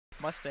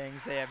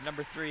Mustangs, they have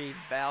number 3,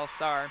 Val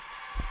Saar.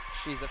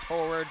 She's a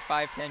forward,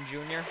 5'10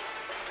 junior.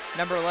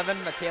 Number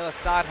 11, Michaela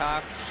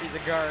Sodhoff. She's a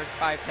guard,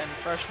 5'10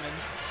 freshman.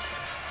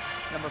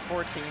 Number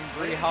 14,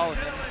 Bree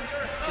Holloman.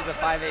 She's a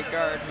 5'8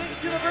 guard who's a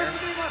junior.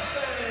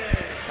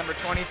 Number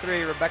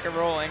 23, Rebecca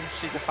Rowling.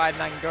 She's a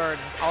 5'9 guard,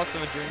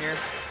 also a junior.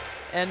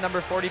 And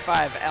number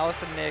 45,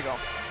 Allison Nagel.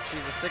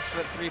 She's a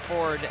 6'3"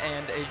 forward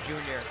and a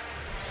junior.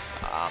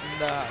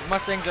 The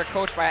Mustangs are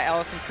coached by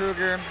Allison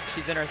Kruger.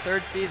 She's in her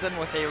 3rd season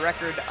with a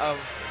record of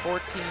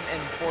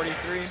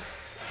 14-43.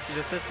 She's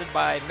assisted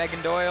by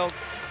Megan Doyle,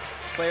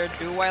 Claire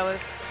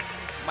Duweilis,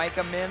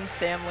 Micah Mims,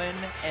 Sam Lynn,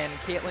 and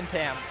Caitlin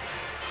Tam.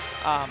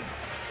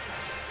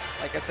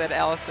 Like I said,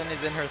 Allison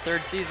is in her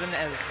 3rd season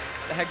as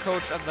the head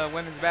coach of the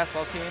women's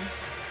basketball team.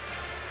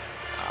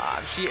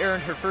 She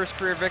earned her first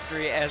career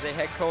victory as a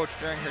head coach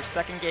during her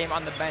 2nd game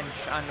on the bench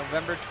on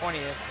November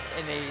 20th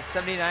in a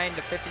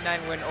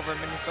 79-59 win over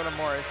Minnesota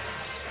Morris.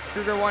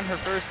 Kruger won her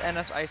first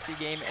NSIC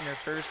game in her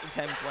first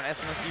attempt when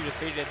SMSU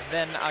defeated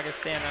then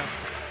Augustana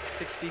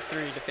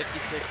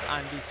 63-56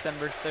 on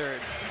December 3rd.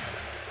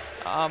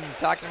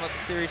 Talking about the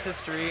series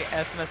history,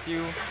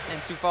 SMSU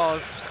and Sioux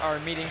Falls are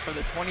meeting for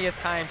the 20th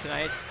time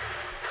tonight.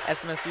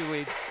 SMSU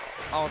leads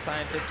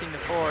all-time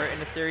 15-4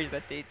 in a series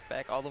that dates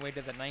back all the way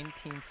to the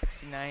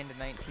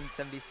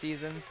 1969-1970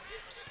 season.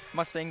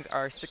 Mustangs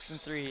are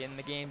 6-3 in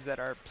the games that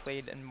are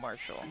played in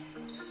Marshall.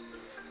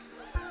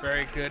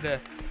 Very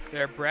good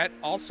there, Brett.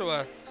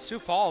 Also, Sioux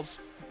Falls,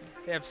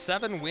 they have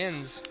 7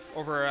 wins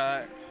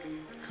over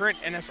current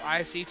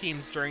NSIC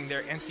teams during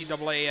their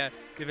NCAA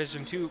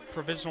Division II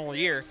provisional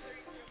year.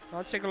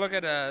 Let's take a look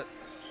at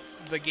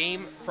the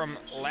game from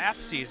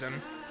last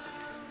season.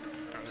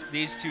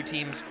 These two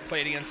teams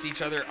played against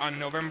each other on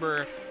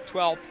November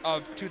 12th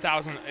of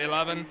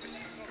 2011.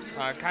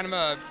 Kind of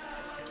a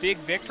big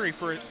victory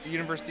for the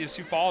University of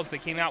Sioux Falls. They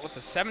came out with a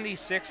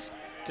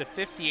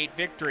 76-58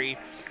 victory,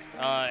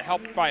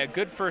 helped by a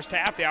good first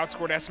half. They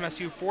outscored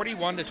SMSU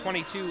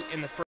 41-22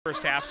 in the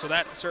first half, so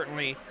that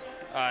certainly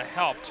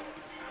helped.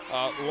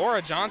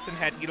 Laura Johnson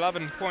had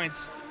 11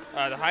 points.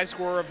 The high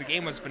scorer of the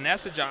game was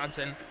Vanessa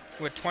Johnson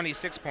with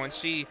 26 points.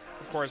 She,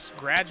 of course,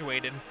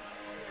 graduated.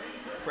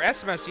 For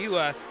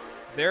SMSU,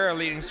 their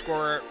leading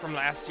scorer from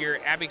last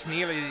year, Abby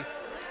Keneally,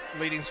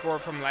 leading scorer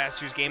from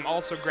last year's game,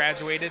 also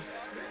graduated.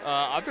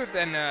 Other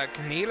than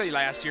Keneally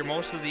last year,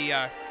 most of the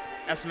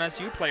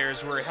SMSU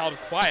players were held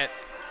quiet.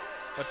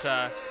 But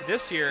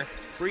this year,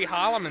 Bree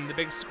Holloman, the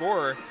big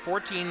scorer,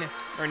 14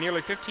 or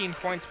nearly 15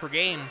 points per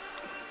game.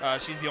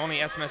 She's the only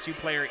SMSU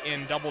player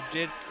in double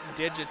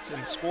digits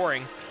in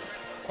scoring.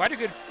 Quite a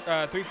good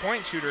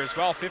 3-point shooter as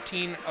well,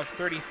 15 of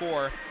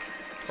 34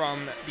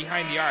 from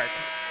behind the arc.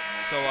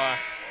 So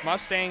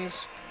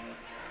Mustangs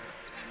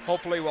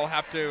hopefully will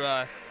have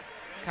to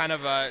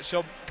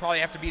she'll probably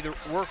have to be the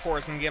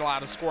workhorse and get a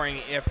lot of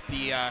scoring if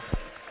the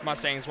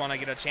Mustangs want to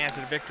get a chance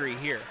at a victory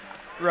here.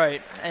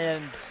 Right,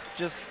 and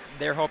just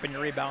they're hoping to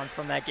rebound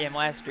from that game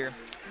last year.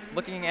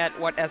 Looking at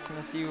what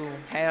SMSU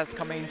has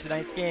coming to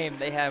tonight's game,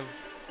 they have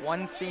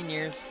 1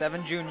 senior,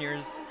 7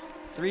 juniors,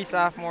 3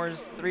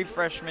 sophomores, 3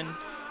 freshmen,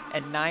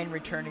 and 9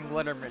 returning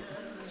lettermen.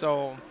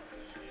 So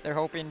they're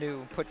hoping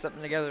to put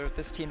something together with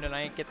this team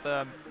tonight, get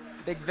the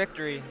big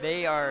victory.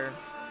 They are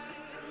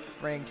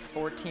ranked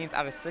 14th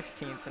out of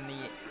 16th in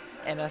the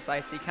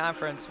NSIC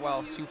conference,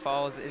 while Sioux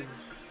Falls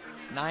is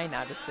 9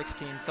 out of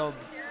 16. So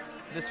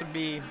this would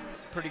be a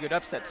pretty good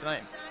upset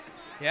tonight.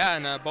 Yeah,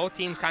 and both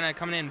teams kind of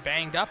coming in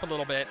banged up a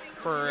little bit.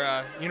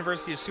 For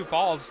University of Sioux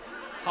Falls,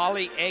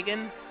 Holly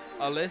Egan,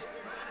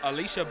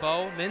 Alicia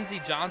Bowe,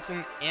 Lindsey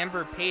Johnson,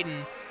 Amber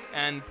Payton,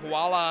 and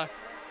Puala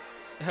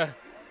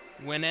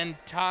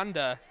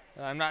Winentanda.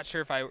 I'm not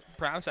sure if I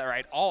pronounced that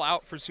right. All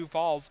out for Sioux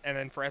Falls, and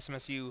then for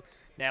SMSU,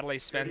 Natalie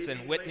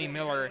Svensson, Whitney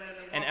Miller,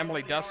 and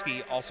Emily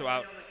Dusky also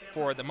out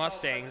for the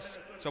Mustangs.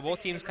 So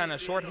both teams kind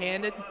of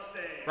shorthanded.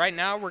 Right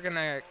now, we're going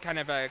to kind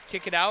of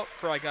kick it out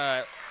for like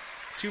a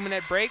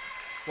 2-minute break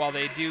while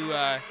they do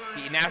the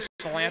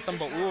national anthem,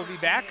 but we will be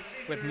back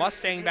with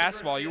Mustang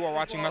basketball. You are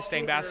watching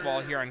Mustang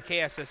basketball here on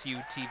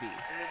KSSU TV.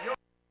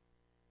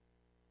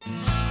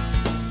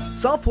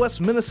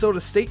 Southwest Minnesota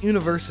State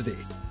University,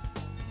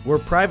 where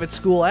private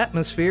school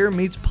atmosphere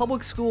meets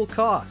public school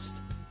cost.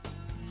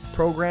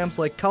 Programs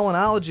like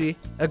culinology,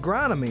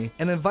 agronomy,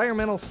 and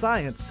environmental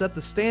science set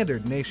the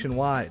standard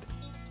nationwide,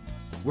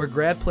 where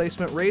grad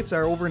placement rates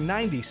are over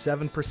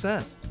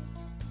 97%.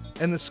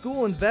 And the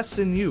school invests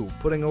in you,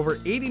 putting over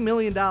 $80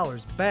 million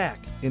back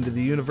into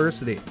the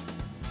university.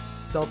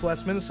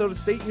 Southwest Minnesota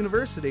State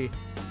University,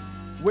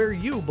 where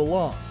you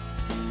belong.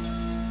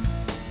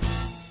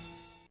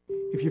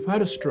 If you've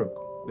had a stroke,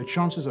 the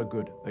chances are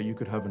good that you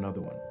could have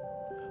another one.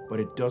 But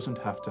it doesn't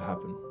have to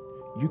happen.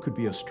 You could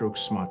be a stroke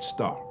smart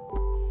star.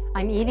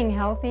 I'm eating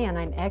healthy and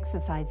I'm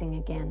exercising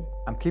again.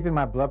 I'm keeping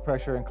my blood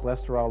pressure and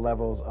cholesterol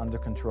levels under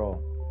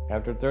control.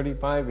 After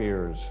 35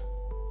 years,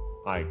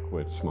 I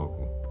quit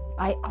smoking.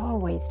 I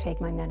always take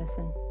my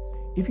medicine.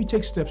 If you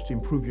take steps to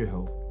improve your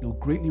health, you'll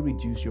greatly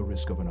reduce your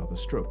risk of another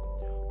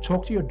stroke.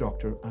 Talk to your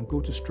doctor and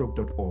go to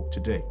stroke.org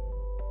today.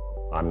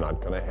 I'm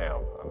not going to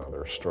have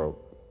another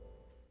stroke.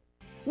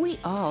 We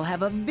all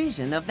have a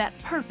vision of that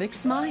perfect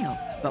smile.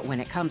 But when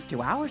it comes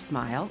to our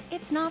smile,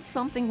 it's not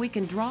something we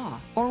can draw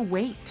or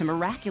wait to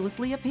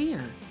miraculously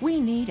appear.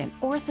 We need an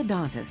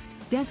orthodontist,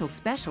 dental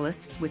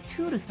specialists with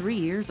 2 to 3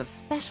 years of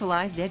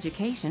specialized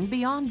education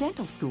beyond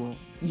dental school.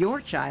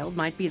 Your child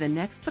might be the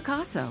next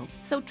Picasso,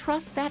 so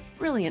trust that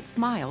brilliant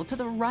smile to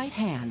the right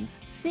hands.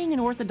 Seeing an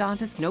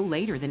orthodontist no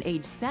later than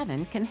age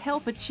 7 can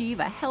help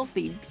achieve a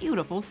healthy,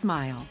 beautiful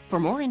smile. For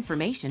more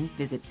information,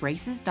 visit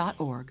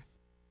braces.org.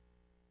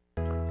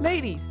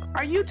 Ladies,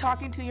 are you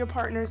talking to your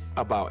partners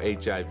about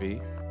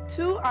HIV?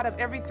 2 out of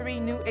every 3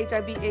 new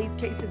HIV/AIDS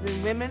cases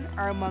in women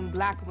are among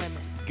Black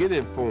women. Get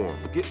informed,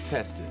 get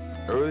tested.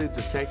 Early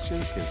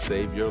detection can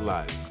save your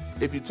life.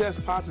 If you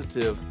test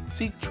positive,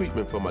 seek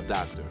treatment from a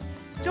doctor.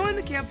 Join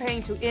the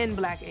campaign to end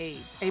Black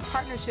AIDS, a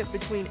partnership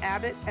between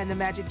Abbott and the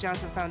Magic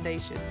Johnson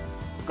Foundation.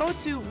 Go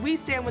to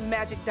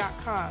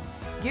WeStandWithMagic.com,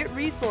 get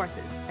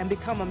resources, and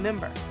become a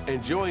member.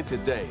 And join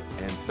today,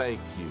 and thank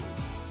you.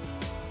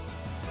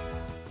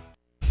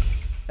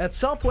 At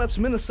Southwest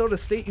Minnesota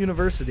State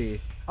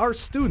University, our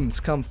students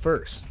come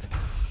first.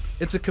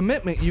 It's a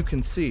commitment you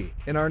can see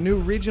in our new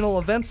Regional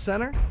Events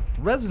Center,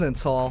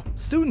 Residence Hall,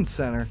 Student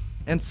Center,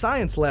 and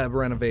Science Lab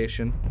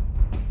renovation.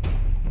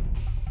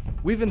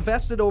 We've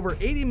invested over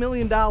 $80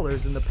 million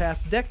in the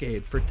past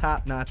decade for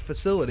top-notch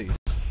facilities.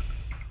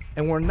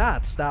 And we're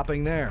not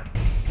stopping there.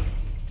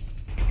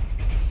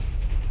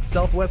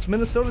 Southwest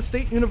Minnesota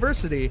State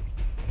University,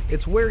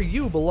 it's where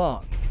you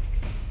belong.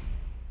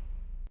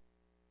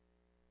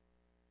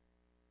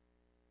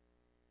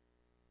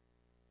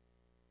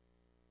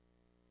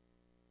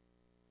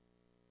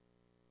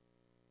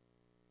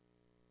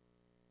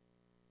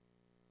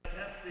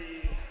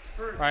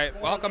 All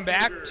right, welcome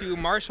back to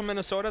Marshall,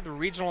 Minnesota, the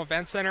Regional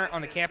Event Center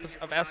on the campus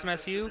of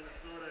SMSU.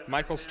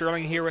 Michael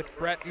Sterling here with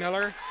Brett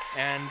Miller,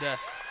 and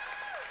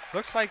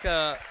looks like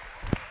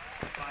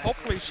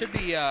hopefully should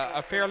be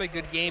a fairly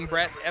good game.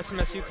 Brett,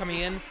 SMSU coming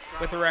in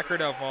with a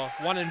record of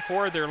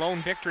 1-4. Their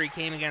lone victory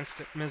came against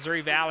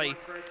Missouri Valley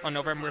on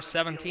November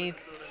 17th.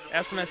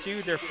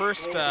 SMSU, their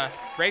first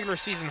regular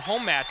season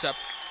home matchup,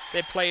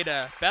 they played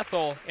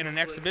Bethel in an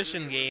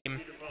exhibition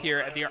game here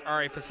at the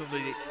RA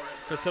facility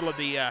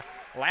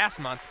last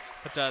month,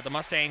 but the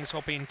Mustangs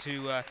hoping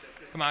to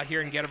come out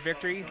here and get a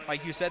victory.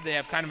 Like you said, they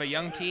have kind of a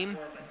young team,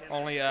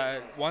 only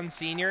one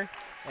senior,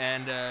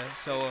 and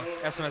so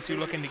SMSU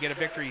looking to get a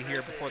victory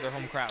here before their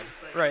home crowd.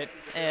 Right,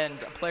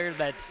 and a player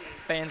that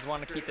fans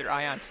want to keep their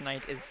eye on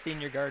tonight is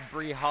senior guard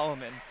Bree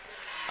Holloman.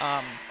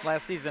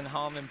 Last season,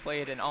 Holloman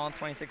played in all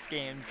 26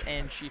 games,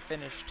 and she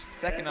finished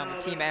second on the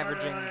team,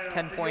 averaging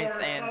 10 points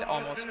and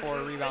almost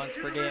 4 rebounds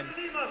per game.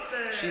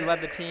 She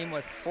led the team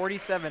with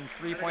 47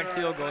 three-point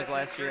field goals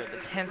last year, the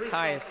 10th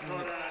highest in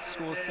the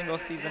school's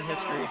single-season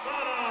history.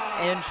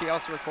 And she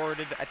also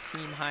recorded a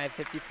team-high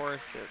 54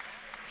 assists.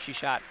 She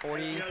shot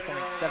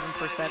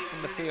 40.7%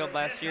 from the field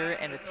last year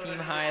and a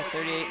team-high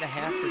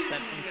 38.5%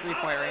 from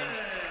three-point range.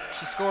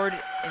 She scored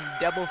in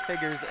double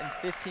figures in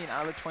 15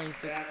 out of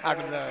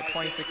the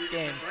 26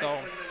 games, so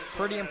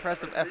pretty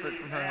impressive effort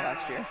from her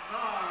last year.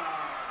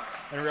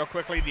 And real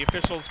quickly, the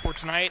officials for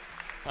tonight,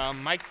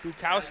 Mike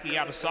Bukowski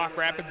out of Sauk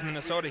Rapids,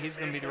 Minnesota. He's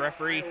going to be the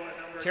referee.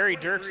 Terry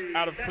Dirks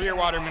out of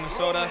Clearwater,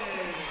 Minnesota.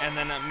 And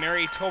then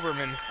Mary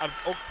Toberman out of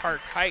Oak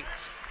Park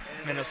Heights,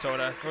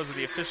 Minnesota. Those are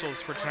the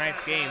officials for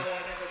tonight's game.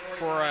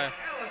 For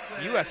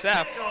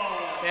USF,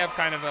 they have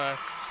kind of a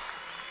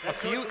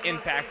few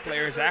impact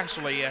players,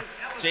 actually.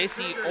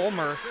 J.C.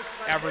 Ulmer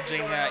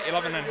averaging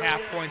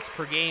 11.5 points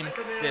per game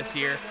this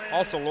year.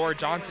 Also, Laura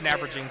Johnson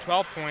averaging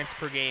 12 points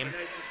per game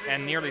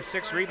and nearly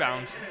 6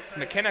 rebounds.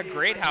 McKenna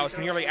Greathouse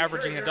nearly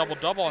averaging a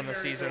double-double on the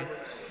season,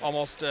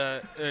 almost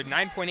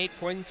 9.8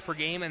 points per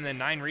game and then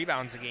 9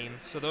 rebounds a game.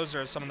 So those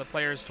are some of the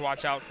players to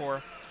watch out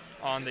for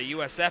on the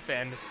USF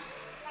end.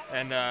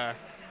 And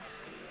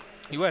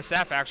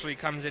USF actually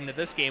comes into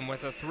this game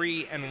with a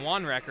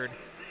 3-1 record.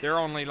 Their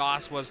only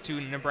loss was to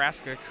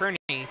Nebraska Kearney,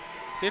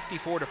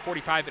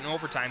 54-45 in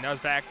overtime. That was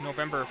back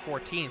November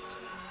 14th.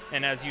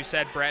 And as you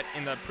said, Brett,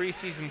 in the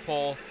preseason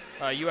poll,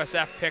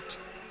 USF picked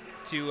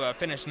to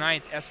finish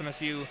 9th.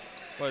 SMSU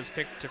was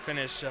picked to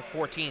finish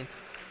 14th.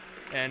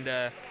 And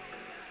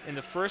in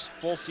the first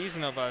full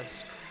season of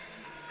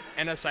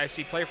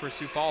NSIC play for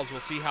Sioux Falls, we'll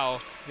see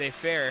how they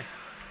fare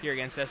here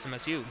against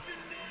SMSU.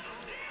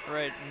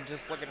 Right, and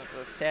just looking at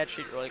the stat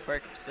sheet really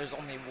quick, there's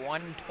only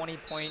one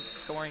 20-point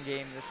scoring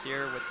game this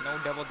year with no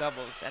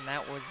double-doubles, and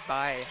that was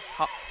by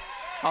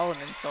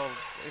Holloman. So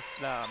if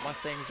the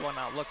Mustangs want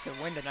to look to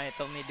win tonight,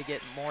 they'll need to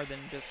get more than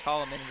just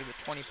Holloman into the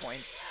 20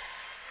 points.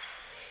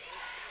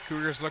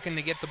 Cougars looking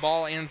to get the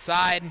ball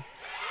inside,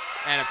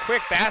 and a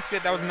quick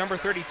basket. That was number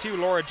 32,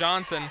 Laura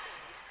Johnson.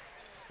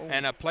 Oh.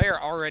 And a player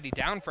already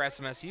down for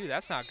SMSU.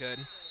 That's not good.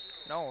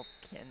 No,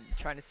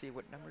 trying to see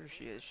what number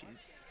she is. She's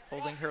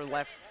holding her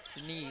left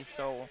knee,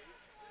 so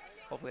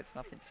hopefully it's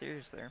nothing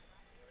serious there.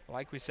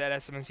 Like we said,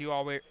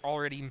 SMSU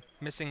already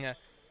missing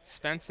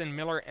Svensson,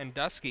 Miller, and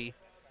Dusky.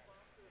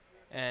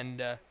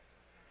 And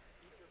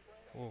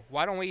Well,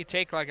 why don't we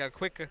take like a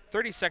quick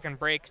 30-second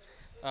break?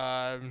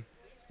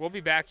 We'll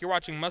be back. You're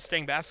watching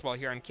Mustang basketball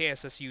here on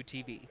KSSU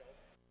TV.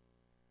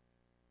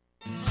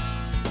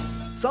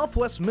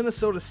 Southwest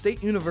Minnesota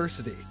State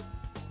University,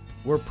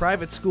 where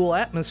private school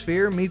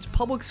atmosphere meets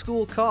public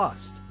school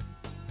cost.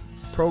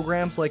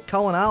 Programs like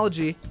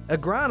culinology,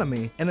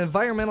 agronomy, and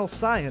environmental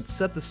science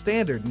set the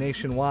standard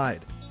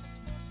nationwide,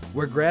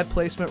 where grad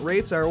placement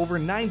rates are over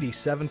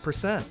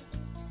 97%.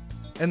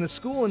 And the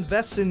school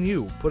invests in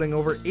you, putting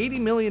over $80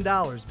 million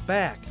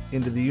back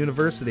into the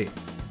university.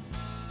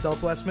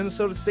 Southwest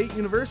Minnesota State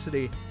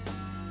University,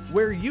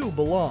 where you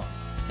belong.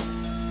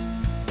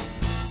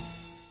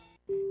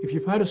 If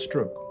you've had a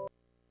stroke.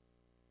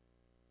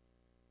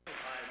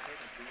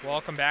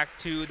 Welcome back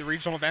to the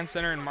Regional Event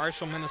Center in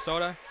Marshall,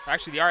 Minnesota.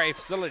 Actually, the RA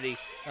facility,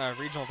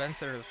 Regional Event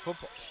Center, the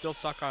football still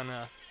stuck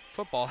on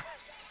football.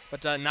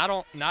 But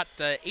not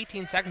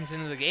 18 seconds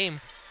into the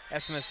game,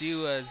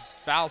 SMSU as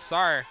Val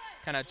Saar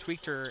kind of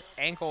tweaked her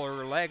ankle or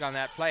her leg on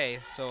that play.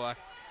 So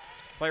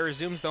play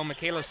resumes though.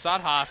 Michaela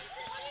Sothoff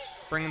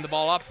bringing the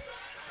ball up.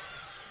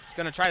 It's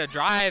going to try to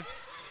drive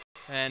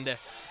and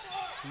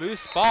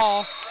loose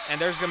ball,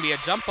 and there's going to be a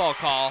jump ball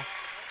call.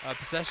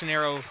 Possession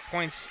arrow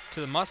points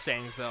to the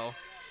Mustangs though.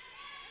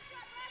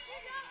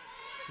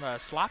 A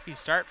sloppy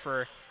start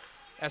for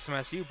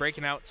SMSU,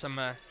 breaking out some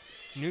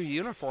new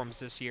uniforms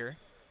this year.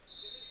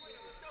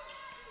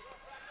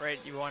 Right,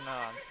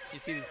 you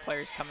see these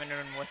players coming in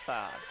with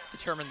a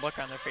determined look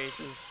on their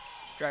faces,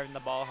 driving the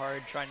ball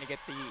hard, trying to get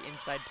the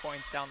inside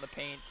points down the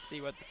paint, see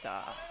what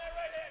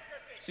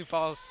Sioux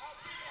Falls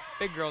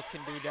big girls can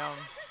do down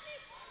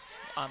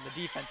on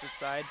the defensive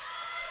side.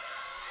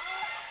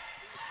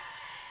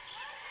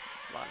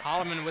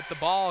 Holloman with the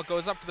ball,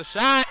 goes up for the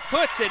shot,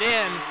 puts it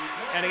in,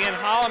 and again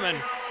Holloman,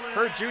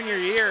 her junior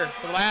year,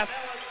 for the last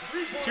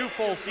 2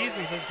 full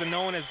seasons, has been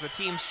known as the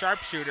team's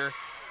sharpshooter.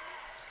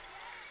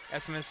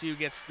 SMSU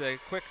gets the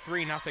quick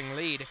 3-0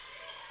 lead.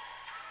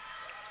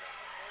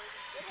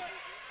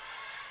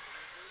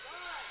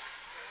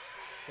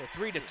 Or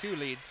 3-2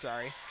 lead,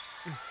 sorry.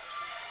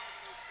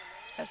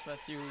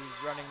 SMSU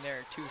is running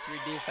their 2-3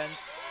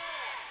 defense.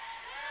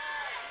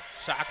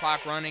 Shot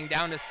clock running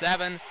down to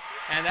 7,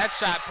 and that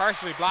shot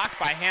partially blocked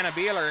by Hannah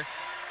Beeler,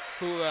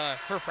 who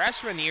her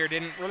freshman year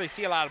didn't really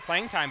see a lot of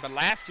playing time, but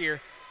last year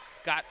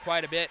got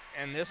quite a bit,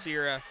 and this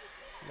year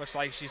looks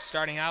like she's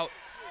starting out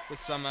with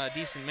some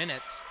decent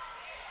minutes.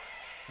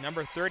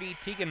 Number 30,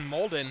 Tegan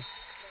Molden,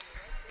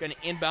 going to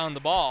inbound the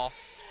ball.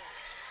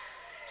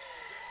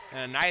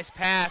 And a nice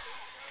pass.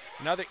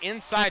 Another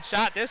inside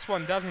shot. This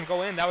one doesn't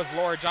go in. That was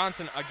Laura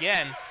Johnson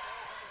again.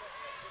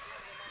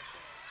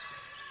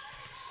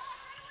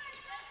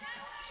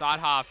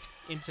 Sothoff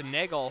into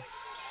Nagel.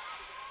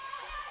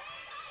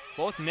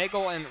 Both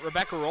Nagel and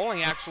Rebecca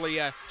Rolling actually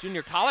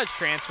junior college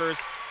transfers.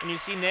 And you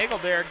see Nagel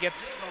there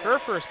gets her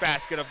first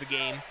basket of the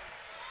game.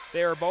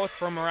 They are both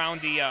from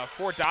around the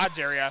Fort Dodge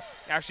area.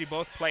 Actually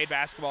both played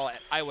basketball at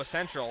Iowa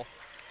Central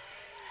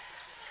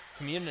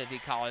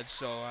Community College,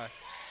 so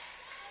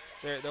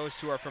those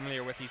two are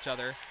familiar with each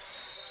other.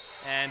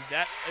 And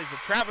that is a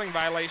traveling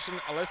violation.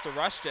 Alyssa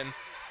Rushton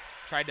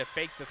tried to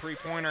fake the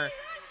three-pointer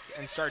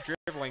and start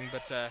dribbling,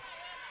 but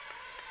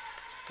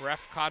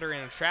ref caught her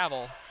in a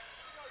travel.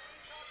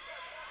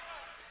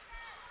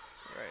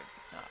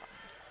 Right.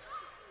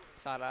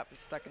 Sothoff is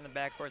stuck in the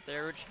backcourt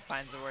there, but she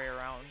finds a way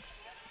around.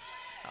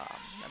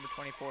 Number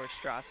 24,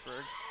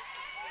 Strasburg.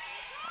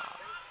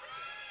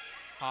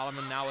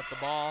 Holloman now with the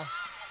ball.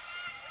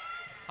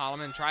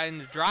 Holloman trying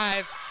to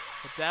drive,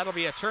 but that'll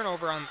be a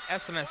turnover on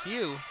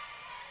SMSU.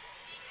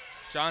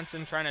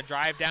 Johnson trying to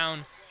drive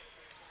down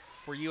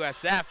for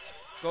USF.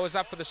 Goes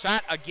up for the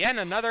shot. Again,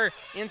 another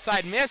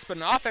inside miss, but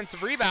an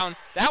offensive rebound.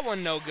 That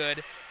one no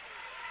good.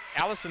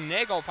 Allison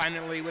Nagel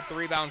finally with the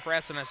rebound for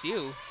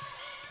SMSU.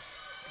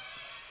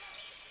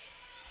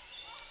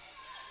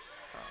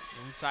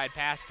 Inside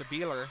pass to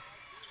Beeler.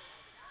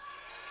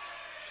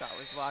 Shot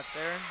was blocked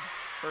there.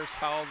 First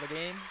foul of the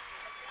game.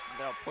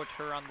 That'll put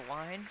her on the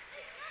line.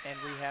 And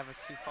we have a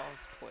Sioux Falls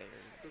player.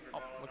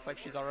 Oh, looks like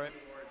she's all right.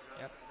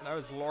 Yep, that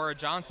was Laura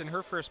Johnson,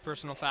 her first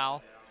personal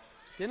foul.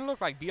 Didn't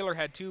look like Beeler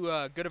had too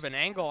good of an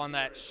angle on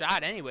that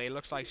shot anyway.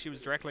 Looks like she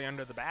was directly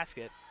under the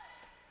basket.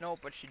 No,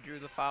 but she drew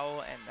the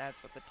foul, and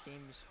that's what the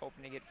team's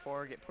hoping to get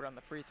put on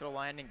the free throw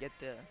line and get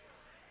the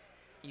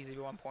easy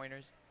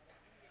one-pointers.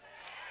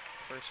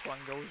 First one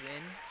goes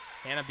in.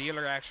 Hannah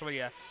Beeler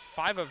actually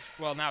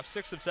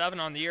 6 of 7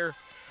 on the year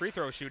free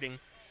throw shooting.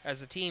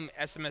 As a team,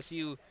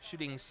 SMSU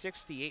shooting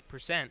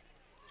 68%.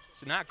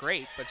 So not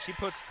great, but she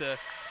puts the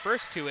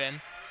first 2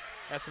 in.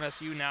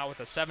 SMSU now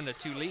with a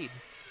 7-2 lead.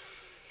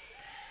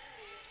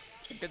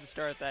 It's a good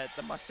start that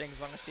the Mustangs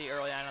want to see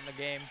early on in the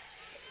game.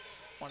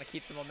 Want to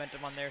keep the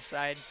momentum on their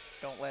side.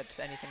 Don't let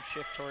anything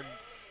shift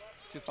towards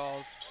Sioux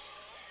Falls.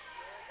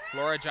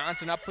 Laura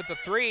Johnson up with the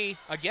 3.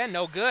 Again,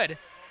 no good.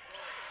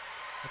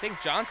 I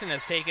think Johnson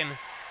has taken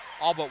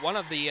all but one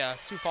of the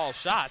Sioux Falls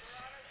shots.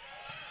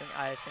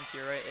 I think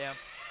you're right, yeah.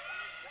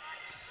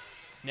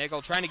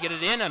 Nagel trying to get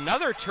it in.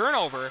 Another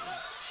turnover.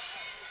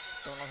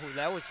 Don't know who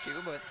that was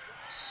to, but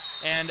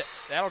And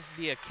that'll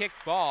be a kick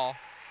ball.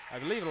 I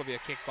believe it'll be a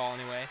kick ball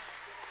anyway.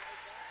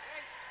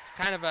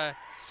 It's kind of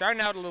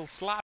starting out a little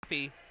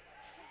sloppy.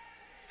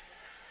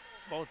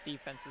 Both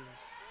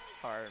defenses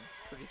are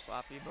pretty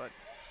sloppy, but.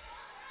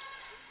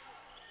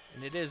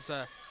 And it is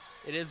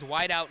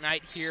whiteout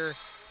night here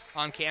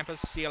on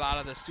campus. See a lot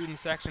of the student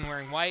section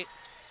wearing white.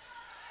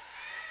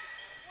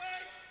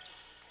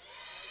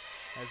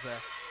 As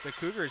the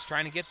Cougars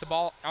trying to get the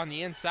ball on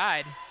the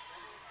inside.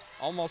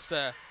 Almost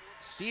a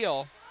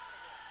steal.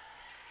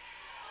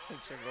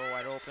 Looks like go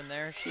wide open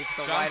there. She's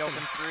the wide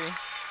open three.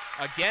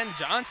 Again,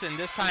 Johnson,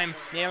 this time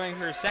nailing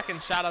her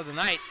second shot of the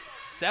night.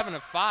 7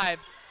 of 5,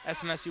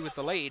 SMSU with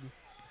the lead.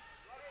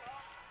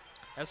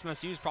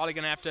 SMSU is probably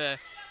going to have to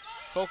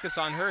focus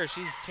on her.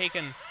 She's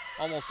taken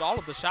almost all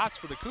of the shots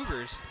for the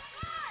Cougars.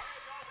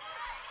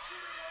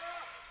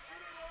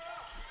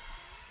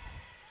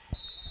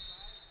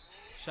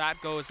 Shot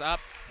goes up,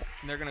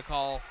 and they're going to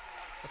call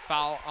a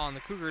foul on the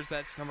Cougars.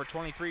 That's number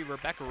 23,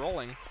 Rebecca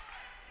Rolling.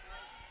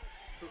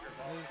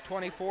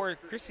 24,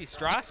 Chrissy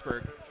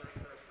Strasburg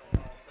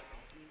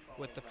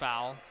with the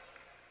foul.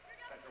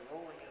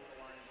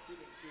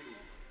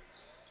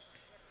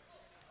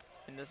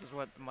 And this is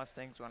what the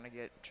Mustangs want to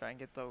get. Try and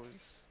get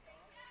those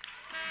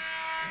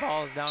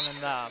balls down in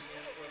the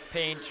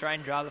paint, try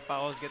and draw the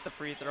fouls, get the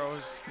free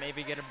throws,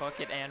 maybe get a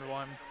bucket and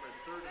one.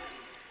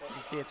 You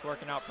can see it's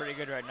working out pretty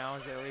good right now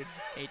as they lead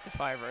 8-5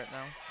 right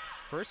now.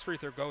 First free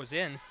throw goes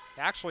in.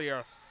 Actually,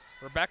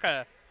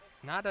 Rebecca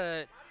not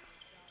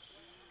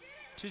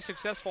too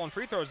successful in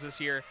free throws this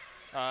year.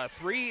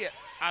 3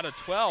 out of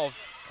 12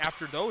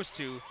 after those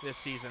two this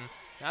season.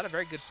 Not a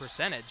very good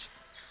percentage,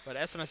 but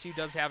SMSU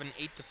does have an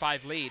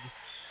 8-5 lead.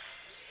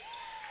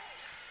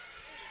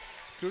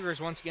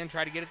 Cougars once again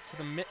try to get it to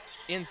the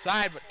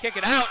inside, but kick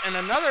it out, and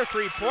another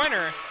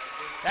three-pointer.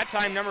 That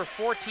time number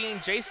 14,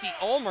 JC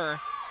Ulmer.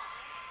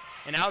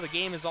 And now the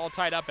game is all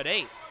tied up at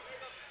 8. Looks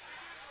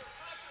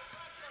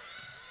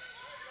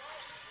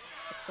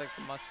like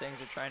the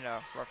Mustangs are trying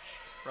to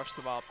rush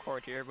the ball up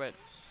court here, but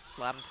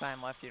a lot of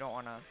time left. You don't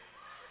want to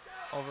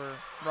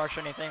over-rush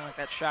anything. Like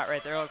that shot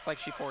right there looks like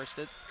she forced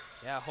it.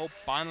 Yeah, Hope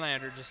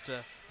Bonlander just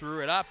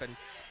threw it up and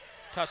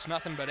touched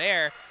nothing but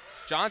air.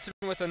 Johnson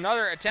with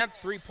another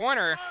attempt,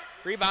 three-pointer,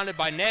 rebounded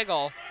by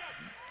Nagel.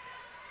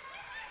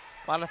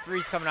 A lot of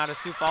threes coming out of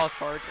Sioux Falls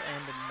Park,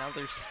 and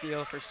another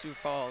steal for Sioux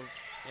Falls.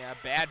 Yeah,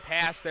 bad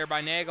pass there by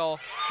Nagel.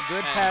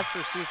 Good pass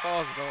for Sioux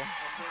Falls, though.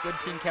 Good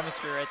team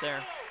chemistry right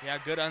there. Yeah,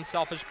 good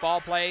unselfish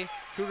ball play.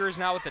 Cougars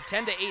now with a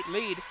 10-8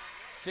 lead.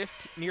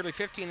 Nearly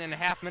 15 and a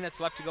half minutes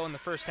left to go in the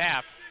first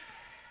half.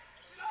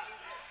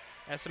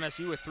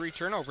 SMSU with 3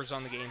 turnovers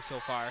on the game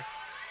so far.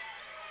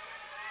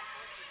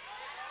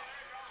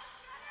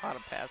 A lot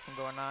of passing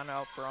going on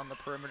out around the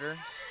perimeter.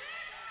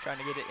 Trying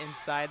to get it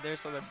inside there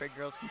so the big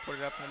girls can put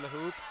it up into the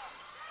hoop.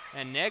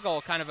 And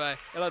Nagel, kind of a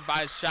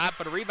ill-advised shot,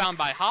 but a rebound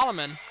by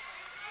Holloman.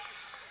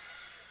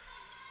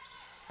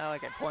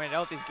 Like I pointed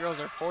out, these girls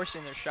are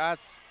forcing their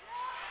shots.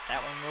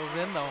 That one goes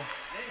in, though.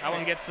 That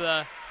one gets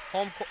a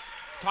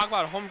talk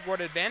about a home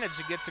court advantage.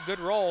 It gets a good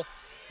roll,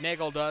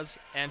 Nagel does,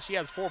 and she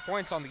has 4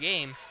 points on the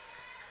game.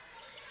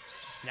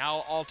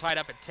 Now all tied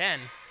up at 10.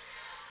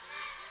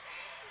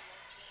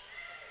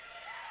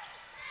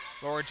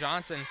 Laura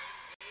Johnson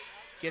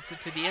gets it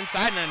to the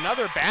inside, and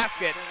another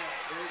basket.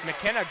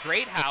 McKenna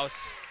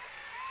Greathouse.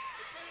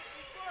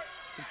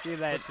 You can see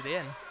that puts it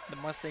in. The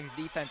Mustangs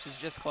defense is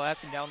just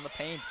collapsing down the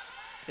paint.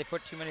 They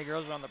put too many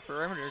girls around the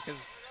perimeter because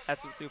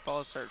that's what Sioux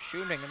Falls starts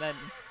shooting, and then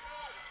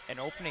an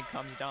opening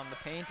comes down the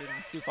paint, and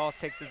Sioux Falls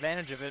takes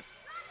advantage of it.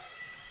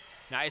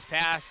 Nice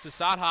pass to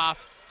Sothoff.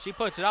 She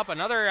puts it up.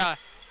 Another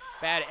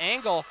bad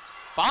angle.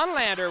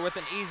 Bonlander with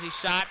an easy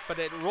shot, but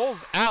it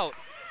rolls out.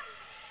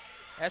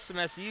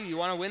 SMSU, you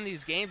want to win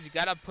these games, you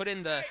got to put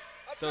in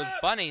those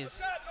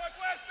bunnies.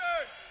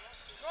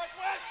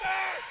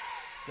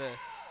 It's the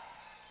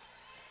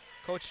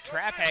Coach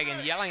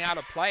Traphagen yelling out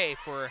a play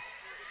for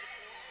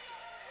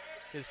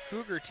his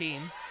Cougar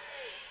team.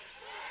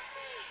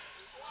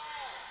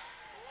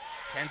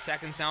 10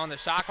 seconds now on the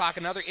shot clock.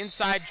 Another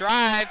inside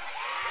drive.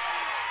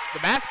 The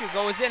basket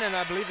goes in, and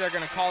I believe they're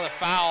going to call a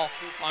foul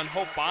on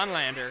Hope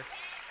Bonlander.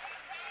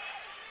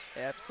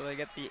 Yep, so they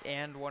get the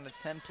and one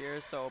attempt here,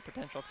 so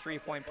potential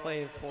three-point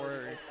play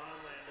for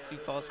Sioux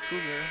Falls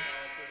Cougars.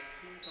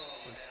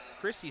 It was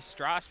Chrissy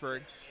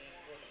Strasburg.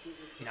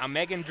 Now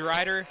Megan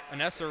Dreider,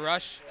 Anessa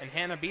Rush, and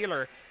Hannah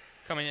Beeler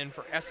coming in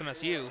for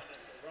SMSU.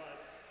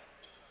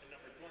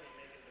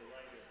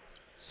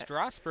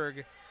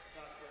 Strasburg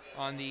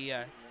on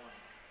the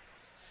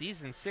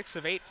season, 6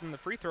 of 8 from the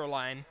free throw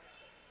line,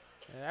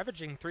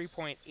 averaging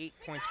 3.8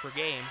 points per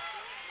game,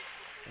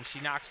 and she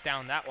knocks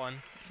down that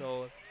one.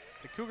 So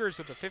the Cougars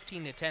with a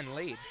 15-10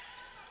 lead.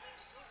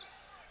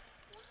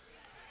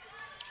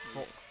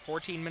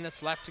 14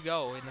 minutes left to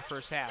go in the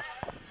first half.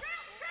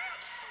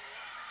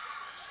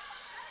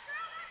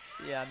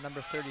 So yeah,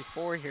 number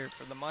 34 here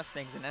for the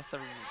Mustangs, Anessa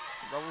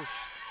Roche.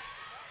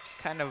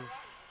 Kind of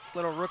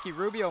little rookie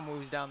Rubio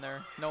moves down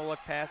there. No-look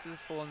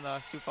passes, fooling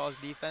the Sioux Falls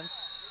defense.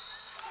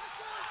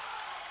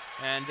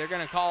 And they're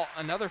going to call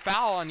another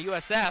foul on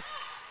USF.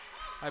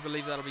 I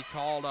believe that'll be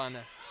called on,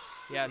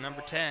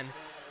 number 10,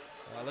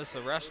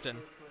 Alyssa Rushton.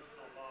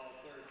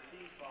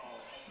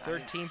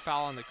 Third team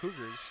foul on the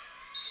Cougars.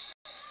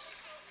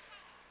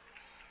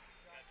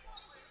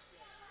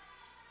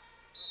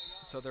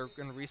 So they're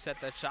going to reset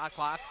that shot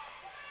clock.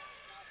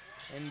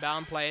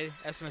 Inbound play.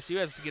 SMSU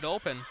has to get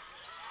open.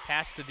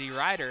 Pass to D.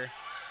 Ryder.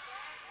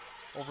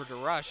 Over to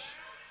Rush.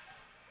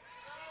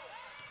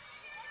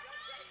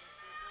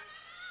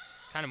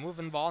 Kind of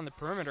moving the ball in the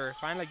perimeter.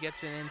 Finally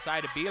gets it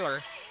inside to Beeler.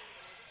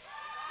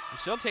 And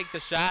she'll take the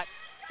shot,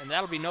 and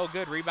that'll be no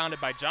good.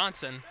 Rebounded by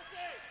Johnson.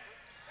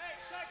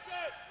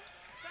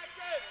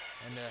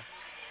 And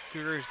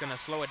Cougars going to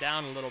slow it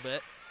down a little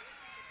bit.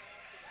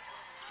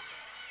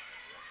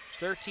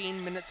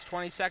 13 minutes,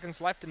 20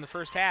 seconds left in the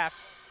first half.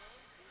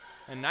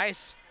 A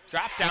nice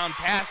drop down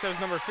pass. That was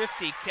number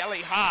 50,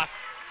 Kelly Hoff.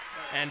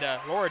 And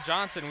Laura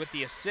Johnson with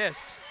the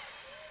assist.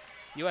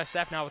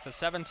 USF now with a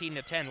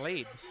 17-10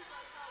 lead.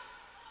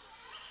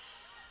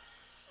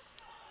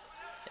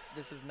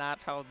 This is not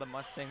how the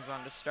Mustangs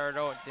wanted to start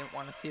out. Didn't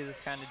want to see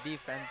this kind of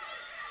defense.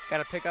 Got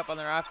to pick up on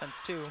their offense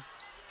too.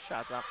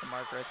 Shots off the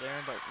mark right there,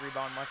 but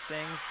rebound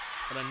Mustangs.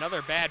 But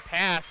another bad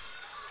pass.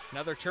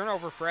 Another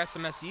turnover for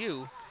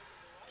SMSU.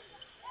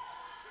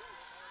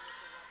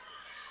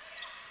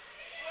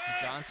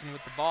 Johnson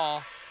with the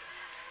ball.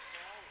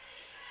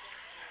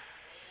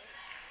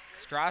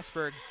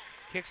 Strasburg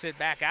kicks it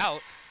back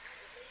out.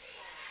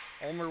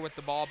 Ulmer with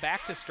the ball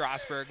back to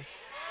Strasburg.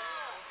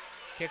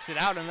 Kicks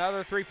it out,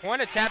 another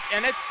three-point attempt,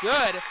 and it's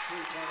good.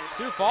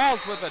 Sioux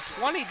Falls with a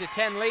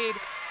 20-10 lead,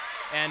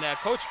 and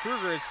Coach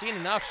Kruger has seen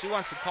enough. She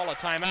wants to call a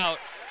timeout.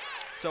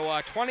 So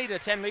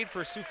 20-10 lead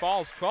for Sioux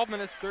Falls, 12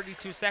 minutes,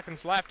 32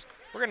 seconds left.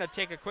 We're going to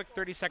take a quick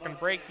 30-second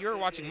break. You're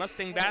watching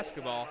Mustang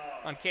basketball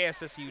on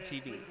KSSU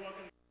TV.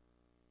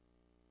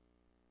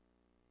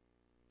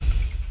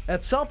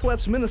 At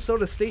Southwest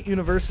Minnesota State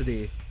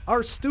University,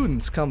 our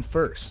students come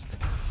first.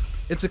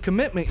 It's a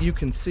commitment you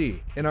can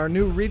see in our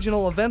new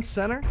Regional Events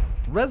Center,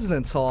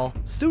 Residence Hall,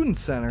 Student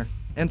Center,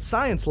 and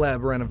Science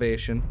Lab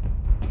renovation.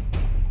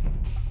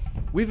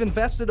 We've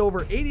invested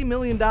over $80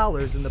 million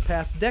in the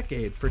past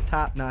decade for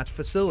top-notch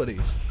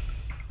facilities,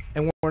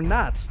 and we're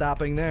not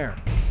stopping there.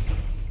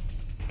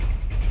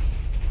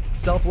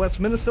 Southwest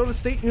Minnesota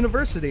State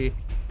University,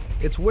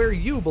 it's where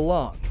you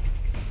belong.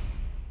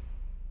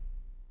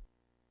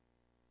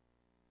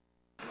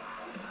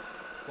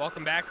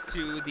 Welcome back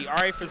to the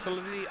RA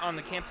facility on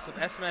the campus of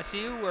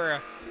SMSU,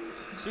 where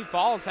Sioux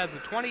Falls has a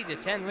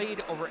 20-10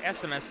 lead over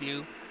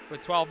SMSU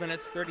with 12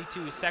 minutes,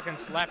 32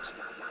 seconds left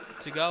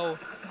to go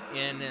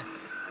in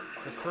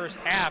the first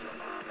half.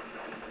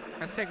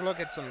 Let's take a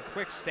look at some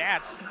quick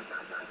stats.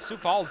 Sioux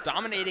Falls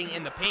dominating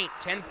in the paint,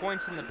 10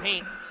 points in the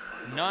paint,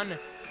 none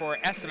for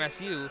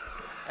SMSU.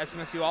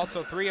 SMSU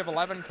also 3 of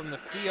 11 from the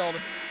field,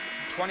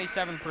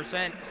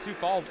 27%. Sioux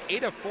Falls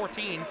 8 of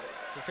 14.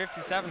 For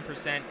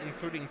 57%,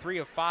 including 3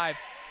 of 5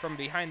 from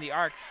behind the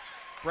arc.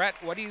 Brett,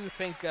 what do you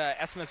think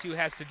SMSU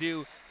has to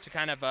do to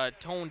kind of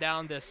tone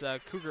down this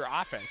Cougar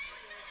offense?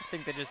 I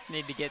think they just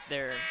need to get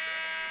their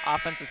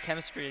offensive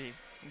chemistry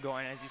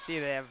going. As you see,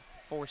 they have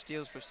 4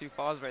 steals for Sioux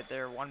Falls right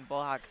there, 1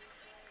 block.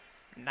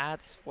 And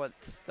that's what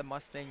the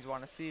Mustangs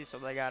want to see, so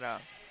they got to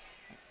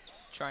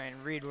try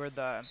and read where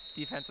the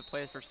defensive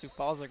plays for Sioux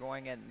Falls are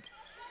going and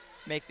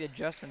make the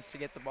adjustments to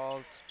get the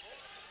balls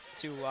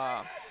to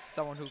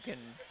someone who can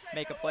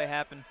make a play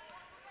happen.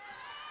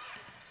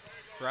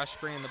 Rush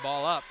bringing the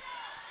ball up.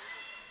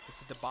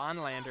 It's a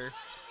Bonlander.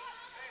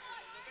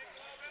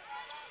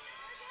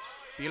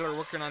 Beeler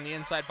working on the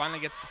inside, finally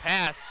gets the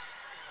pass.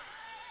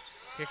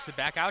 Kicks it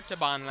back out to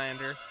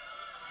Bonlander.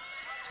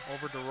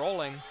 Over to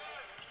Rolling.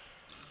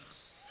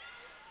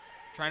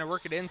 Trying to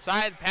work it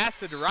inside, pass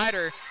to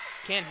DeRider.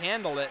 Can't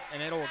handle it,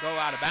 and it'll go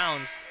out of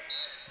bounds.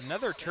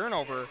 Another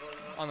turnover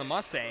on the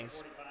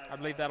Mustangs. I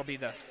believe that'll be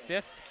the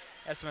 5th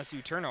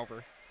SMSU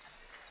turnover.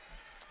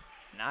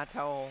 Not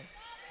how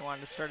I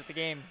wanted to start at the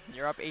game.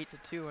 You're up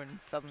 8-2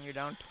 and suddenly you're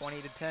down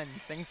 20-10.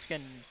 Things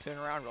can turn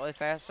around really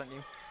fast on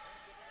you.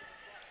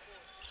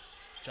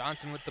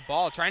 Johnson with the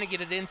ball, trying to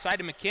get it inside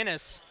to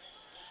McInnes.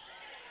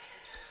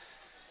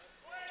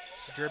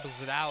 She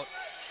dribbles it out.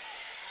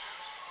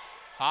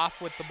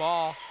 Hoff with the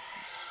ball.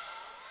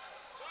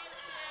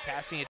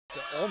 Passing it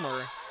to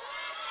Ulmer.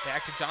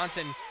 Back to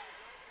Johnson.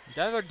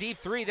 Another deep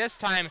 3 this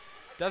time.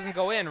 Doesn't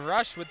go in.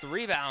 Rush with the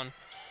rebound.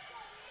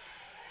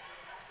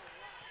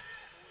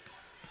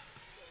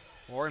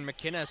 Lauren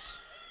McInnes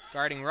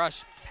guarding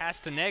Rush. Pass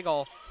to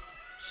Nagel.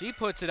 She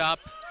puts it up.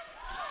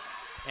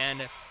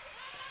 And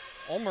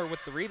Ulmer with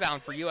the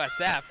rebound for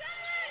USF.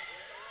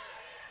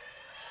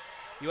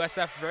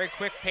 USF, very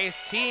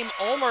quick-paced team.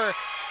 Ulmer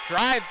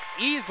drives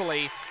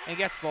easily and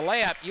gets the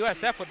layup.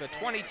 USF with a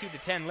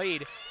 22-10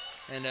 lead.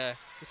 And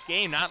this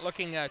game not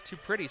looking too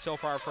pretty so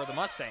far for the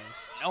Mustangs.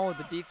 No,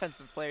 the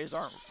defensive players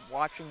aren't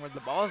watching where the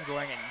ball is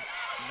going, and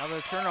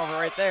another turnover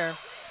right there.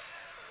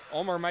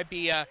 Ulmer might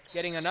be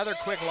getting another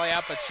quick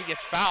layup, but she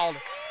gets fouled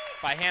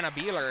by Hannah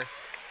Beeler.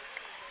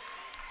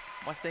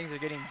 Mustangs are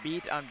getting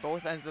beat on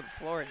both ends of the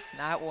floor. It's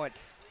not what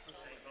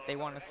they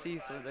want to see,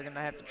 so they're going to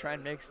have to try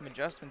and make some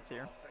adjustments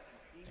here.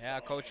 Yeah,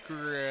 Coach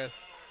Kruger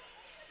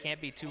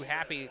can't be too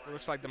happy. It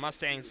looks like the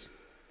Mustangs,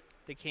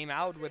 they came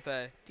out with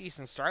a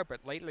decent start, but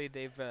lately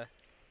they've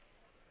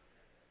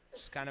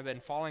just kind of been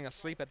falling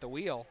asleep at the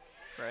wheel.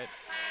 Right.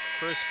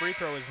 First free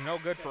throw is no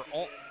good for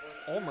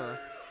Ulmer.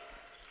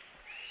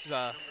 She's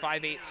a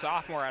 5'8"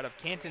 sophomore out of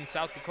Canton,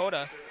 South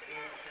Dakota.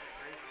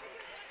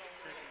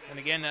 And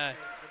again,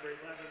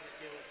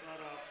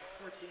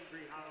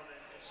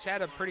 she's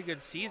had a pretty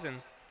good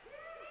season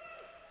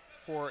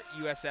for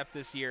USF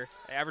this year,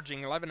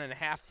 averaging 11.5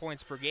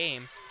 points per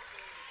game.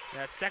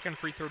 That second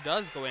free throw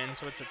does go in,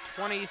 so it's a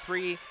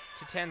 23-10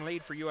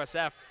 lead for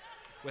USF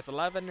with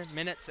 11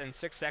 minutes and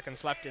 6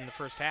 seconds left in the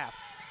first half.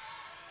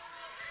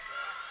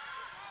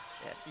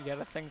 Yeah, you got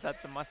to think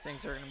that the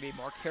Mustangs are going to be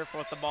more careful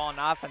with the ball on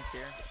offense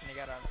here. And you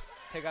got to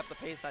pick up the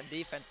pace on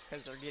defense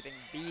because they're getting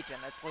beat,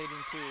 and that's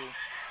leading to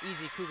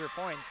easy Cougar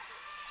points.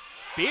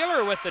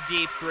 Beeler with the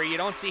deep three. You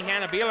don't see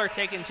Hannah Beeler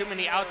taking too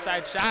many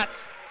outside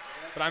shots,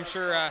 but I'm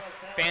sure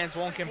fans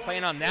won't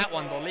complain on that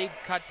one. The lead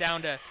cut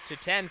down to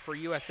 10 for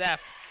USF,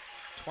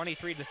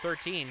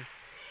 23-13.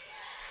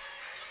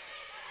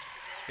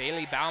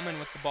 Bailey Bauman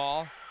with the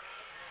ball.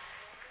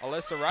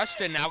 Alyssa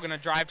Rushton now going to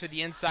drive to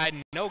the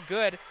inside. No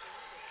good.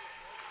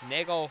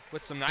 Nagel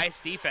with some nice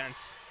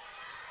defense.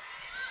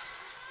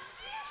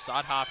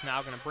 Sodhoff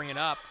now going to bring it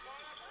up.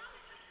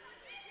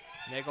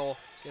 Nagel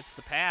gets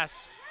the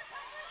pass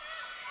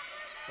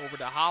over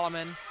to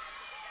Holloman.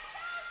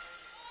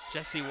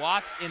 Jesse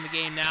Watts in the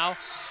game now.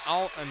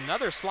 Oh,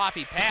 another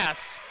sloppy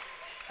pass.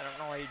 I don't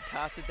know why you'd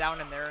toss it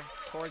down in there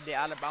toward the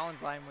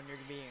out-of-bounds line when you're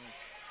being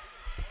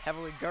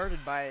heavily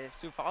guarded by a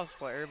Sioux Falls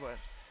player, but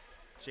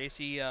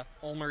J.C.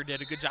 Ulmer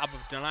did a good job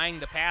of denying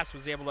the pass,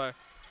 was able to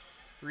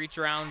reach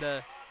around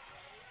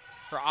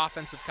her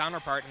offensive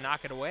counterpart and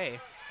knock it away.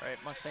 Right,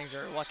 Mustangs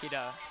are lucky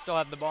to still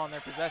have the ball in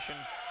their possession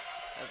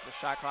as the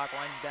shot clock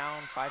winds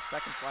down, 5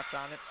 seconds left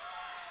on it.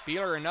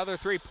 Beeler, another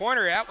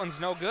three-pointer. That one's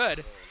no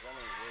good.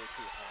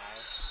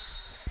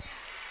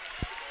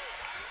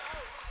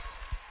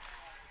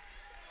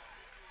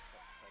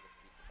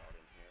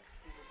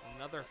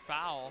 Another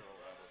foul.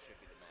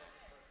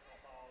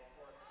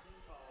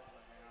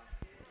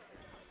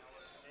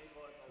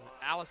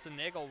 Allison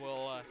Nagel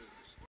will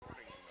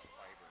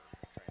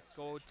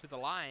go to the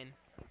line.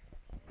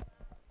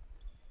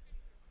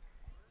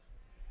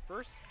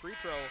 First free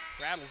throw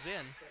rattles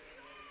in.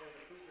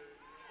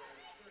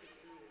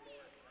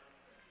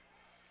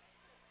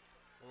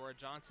 Laura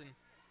Johnson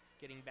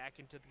getting back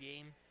into the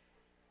game.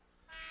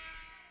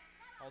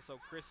 Also,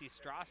 Chrissy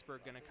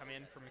Strasberg going to come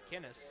in for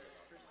McInnes.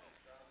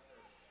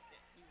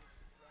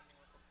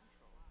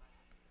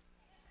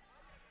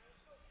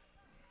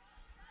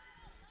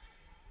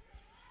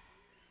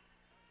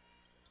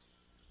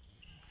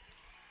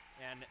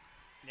 And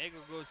Nagel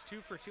goes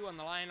 2 for 2 on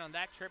the line on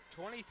that trip.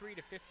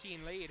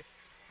 23-15 lead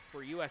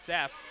for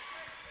USF.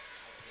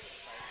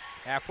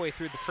 Halfway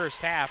through the first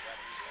half.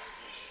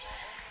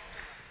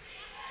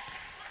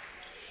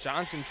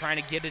 Johnson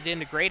trying to get it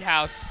into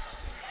Greathouse.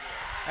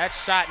 That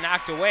shot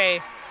knocked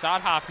away.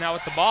 Sodhoff now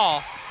with the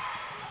ball.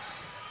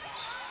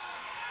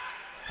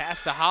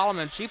 Pass to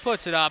Holloman. She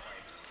puts it up.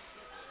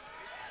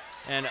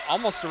 And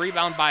almost a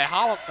rebound by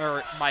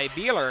by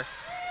Beeler.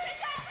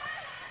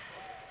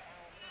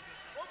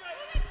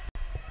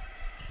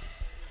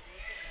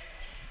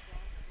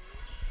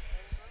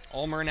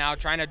 Ulmer now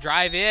trying to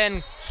drive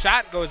in.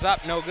 Shot goes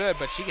up, no good,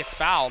 but she gets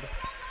fouled.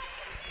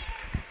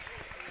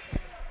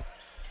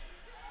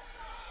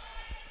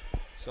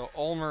 So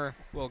Ulmer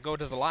will go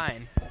to the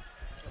line.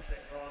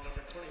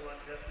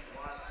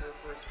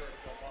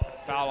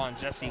 Foul on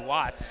Jesse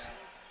Watts.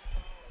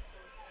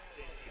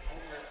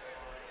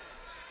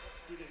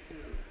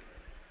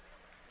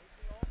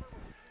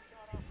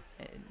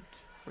 And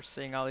we're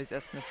seeing all these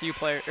SMSU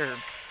players,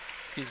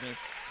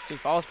 Sioux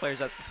Falls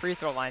players at the free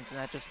throw lines, and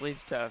that just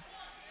leads to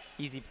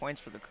easy points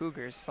for the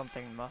Cougars,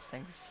 something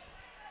Mustangs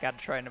got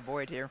to try and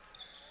avoid here.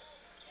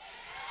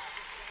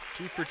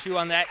 2 for 2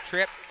 on that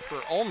trip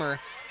for Ulmer.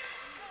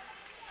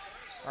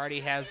 Already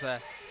has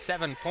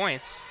 7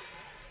 points.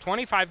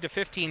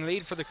 25-15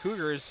 lead for the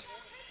Cougars.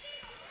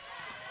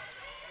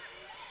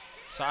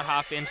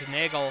 Sodhoff into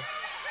Nagel.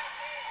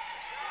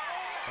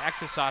 Back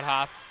to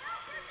Sodhoff.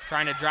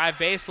 Trying to drive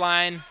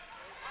baseline.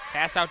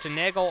 Pass out to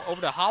Nagel,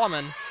 over to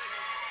Holloman.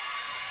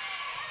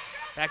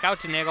 Back out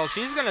to Nagel.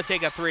 She's going to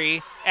take a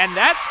three, and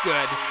that's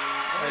good.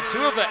 2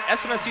 of the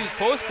SMSU's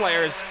post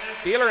players,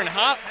 Beeler and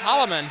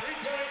Holloman,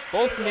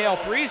 both nail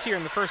threes here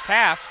in the first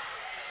half.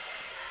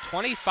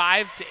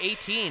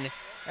 25-18.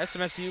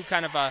 SMSU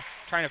kind of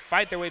trying to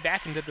fight their way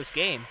back into this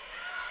game.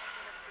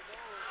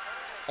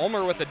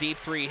 Ulmer with a deep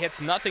three, hits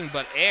nothing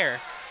but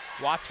air.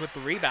 Watts with the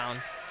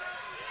rebound.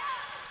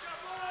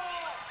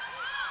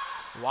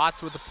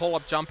 Watts with the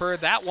pull-up jumper.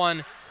 That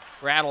one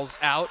rattles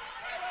out.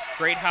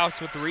 Greathouse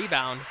with the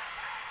rebound.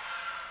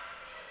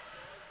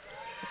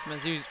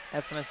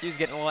 SMSU's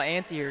getting a little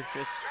antsy here,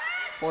 just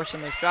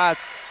forcing their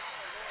shots.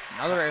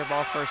 Another air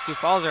ball for Sioux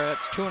Falls.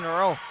 That's 2 in a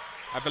row.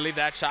 I believe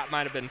that shot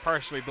might have been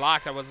partially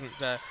blocked.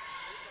 I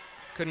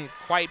couldn't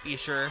quite be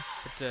sure.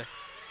 But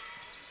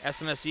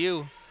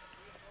SMSU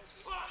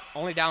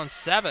only down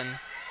 7.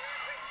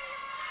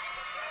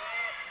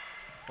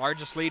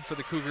 Largest lead for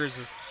the Cougars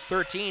is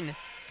 13.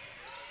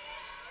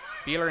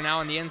 Beeler now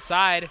on the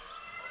inside,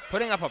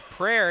 putting up a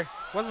prayer.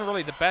 Wasn't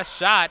really the best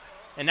shot.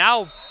 And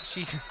now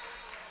she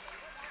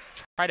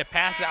tried to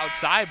pass it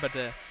outside, but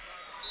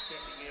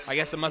I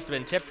guess it must have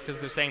been tipped because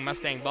they're saying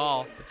Mustang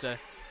ball. But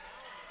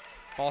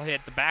ball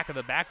hit the back of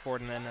the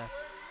backboard and then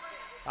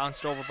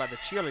bounced over by the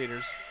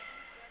cheerleaders.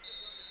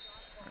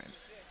 Right.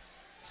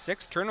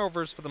 6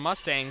 turnovers for the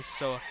Mustangs,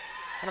 so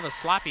kind of a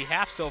sloppy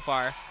half so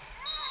far.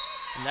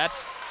 And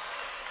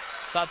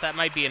thought that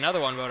might be another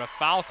one, but a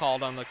foul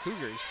called on the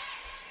Cougars.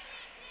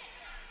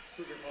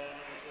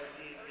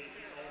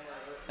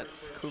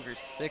 That's Cougars'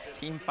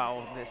 16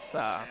 foul this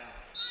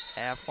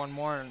half. One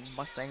more, and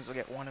Mustangs will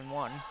get 1 and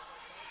 1.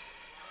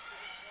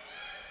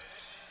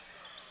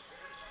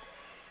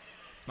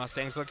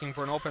 Mustangs looking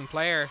for an open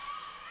player.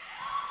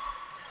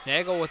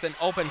 Nagel with an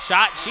open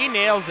shot. She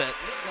nails it.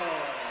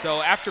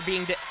 So after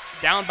being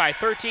down by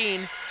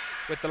 13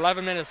 with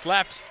 11 minutes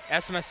left,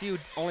 SMSU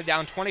only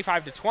down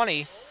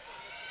 25-20.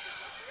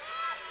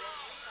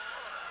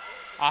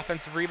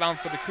 Offensive rebound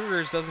for the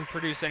Cougars doesn't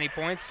produce any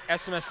points.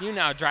 SMSU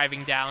now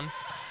driving down.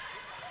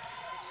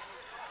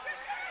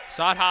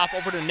 Sothoff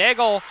over to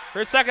Nagel.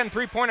 Her second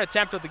three-point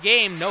attempt of the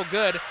game, no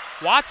good.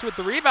 Watts with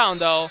the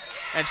rebound though,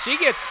 and she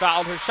gets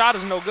fouled. Her shot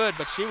is no good,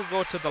 but she will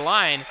go to the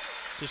line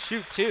to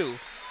shoot 2.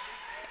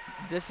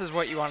 This is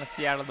what you want to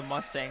see out of the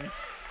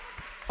Mustangs.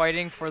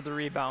 Fighting for the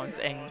rebounds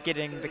and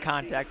getting the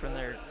contact when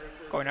they're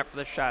going up for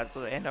the shot,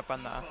 so they end up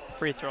on the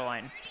free throw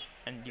line.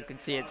 And you can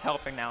see it's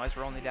helping now as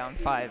we're only down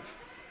 5.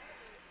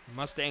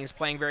 Mustangs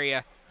playing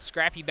very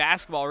scrappy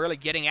basketball, really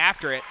getting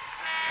after it.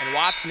 And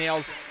Watts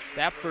nails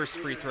that first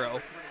free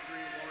throw.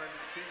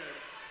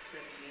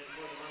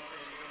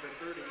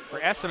 For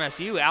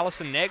SMSU,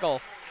 Allison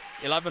Nagel,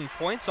 11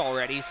 points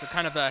already, so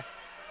kind of a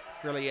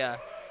really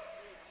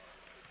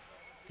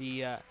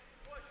the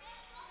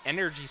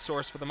energy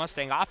source for the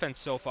Mustang offense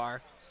so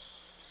far.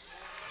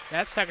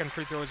 That second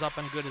free throw is up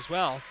and good as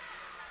well.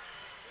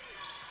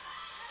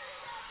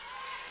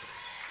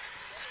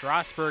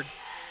 Strasburg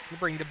will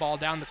bring the ball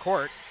down the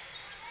court.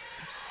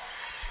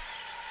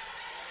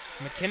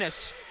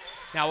 McInnes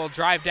now will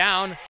drive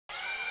down,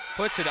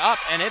 puts it up,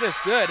 and it is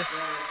good.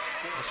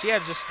 She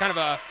had just kind of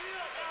a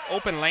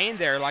open lane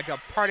there, like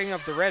a parting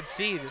of the Red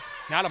Sea.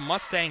 Not a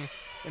Mustang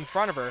in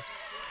front of her.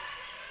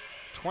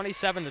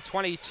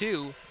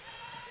 27-22.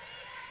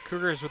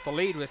 Cougars with the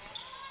lead with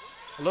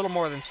a little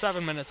more than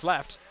 7 minutes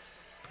left.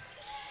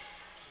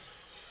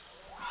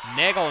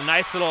 Nagel,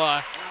 nice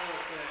little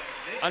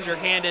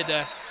underhanded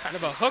kind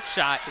of a hook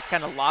shot. Just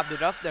kind of lobbed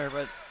it up there,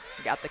 but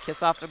got the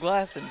kiss off the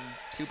glass, and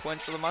 2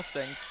 points for the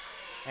Mustangs.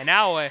 And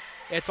now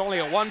it's only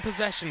a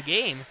 1-possession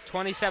game,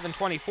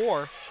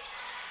 27-24.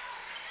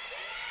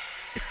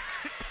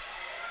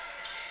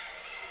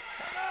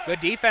 Good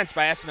defense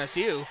by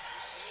SMSU.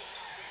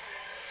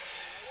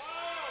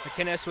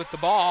 McInnes with the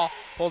ball,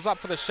 pulls up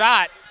for the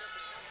shot.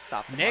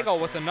 Nagel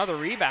with another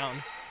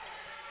rebound.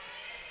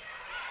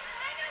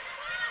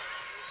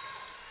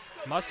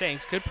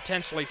 Mustangs could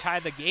potentially tie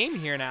the game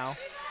here now.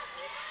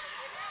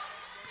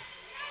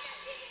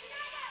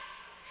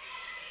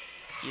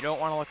 You don't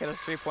want to look at a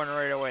three-pointer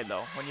right away,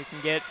 though. When you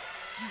can get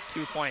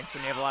 2 points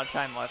when you have a lot of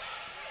time left,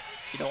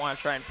 you don't want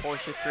to try and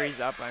force your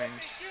threes up. I mean,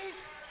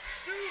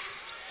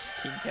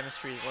 just team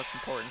chemistry is what's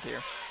important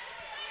here.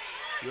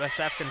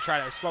 USF can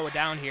try to slow it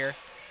down here.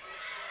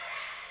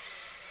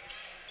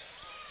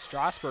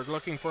 Strasburg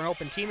looking for an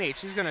open teammate.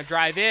 She's going to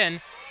drive in.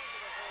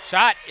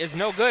 Shot is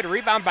no good.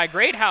 Rebound by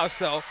Greathouse,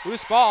 though.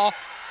 Loose ball.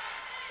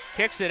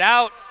 Kicks it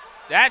out.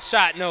 That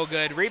shot no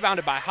good.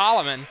 Rebounded by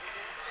Holloman.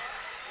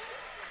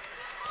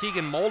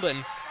 Tegan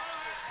Molden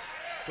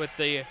with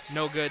the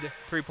no good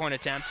three-point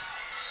attempt.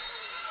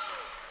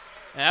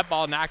 And that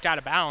ball knocked out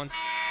of bounds.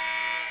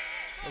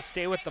 We'll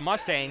stay with the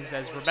Mustangs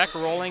as Rebecca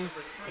Rolling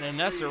and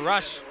Anessa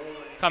Rush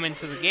come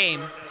into the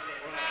game.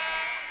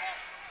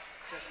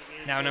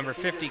 Now number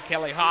 50,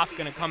 Kelly Hoff,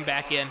 going to come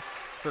back in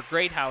for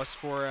Greathouse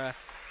for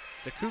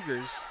the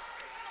Cougars.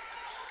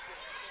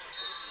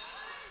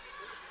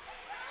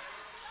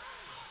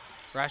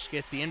 Rush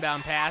gets the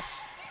inbound pass.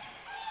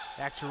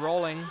 Back to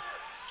Rolling.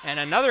 And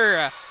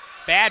another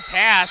bad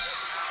pass.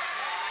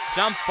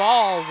 Jump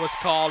ball was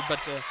called, but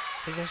the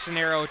position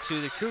arrow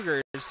to the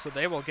Cougars, so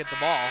they will get the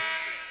ball.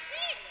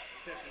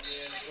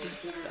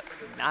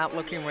 Not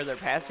looking where they're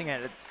passing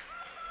it. It's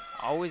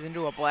always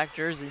into a black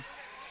jersey.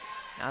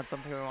 Not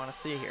something we want to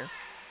see here.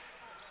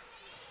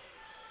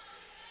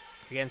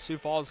 Again, Sioux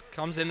Falls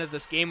comes into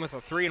this game with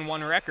a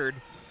 3-1 record.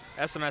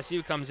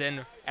 SMSU comes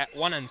in at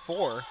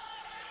 1-4.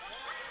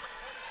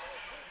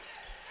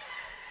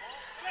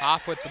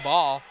 Off with the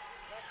ball.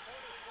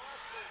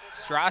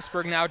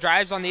 Strasburg now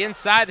drives on the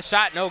inside. The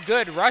shot no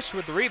good. Rush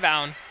with the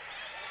rebound.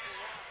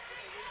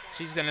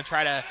 She's going to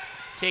try to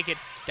take it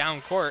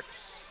down court.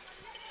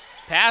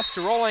 Pass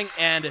to Rolling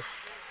and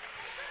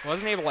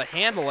wasn't able to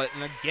handle it.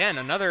 And again,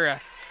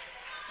 another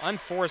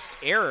unforced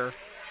error.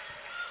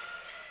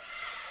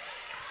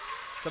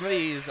 Some of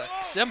these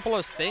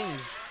simplest things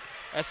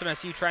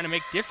SMSU trying to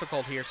make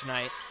difficult here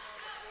tonight.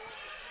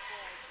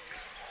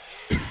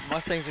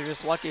 Mustangs are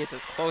just lucky it's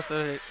as close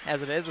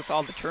as it is with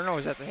all the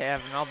turnovers that they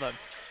have and all the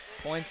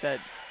points that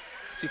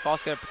Sioux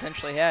Falls could have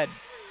potentially had.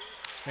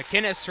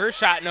 McInnes, her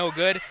shot no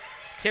good.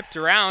 Tipped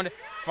around.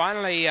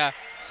 Finally,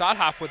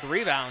 Sodhoff with the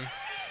rebound.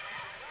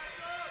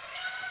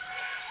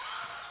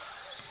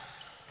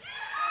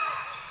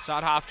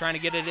 Sodhoff trying to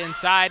get it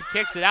inside.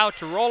 Kicks it out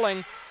to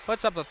Rolling.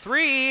 Puts up a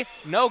three.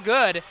 No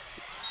good.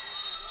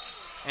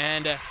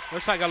 And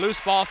looks like a loose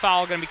ball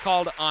foul going to be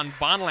called on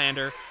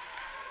Bonlander.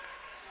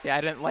 Yeah,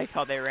 I didn't like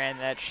how they ran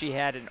that. She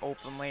had an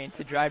open lane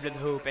to drive to the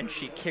hoop, and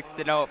she kicked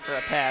it out for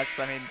a pass.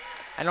 I mean,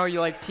 I know you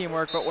like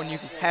teamwork, but when you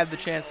have the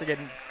chance to get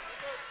an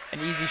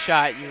easy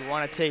shot, you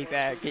want to take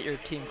that, get your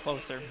team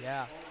closer.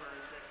 Yeah.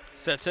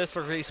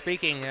 Statistically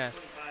speaking,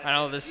 I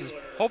know this is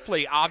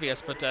hopefully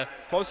obvious, but the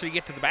closer you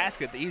get to the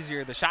basket, the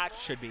easier the shot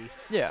should be.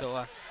 Yeah,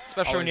 so,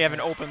 especially when you have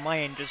an open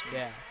lane, just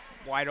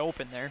wide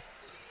open there.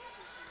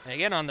 And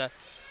again, on the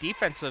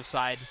defensive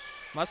side,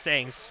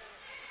 Mustangs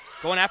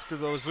going after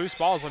those loose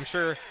balls. I'm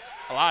sure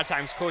a lot of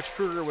times Coach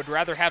Kruger would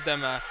rather have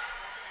them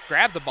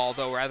grab the ball,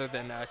 though, rather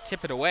than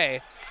tip it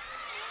away.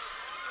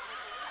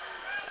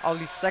 All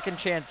these second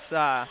chance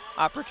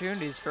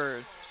opportunities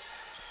for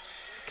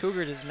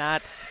Cougars is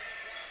not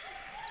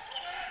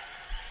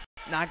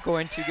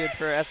going too good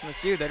for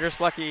SMSU. They're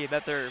just lucky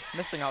that they're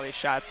missing all these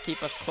shots,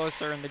 keep us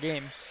closer in the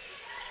game.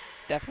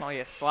 Definitely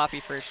a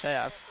sloppy first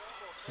half.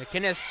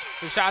 McInnes,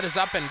 the shot is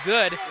up and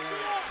good.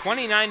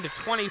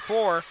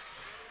 29-24.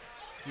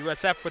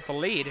 USF with the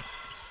lead.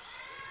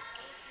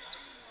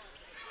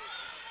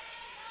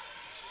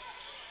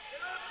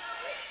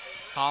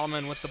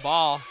 Holloman with the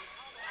ball.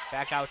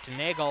 Back out to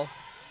Nagel.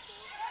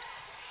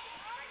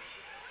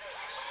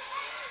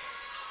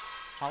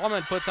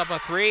 Holloman puts up a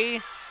three,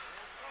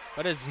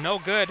 but is no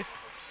good.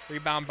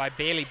 Rebound by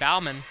Bailey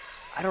Bauman.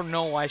 I don't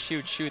know why she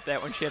would shoot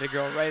that when she had a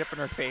girl right up in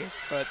her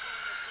face, but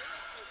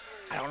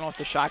I don't know if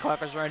the shot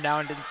clock was running down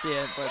and didn't see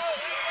it, but.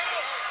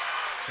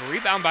 The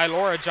rebound by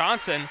Laura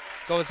Johnson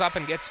goes up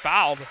and gets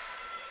fouled.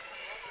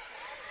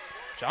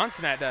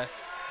 Johnson at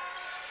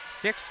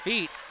 6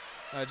 feet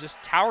just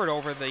towered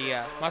over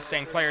the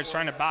Mustang players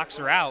trying to box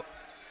her out.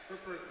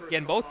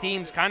 Again, both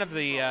teams kind of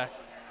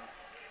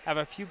have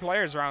a few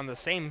players around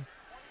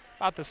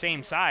about the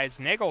same size.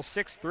 Nagel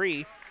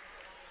 6'3",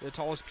 the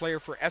tallest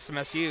player for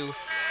SMSU.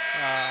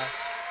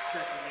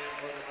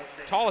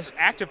 Tallest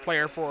active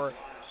player for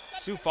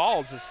Sioux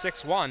Falls is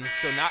 6'1",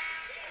 so not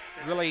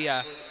really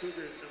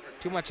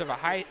too much of a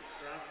height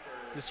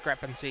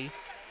discrepancy.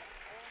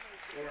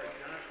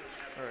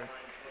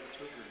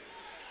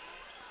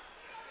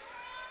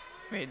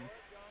 I mean,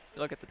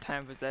 look at the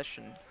time of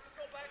possession,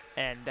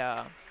 and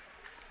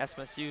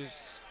SMSU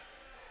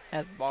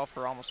has the ball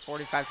for almost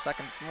 45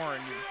 seconds more,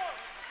 and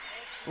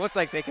you looked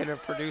like they could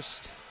have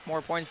produced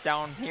more points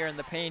down here in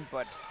the paint,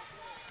 but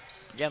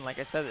again, like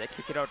I said, they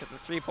kick it out to the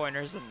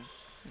three-pointers, and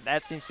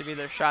that seems to be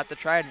their shot to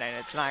try tonight.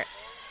 It's not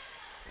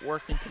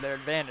working to their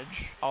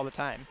advantage all the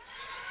time.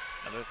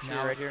 Another three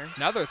right here.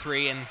 Another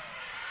three, and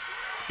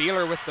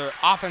Beeler with the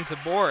offensive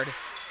board.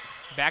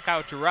 Back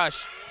out to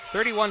Rush.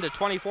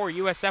 31-24,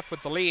 USF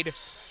with the lead.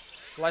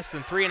 Less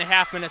than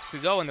 3.5 minutes to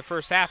go in the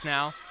first half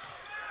now.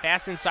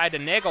 Pass inside to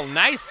Nagel.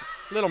 Nice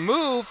little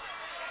move,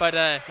 but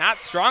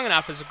not strong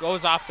enough as it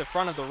goes off the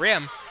front of the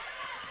rim.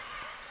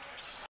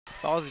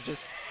 Falls is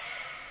just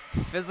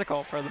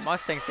physical for the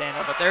Mustang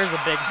stand-up, but there's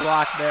a big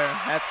block there.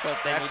 That's what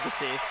they need to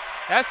see.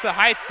 That's the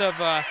height of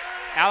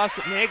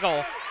Allison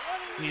Nagel.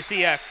 And you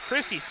see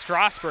Chrissy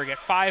Strasberg at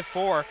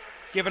 5'4",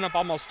 giving up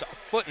almost a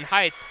foot in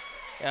height.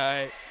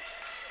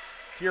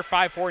 If you're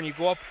 5'4" and you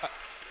go up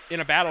in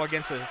a battle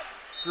against a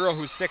girl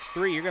who's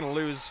 6'3", you're going to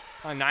lose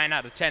 9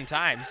 out of 10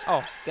 times.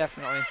 Oh,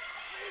 definitely.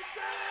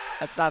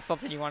 That's not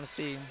something you want to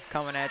see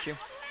coming at you.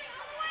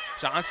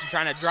 Johnson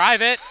trying to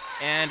drive it,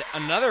 and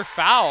another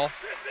foul.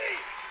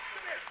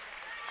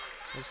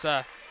 This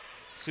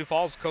Sioux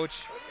Falls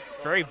coach,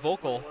 very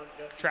vocal.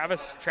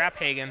 Travis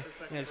Traphagen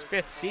in his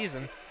 5th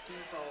season.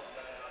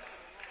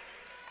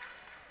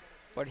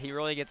 But he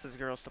really gets his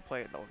girls to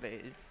play, though.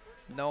 They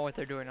know what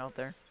they're doing out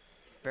there.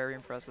 Very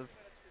impressive.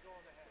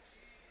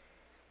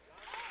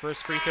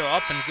 First free throw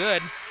up and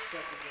good.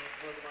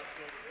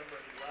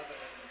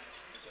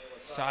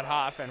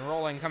 Sodhoff and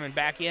Rolling coming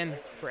back in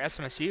for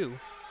SMSU.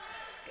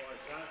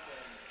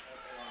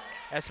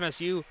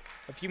 SMSU,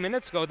 a few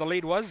minutes ago, the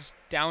lead was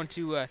down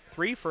to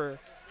 3 for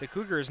the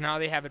Cougars. Now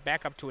they have it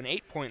back up to an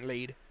 8-point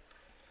lead.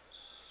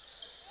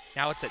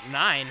 Now it's at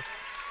 9,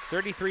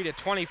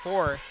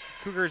 33-24.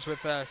 Cougars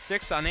with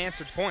 6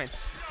 unanswered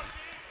points.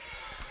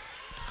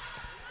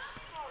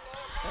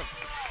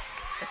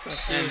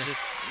 SMSU is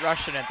just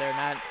rushing it.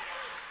 They're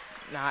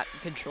not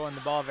controlling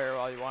the ball very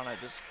well. You want to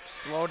just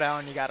slow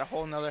down. You got a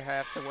whole nother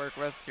half to work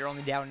with. You're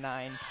only down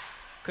 9.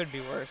 Could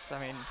be worse. I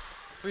mean,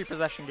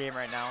 3-possession game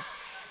right now.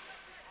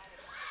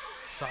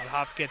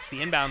 Sodhoff gets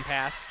the inbound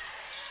pass.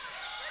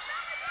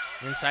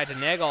 Inside to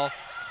Nagel.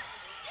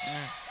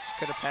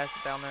 Could have passed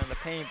it down there in the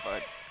paint,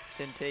 but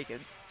didn't take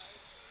it.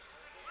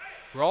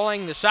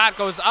 Rolling, the shot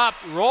goes up,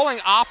 rolling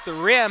off the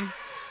rim.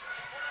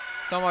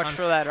 So much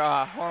for that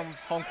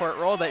home court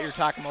roll that you were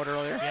talking about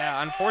earlier.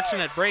 Yeah,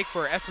 unfortunate break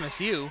for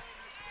SMSU.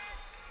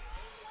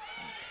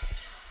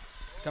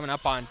 Coming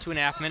up on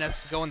 2.5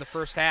 minutes to go in the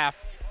first half.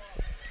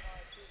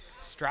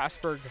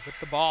 Strasburg with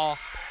the ball,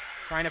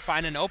 trying to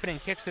find an opening,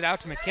 kicks it out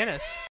to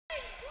McInnes.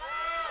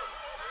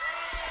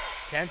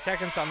 10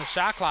 seconds on the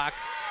shot clock.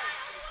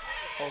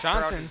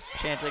 Johnson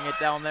chanting it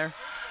down there.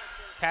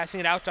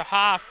 Passing it out to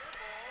Hoff.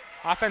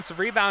 Offensive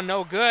rebound,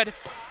 no good.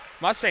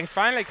 Mustangs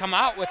finally come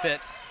out with it.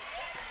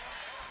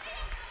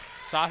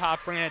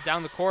 Sodhoff bringing it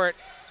down the court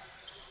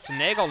to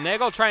Nagel.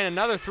 Nagel trying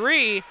another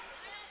three.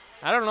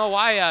 I don't know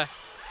why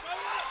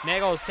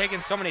Nagel is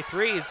taking so many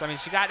threes. I mean,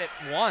 she got it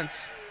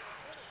once.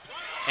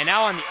 And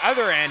now on the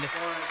other end,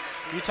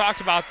 you talked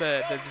about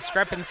the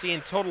discrepancy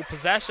in total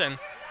possession.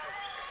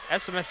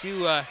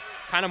 SMSU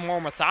kind of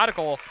more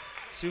methodical.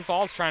 Sioux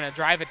Falls trying to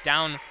drive it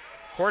down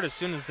court as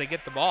soon as they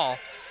get the ball.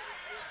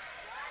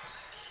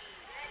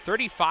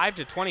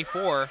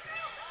 35-24.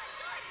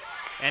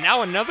 And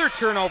now another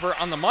turnover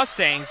on the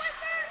Mustangs.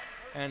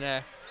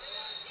 And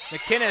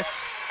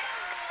McInnes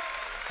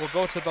will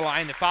go to the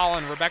line to foul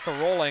on Rebecca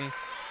Rolling.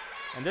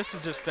 And this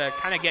is just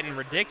kind of getting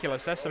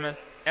ridiculous.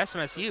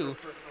 SMSU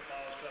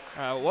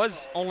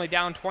was only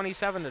down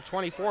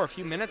 27-24 a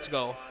few minutes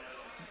ago.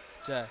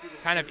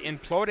 Kind of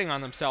imploding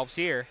on themselves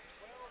here.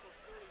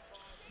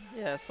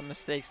 Yeah, some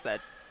mistakes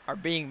that are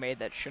being made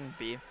that shouldn't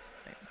be.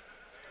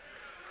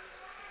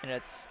 And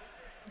it's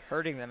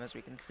hurting them, as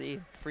we can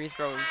see. Free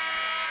throws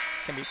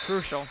can be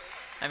crucial.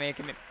 I mean,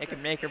 it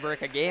can make or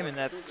break a game, and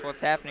that's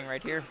what's happening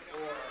right here.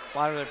 A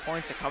lot of their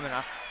points are coming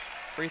off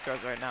free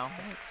throws right now.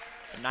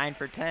 9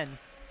 for 10.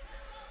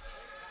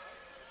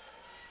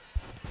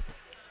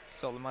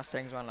 So the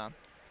Mustangs want to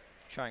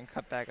try and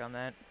cut back on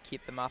that,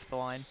 keep them off the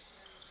line.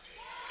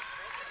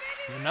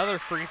 Another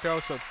free throw,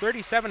 so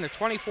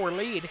 37-24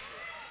 lead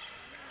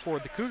for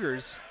the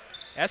Cougars.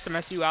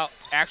 SMSU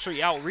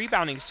actually out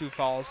rebounding Sioux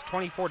Falls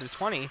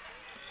 24-20.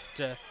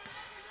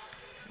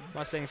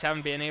 Mustangs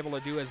haven't been able to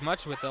do as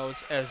much with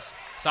those as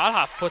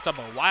Sodhoff puts up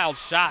a wild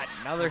shot.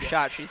 Another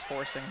shot she's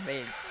forcing.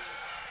 They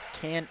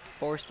can't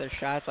force their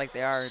shots like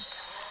they are. It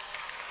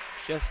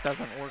just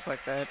doesn't work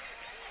like that.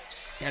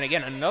 And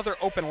again, another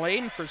open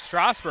lane for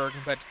Strasburg,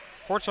 but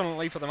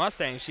fortunately for the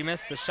Mustangs, she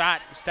missed the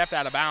shot, stepped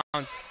out of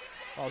bounds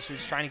while she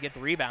was trying to get the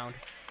rebound.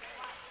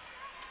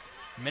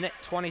 Minute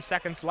 20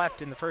 seconds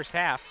left in the first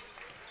half.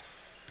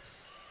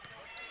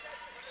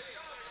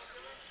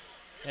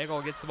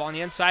 Nagel gets the ball on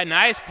the inside.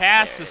 Nice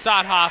pass to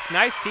Sodhoff.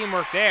 Nice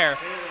teamwork there.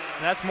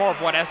 And that's more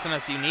of what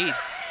SMSU needs.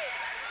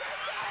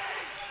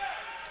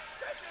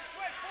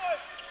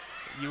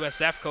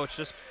 USF coach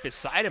just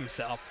beside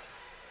himself.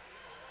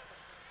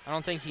 I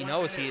don't think he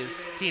knows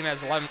his team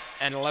has an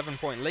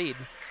 11-point lead.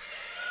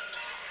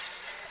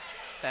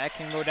 That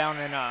can go down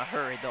in a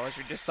hurry, though, as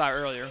we just saw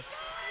earlier.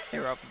 They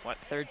were up,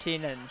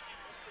 13, and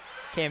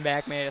came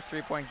back, made a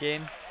 3-point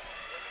game.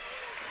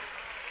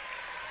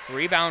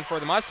 Rebound for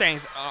the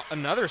Mustangs.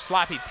 Another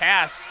sloppy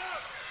pass.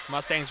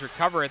 Mustangs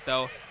recover it,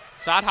 though.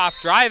 Sodhoff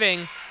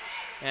driving,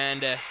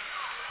 and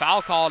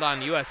foul called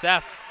on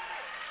USF.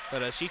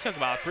 But she took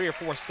about 3 or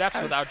 4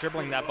 steps without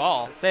dribbling that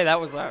ball. I'd say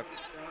that was a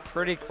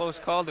pretty close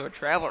call to a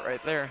travel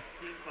right there.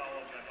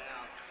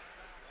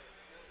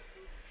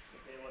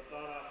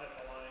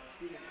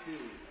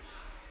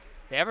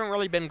 They haven't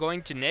really been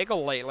going to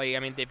Nagel lately. I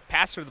mean, they've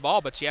passed her the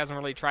ball, but she hasn't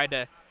really tried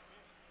to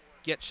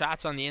get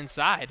shots on the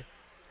inside.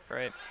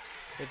 Right.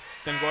 They've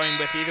been going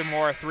with either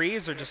more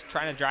threes or just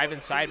trying to drive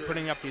inside,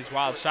 putting up these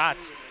wild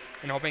shots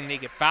and hoping they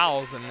get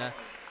fouls. And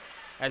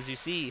as you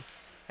see,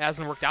 it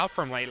hasn't worked out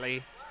for them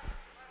lately.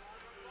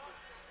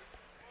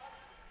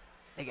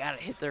 They got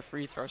to hit their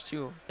free throws,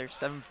 too. They're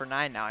 7 for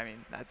 9 now. I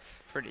mean,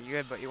 that's pretty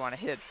good, but you want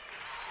to hit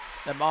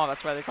them all.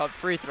 That's why they're called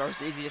free throws,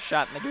 the easiest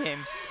shot in the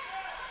game.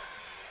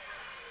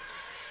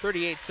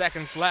 38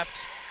 seconds left.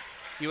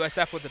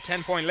 USF with a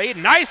 10-point lead.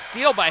 Nice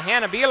steal by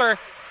Hannah Beeler.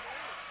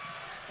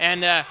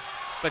 And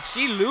but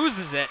she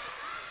loses it.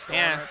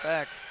 Right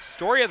back.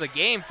 Story of the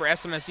game for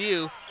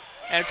SMSU.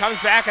 And it comes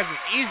back as an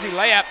easy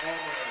layup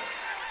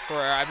for,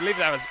 I believe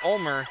that was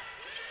Ulmer.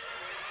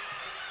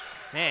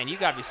 Man, you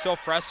got to be so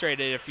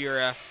frustrated if you're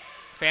a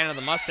fan of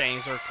the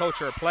Mustangs or a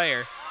coach or a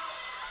player.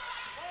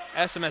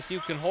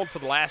 SMSU can hold for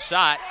the last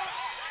shot.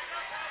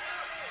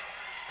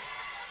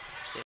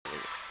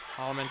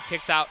 Holloman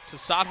kicks out to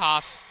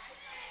Sodhoff.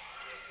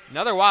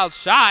 Another wild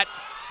shot.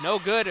 No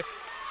good.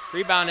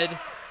 Rebounded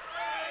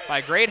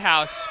by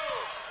Greathouse.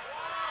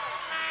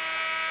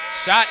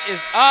 Shot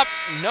is up.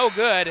 No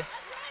good.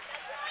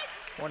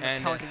 When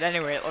it counted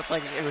anyway, it looked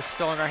like it was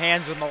still in her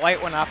hands when the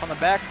light went off on the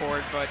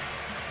backboard, but...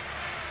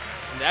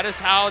 And that is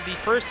how the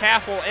first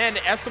half will end.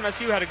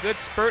 SMSU had a good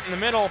spurt in the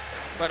middle,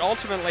 but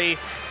ultimately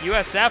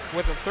USF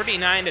with a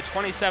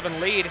 39-27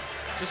 lead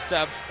just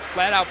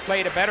flat out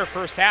played a better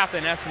first half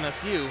than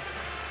SMSU.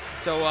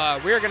 So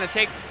we're going to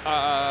take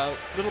a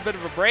little bit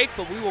of a break,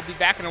 but we will be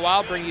back in a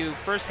while, bring you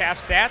first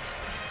half stats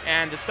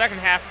and the second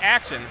half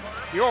action.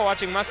 You're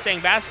watching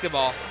Mustang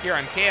basketball here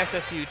on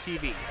KSSU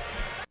TV.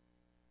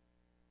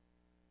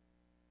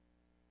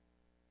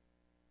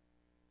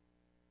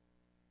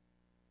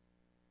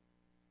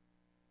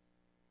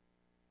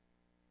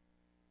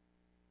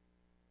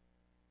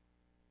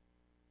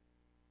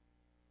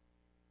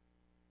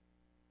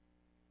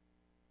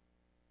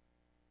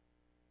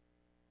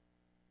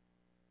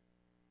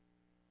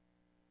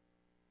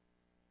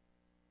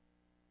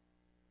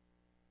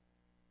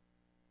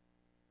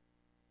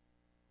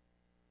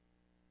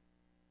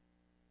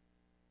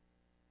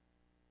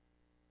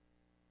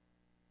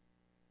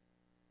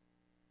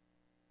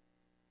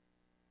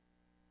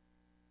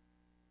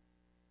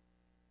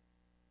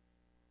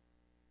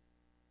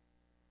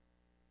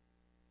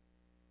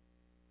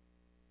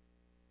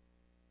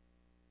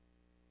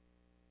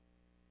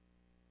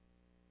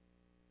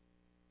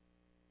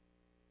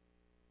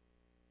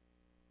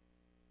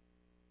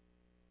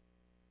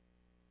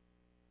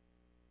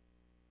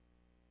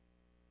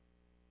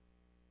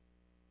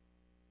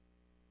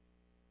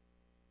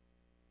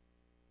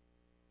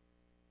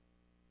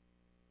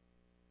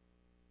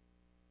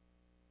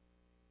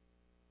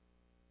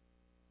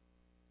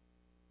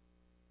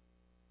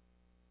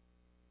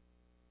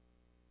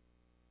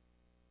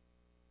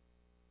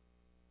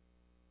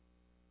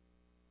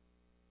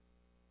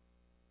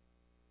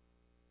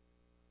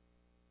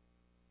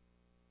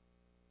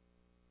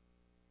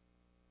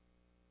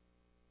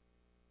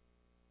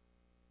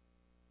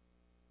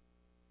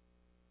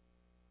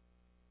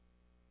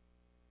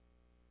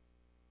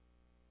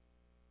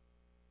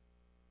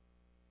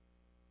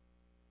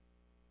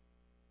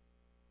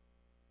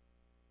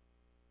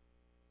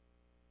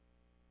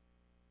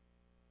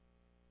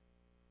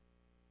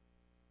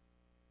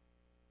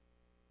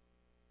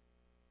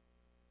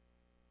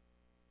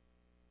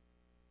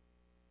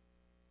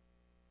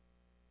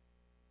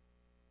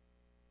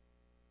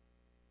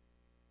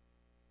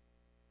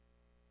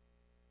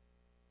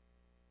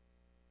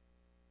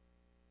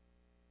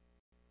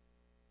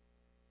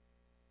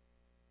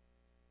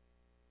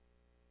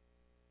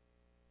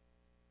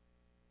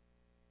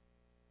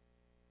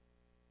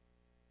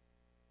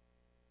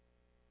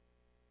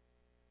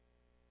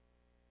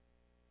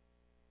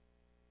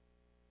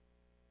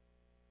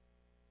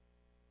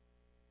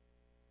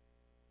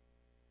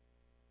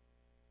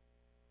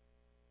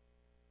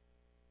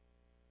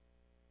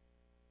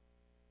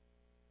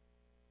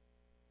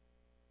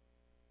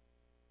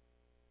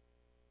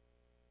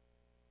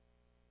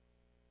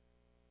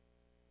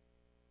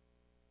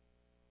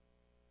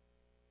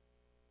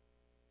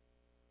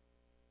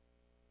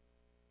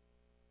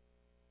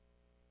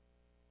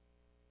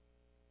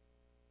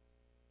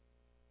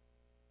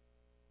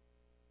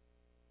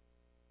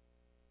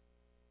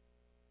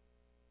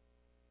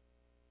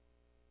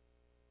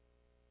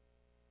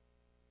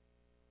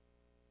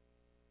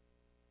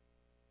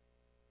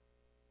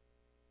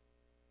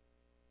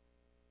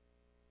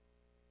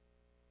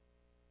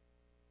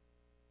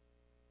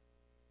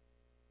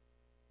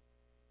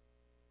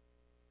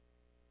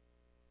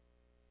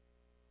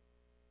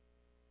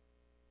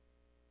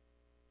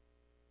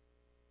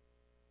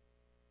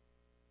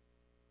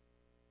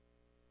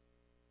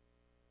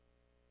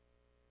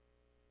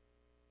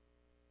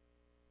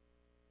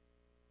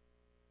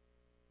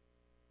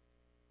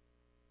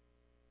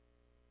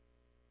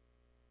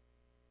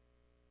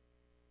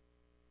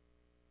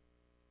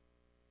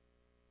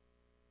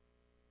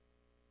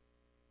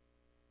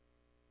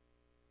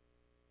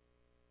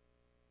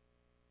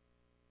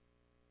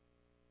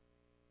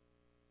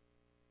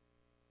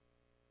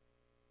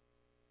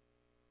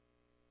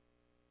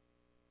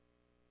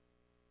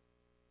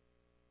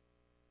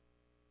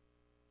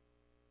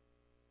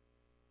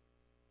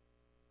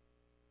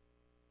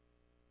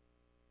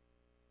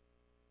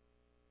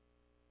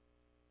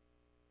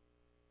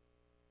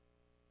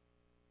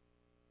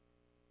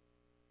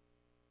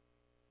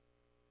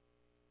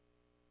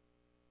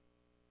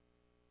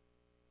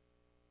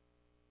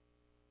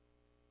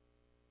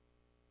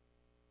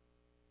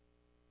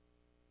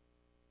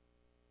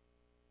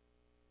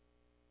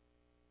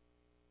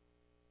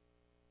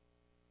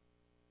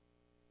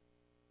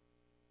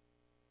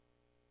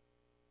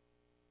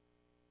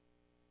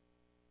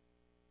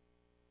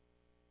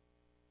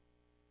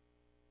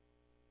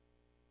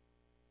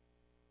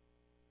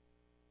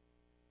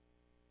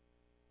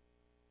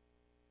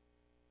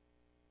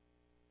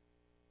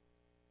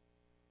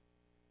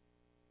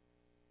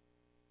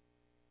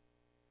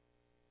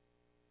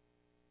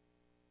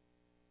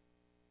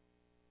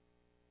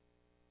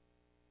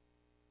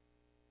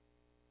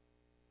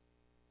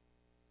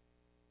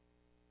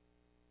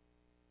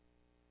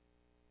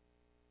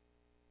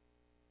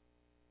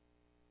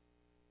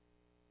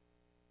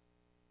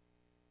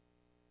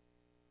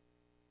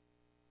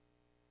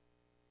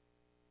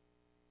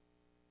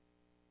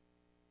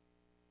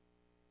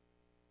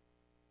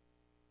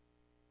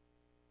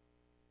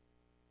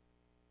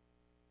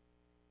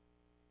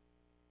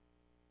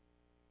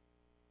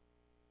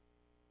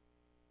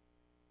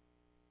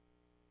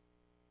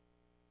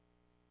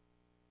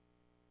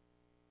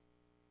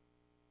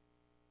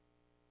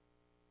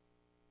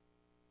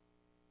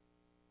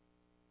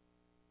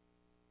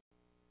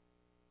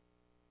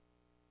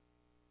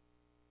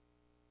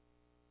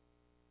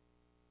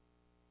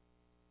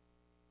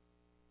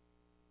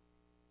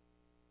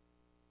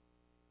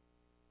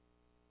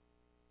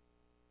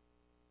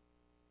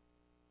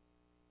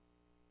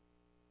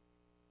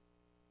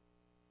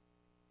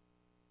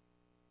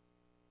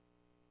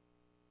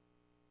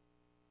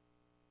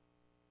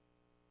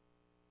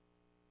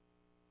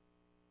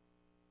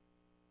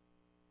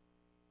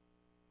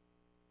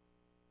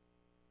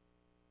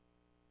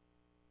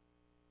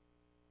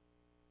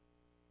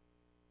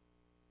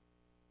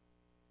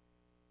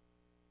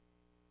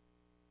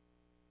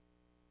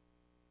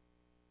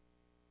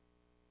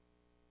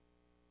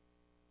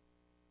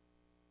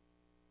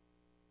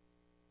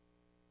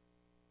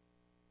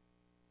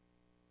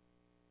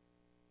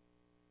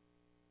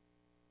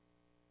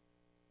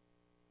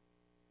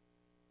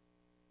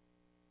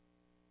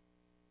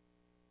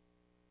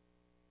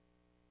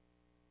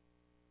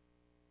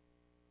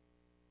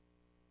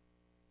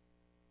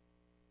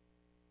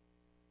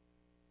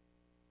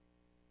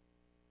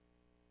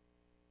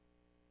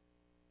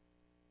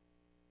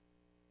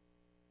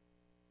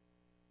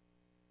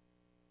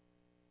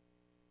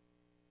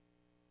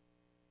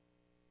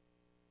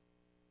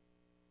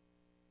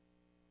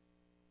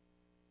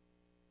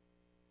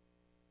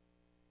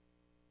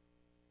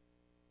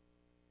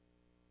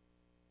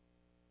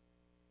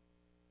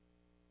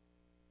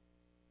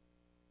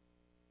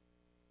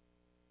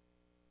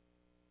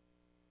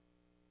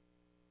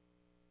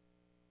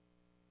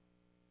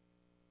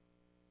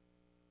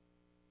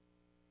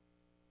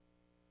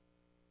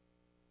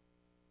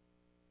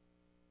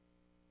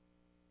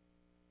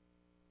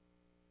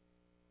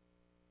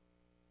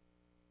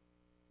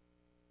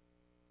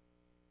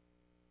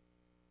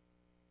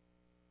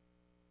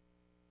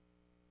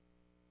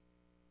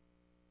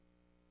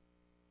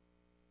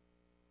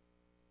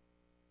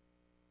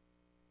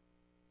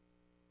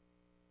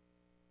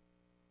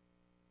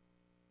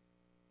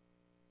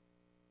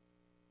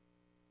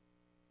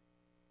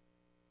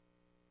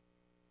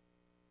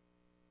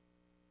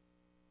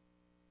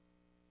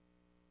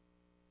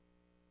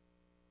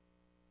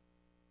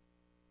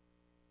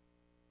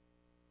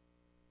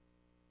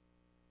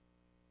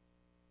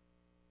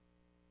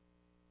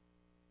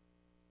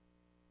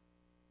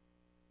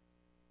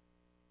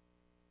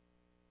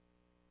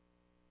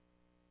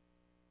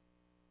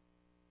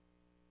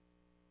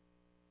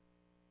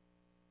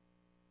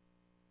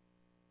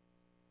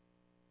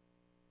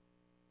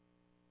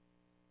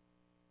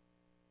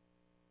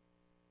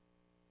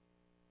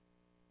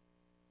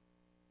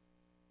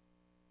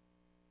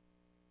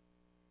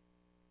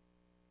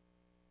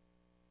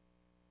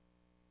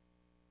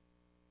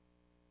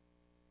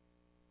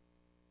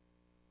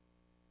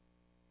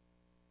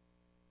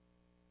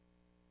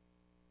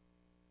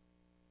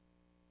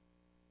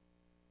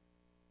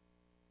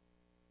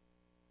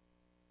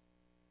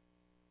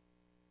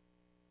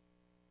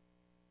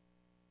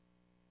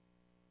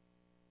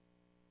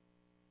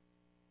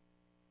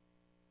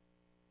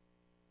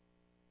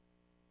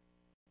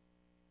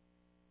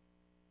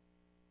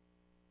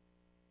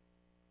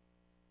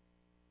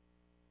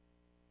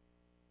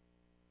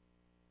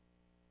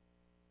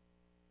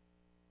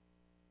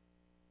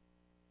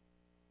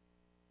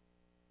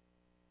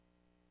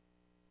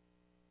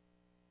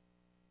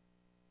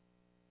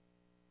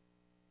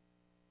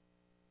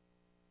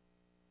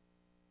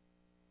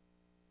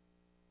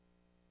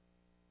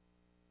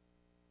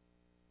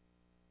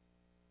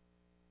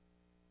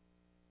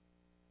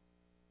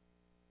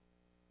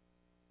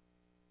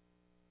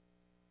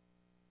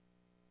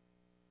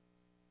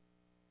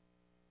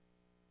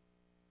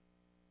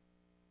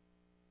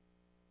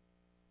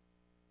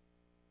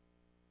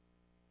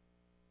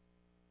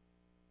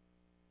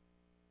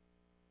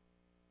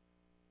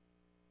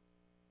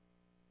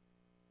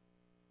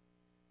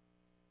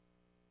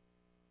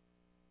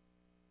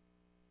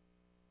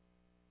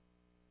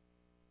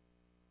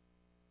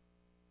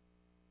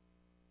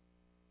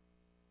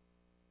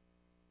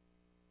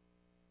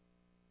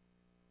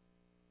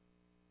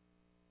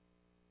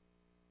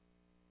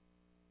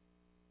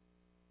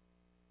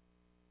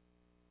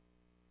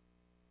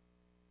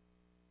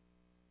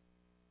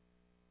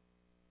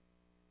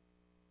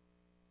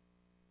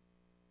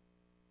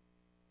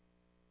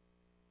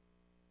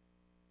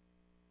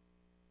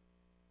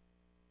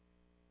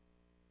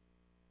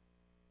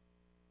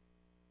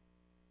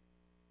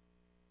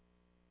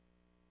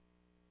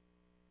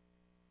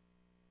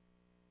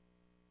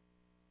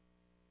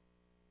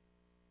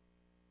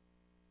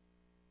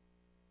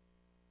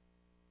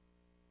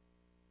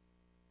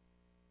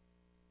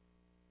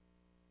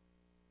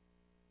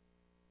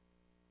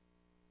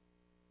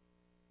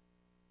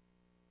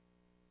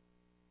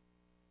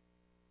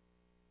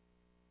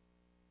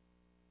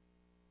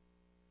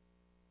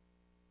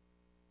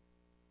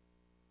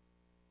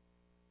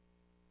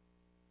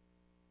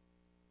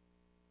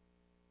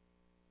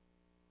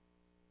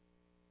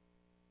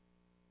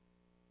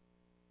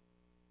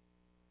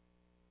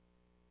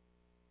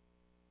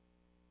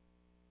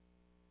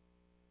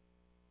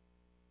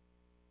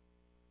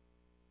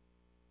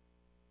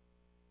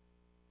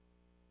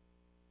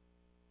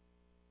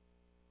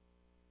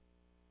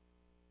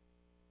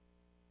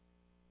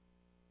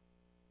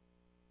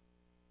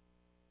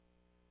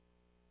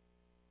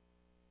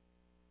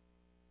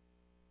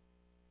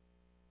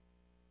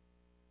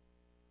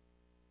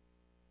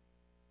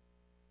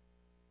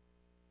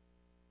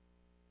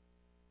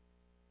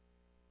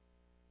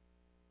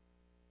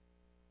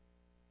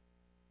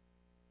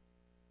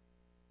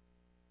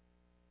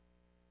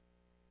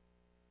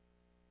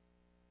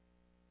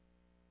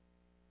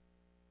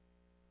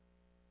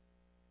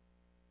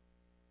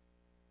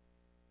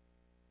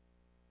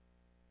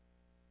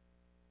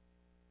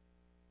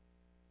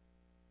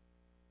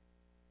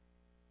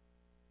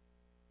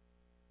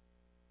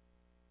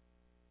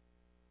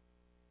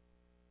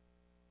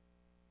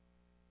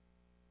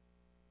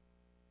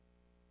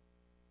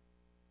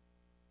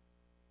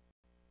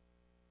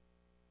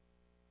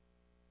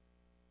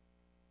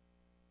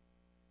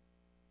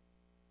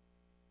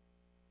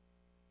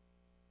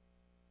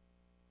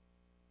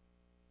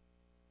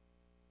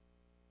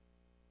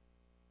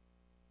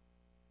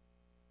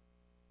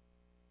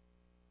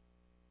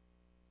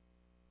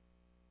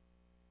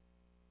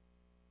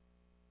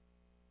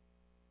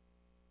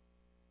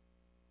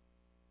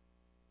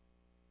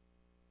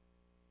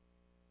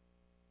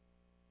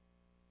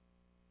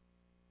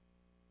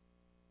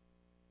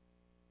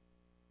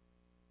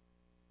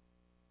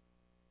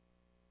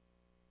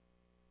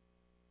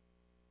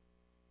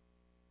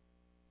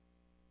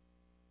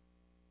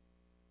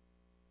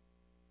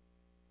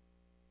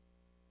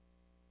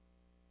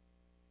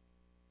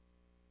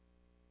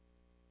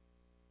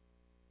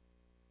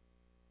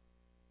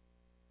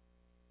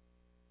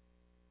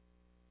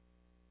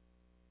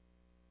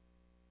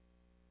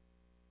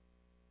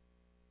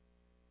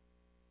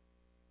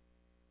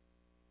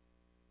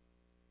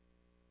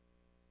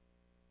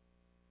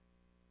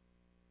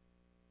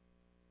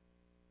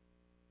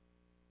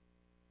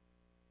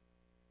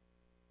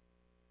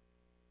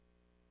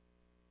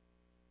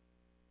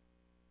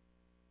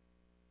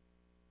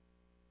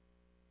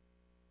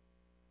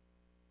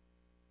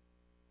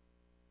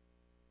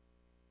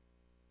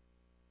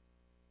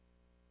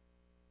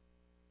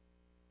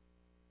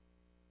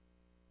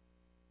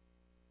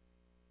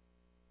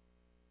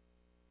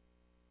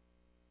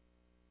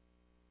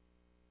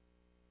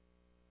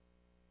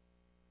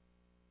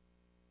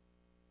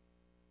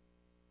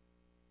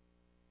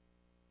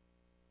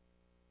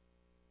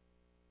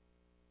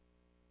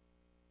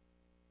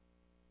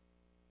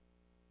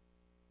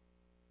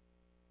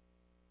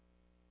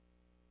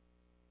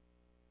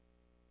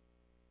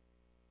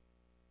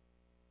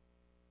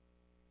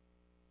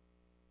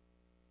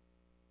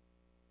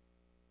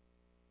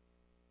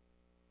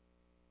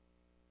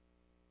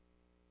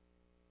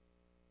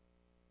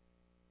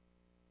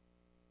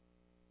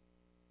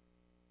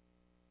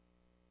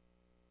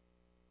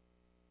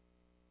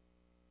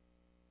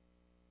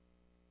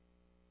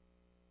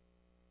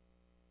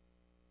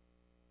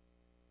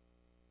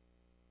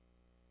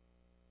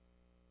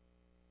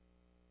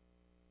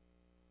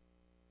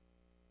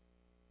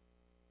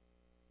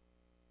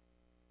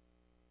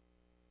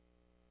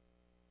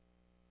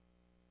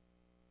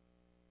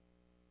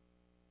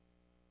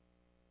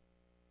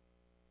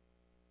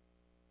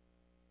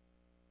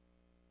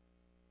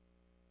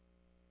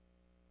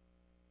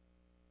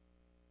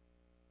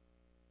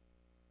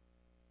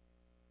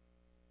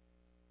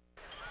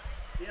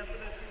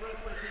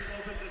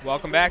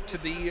 Welcome back to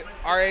the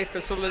RA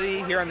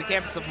facility here on the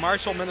campus of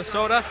Marshall,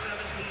 Minnesota,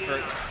 or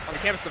on the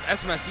campus of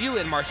SMSU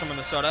in Marshall,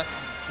 Minnesota,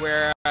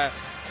 where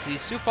the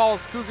Sioux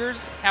Falls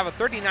Cougars have a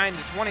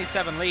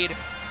 39-27 lead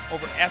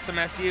over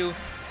SMSU.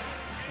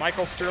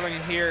 Michael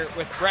Sterling here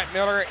with Brett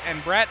Miller.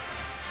 And Brett,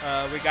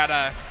 we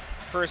got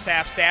first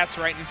half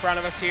stats right in front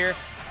of us here.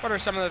 What are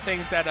some of the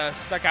things that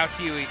stuck out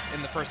to you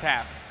in the first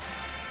half?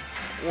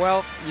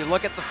 Well, you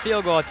look at the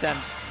field goal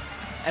attempts.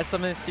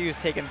 SMSU has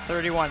taken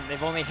 31.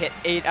 They've only hit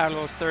 8 out of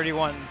those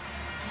 31s.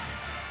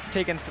 They've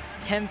taken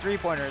 10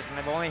 three-pointers, and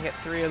they've only hit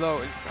 3 of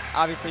those.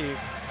 Obviously,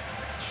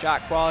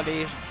 shot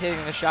quality,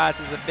 hitting the shots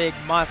is a big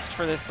must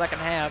for this second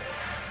half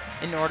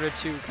in order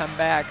to come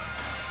back.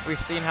 We've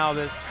seen how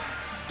this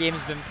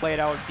game's been played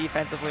out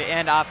defensively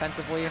and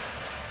offensively.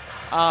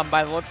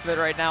 By the looks of it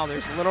right now,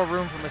 there's little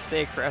room for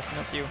mistake for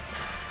SMSU.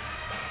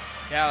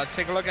 Yeah, let's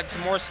take a look at some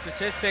more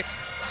statistics.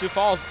 Sioux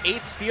Falls,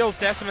 8 steals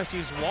to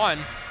SMSU's 1.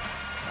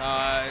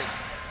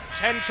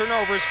 10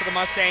 turnovers for the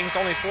Mustangs,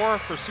 only 4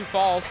 for Sioux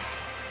Falls.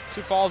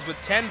 Sioux Falls with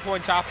 10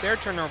 points off their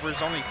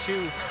turnovers, only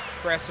 2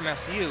 for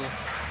SMSU.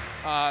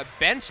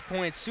 Bench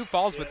points, Sioux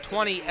Falls with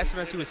 20,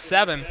 SMSU with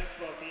 7.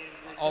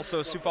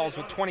 Also, Sioux Falls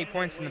with 20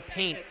 points in the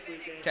paint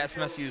to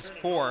SMSU's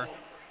 4.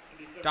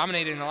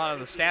 Dominating a lot of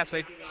the stats.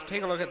 Let's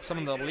take a look at some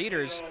of the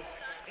leaders.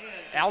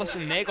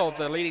 Allison Nagel,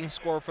 the leading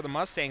scorer for the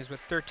Mustangs with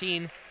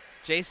 13.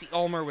 J.C.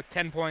 Ulmer with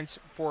 10 points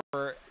for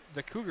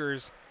the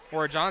Cougars.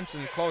 Laura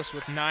Johnson close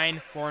with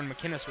 9. Lauren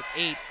McInnes with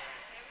 8.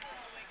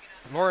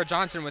 Laura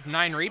Johnson with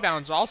 9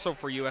 rebounds also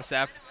for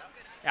USF.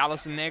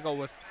 Allison Nagel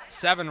with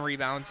 7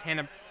 rebounds.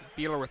 Hannah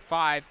Beeler with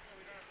 5.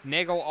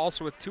 Nagel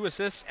also with 2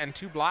 assists and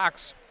 2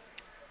 blocks.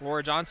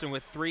 Laura Johnson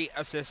with 3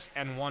 assists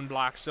and 1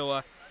 block.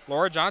 So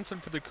Laura Johnson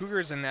for the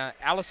Cougars and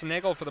Allison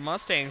Nagel for the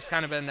Mustangs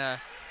kind of been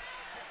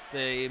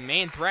the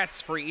main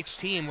threats for each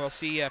team. We'll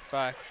see if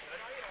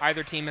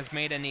either team has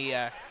made any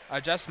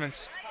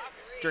adjustments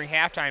during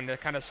halftime to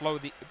kind of slow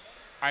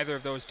either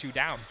of those two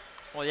down.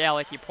 Well, yeah,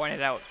 like you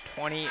pointed out,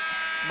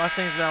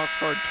 Mustangs been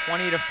outscored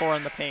 20-4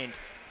 in the paint.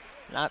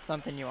 Not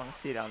something you want to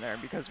see down there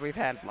because we've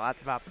had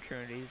lots of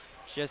opportunities,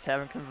 just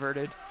haven't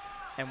converted.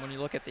 And when you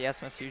look at the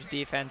SMSU's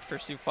defense for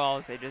Sioux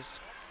Falls, they just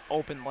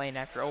open lane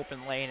after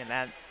open lane, and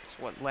that's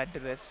what led to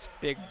this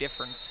big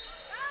difference.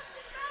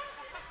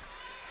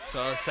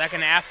 So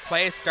second half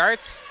play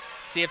starts.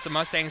 See if the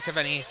Mustangs have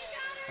any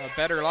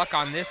better luck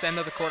on this end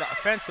of the court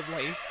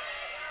offensively.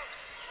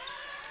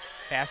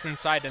 Pass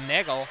inside to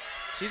Nagel.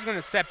 She's going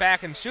to step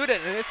back and shoot it,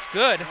 and it's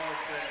good.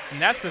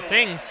 And that's the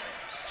thing.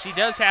 She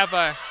does have,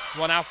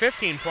 now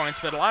 15 points,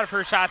 but a lot of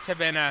her shots have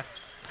been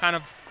kind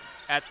of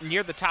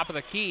near the top of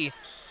the key.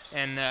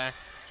 And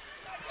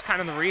it's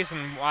kind of the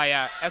reason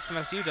why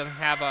SMSU doesn't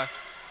have a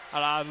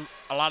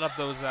lot of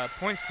those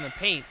points in the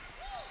paint.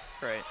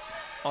 Right.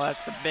 Well,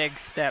 that's a big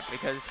step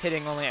because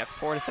hitting only a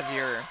fourth of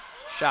your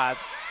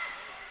shots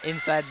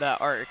inside the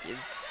arc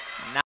is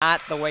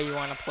not the way you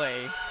want to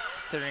play,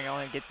 considering it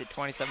only gets you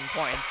 27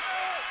 points.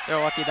 They're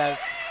lucky that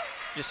it's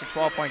just a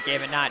 12-point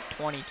game and not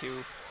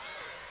 22.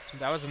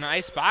 That was a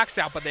nice box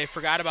out, but they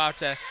forgot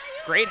about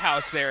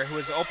Greathouse there, who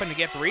was open to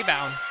get the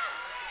rebound.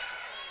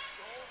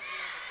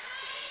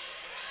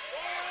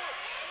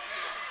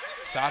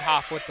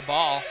 Sothoff with the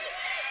ball.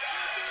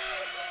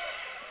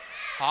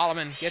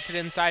 Holloman gets it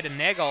inside to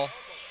Nagel.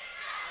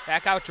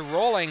 Back out to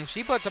Rolling.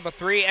 She puts up a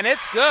 3, and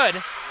it's good.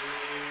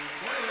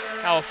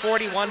 Now a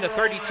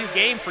 41-32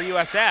 game for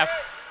USF.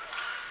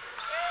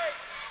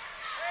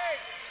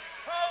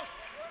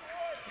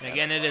 And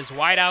again, it is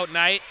wide out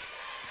night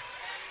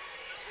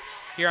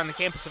here on the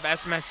campus of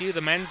SMSU.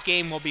 The men's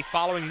game will be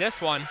following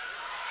this one.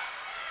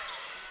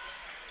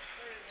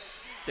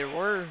 There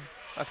were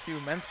a few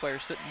men's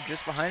players sitting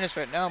just behind us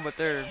right now, but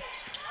they're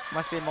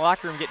must be in the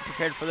locker room getting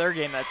prepared for their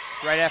game. That's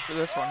right after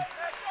this one.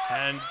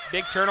 And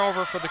big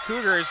turnover for the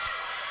Cougars.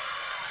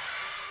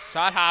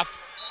 Sothoff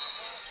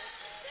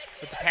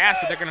with the pass,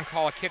 but they're going to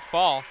call a kick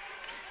ball.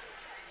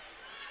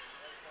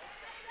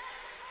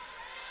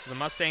 So the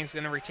Mustangs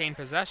going to retain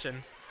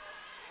possession.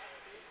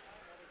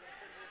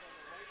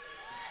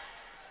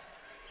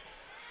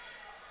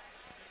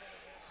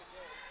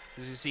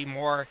 As you see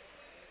more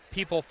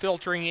people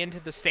filtering into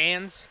the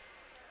stands.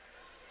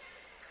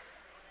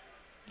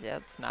 Yeah,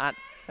 it's not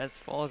as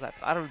full as I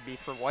thought it would be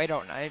for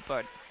whiteout night,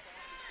 but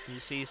you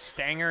see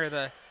Stanger,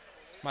 the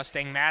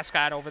Mustang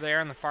mascot, over there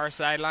on the far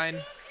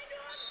sideline.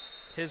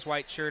 His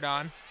white shirt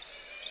on.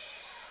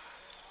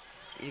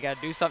 You got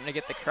to do something to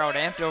get the crowd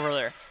amped over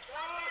there.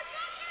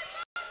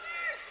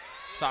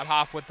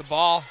 Sothoff with the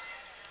ball.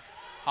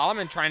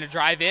 Holloman trying to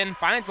drive in,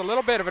 finds a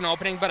little bit of an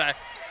opening, but a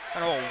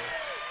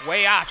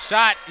way off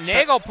shot.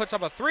 Nagel puts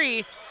up a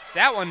 3.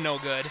 That one no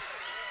good.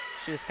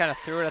 She just kind of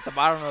threw it at the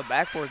bottom of the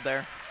backboard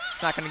there.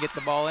 It's not going to get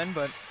the ball in,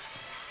 but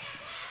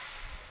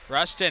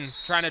Rushton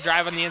trying to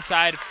drive on the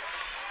inside.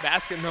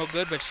 Basket no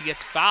good, but she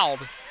gets fouled.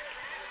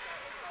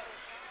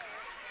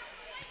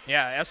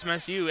 Yeah,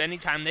 SMSU,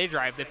 anytime they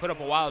drive, they put up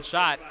a wild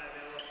shot.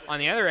 On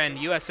the other end,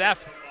 USF,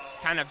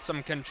 kind of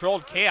some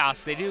controlled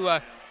chaos. They do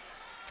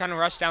kind kind of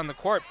rush down the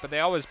court, but they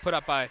always put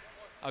up a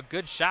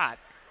good shot.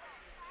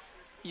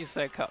 You'll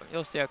see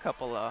a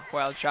couple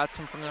wild shots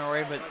come from their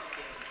way, but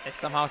they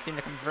somehow seem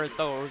to convert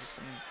those.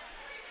 And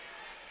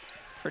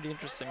it's pretty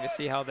interesting to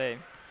see how the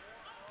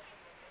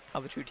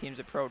two teams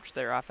approach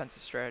their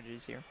offensive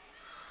strategies here.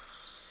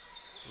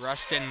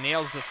 Rushton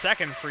nails the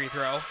second free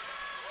throw.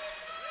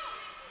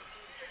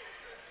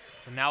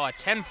 And now a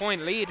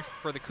 10-point lead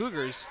for the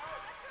Cougars.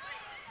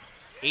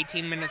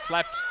 18 minutes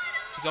left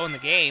to go in the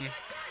game.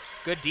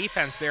 Good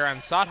defense there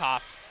on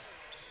Sothoff.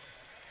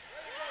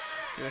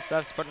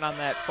 USF's putting on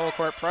that full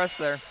court press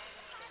there.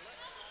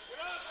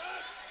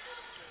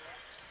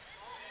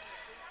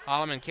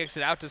 Holloman kicks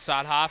it out to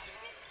Sothoff.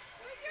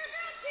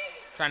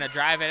 Trying to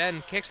drive it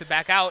in, kicks it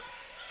back out.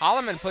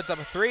 Holloman puts up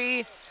a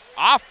three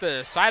off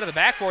the side of the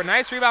backboard.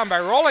 Nice rebound by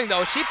Rolling,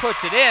 though. She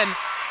puts it in.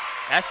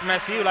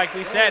 SMSU, like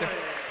we said,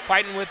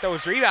 fighting with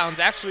those rebounds,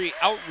 actually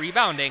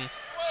out-rebounding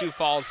Sioux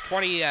Falls.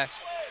 20, it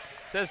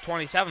says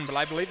 27, but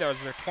I believe that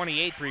was their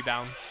 28th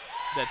rebound.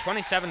 The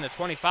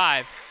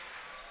 27-25.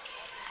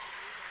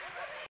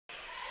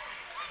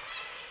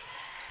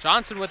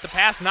 Johnson with the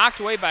pass, knocked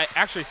away by,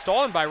 actually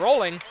stolen by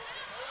Rolling.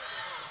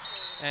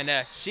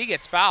 And she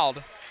gets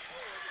fouled.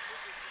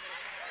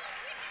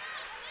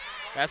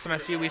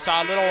 SMSU, we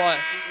saw a little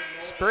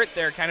spurt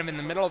there kind of in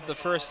the middle of the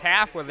first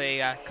half where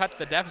they cut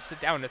the deficit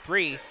down to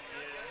 3,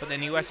 but then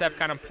USF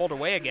kind of pulled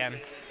away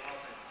again.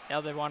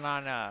 Yeah, they went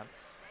on a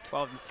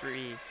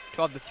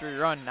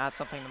 12-3 run, not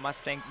something the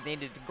Mustangs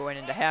needed going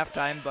into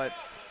halftime, but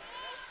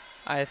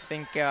I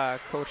think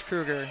Coach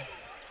Kruger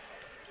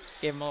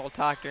gave them a little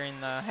talk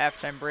during the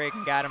halftime break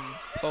and got them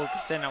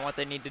focused in on what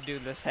they need to do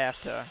this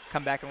half to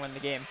come back and win the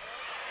game.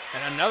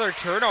 And another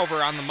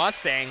turnover on the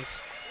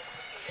Mustangs.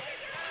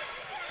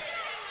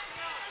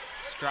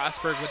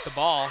 Strasburg with the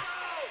ball.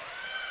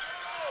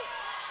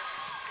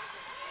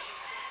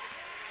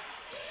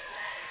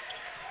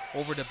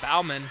 Over to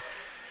Bauman.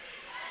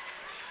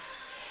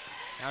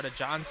 Now to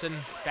Johnson,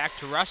 back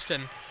to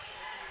Rushton.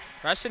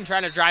 Rushton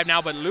trying to drive now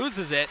but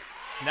loses it,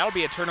 and that'll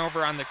be a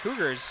turnover on the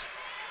Cougars.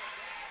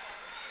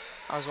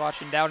 I was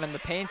watching down in the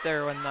paint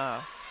there when the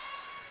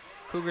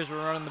Cougars were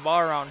running the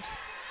ball around.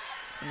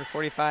 Number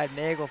 45,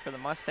 Nagel for the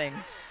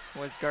Mustangs,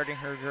 was guarding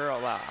her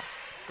girl,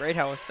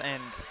 Greathouse,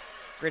 and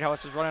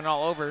Greathouse was running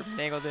all over.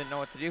 Nagel didn't know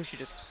what to do. She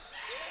just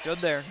stood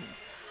there and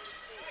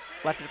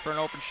left it for an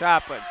open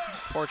shot, but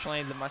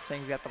fortunately the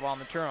Mustangs got the ball in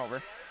the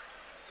turnover.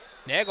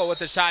 Nagel with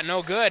the shot,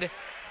 no good.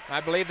 I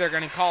believe they're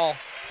going to call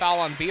foul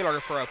on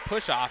Beeler for a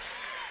push-off.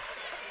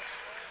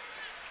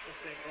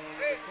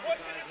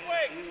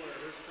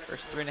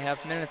 First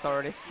 3.5 minutes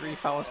already, 3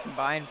 fouls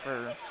combined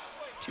for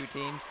two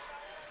teams.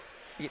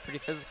 You get pretty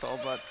physical,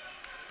 but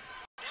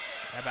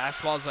yeah,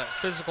 basketball is a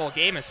physical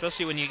game,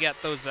 especially when you get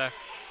those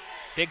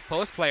big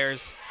post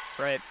players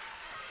right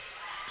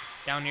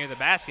down near the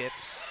basket.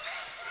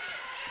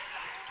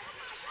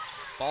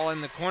 Ball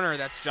in the corner,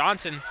 that's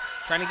Johnson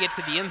trying to get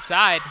to the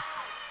inside.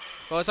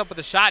 Goes up with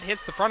a shot,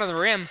 hits the front of the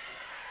rim.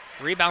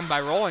 Rebound by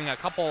Rolling. A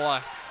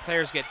couple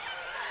players get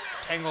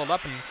tangled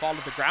up and fall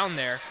to the ground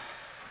there.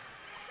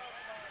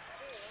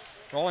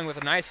 Rolling with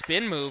a nice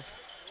spin move.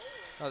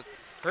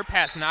 Her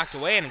pass knocked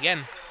away, and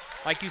again,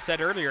 like you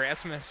said earlier,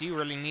 SMSU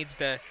really needs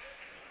to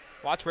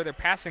watch where they're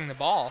passing the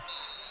ball.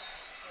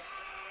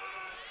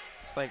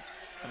 Looks like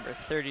number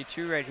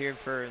 32 right here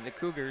for the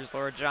Cougars.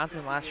 Laura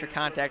Johnson lost her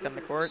contact on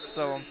the court,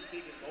 so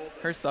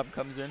her sub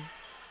comes in.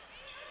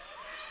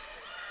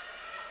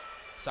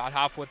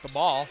 Sothoff with the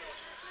ball.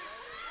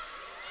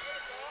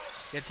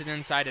 Gets it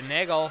inside to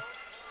Nagel.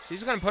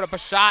 She's going to put up a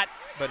shot,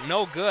 but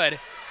no good.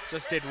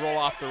 Just did roll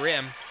off the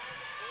rim.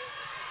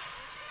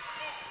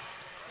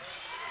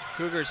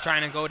 Cougars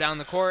trying to go down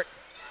the court.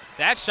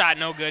 That shot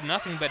no good,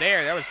 nothing but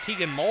air. That was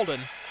Tegan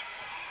Molden.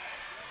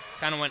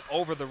 Kind of went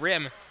over the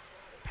rim,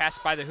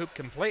 passed by the hoop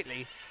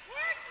completely.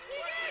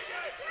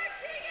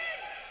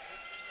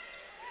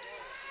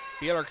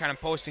 Beeler kind of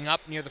posting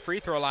up near the free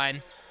throw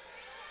line.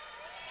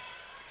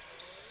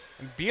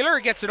 And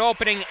Beeler gets an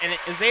opening and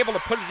is able to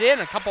put it in.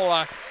 A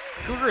couple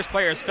Cougars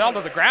players fell to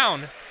the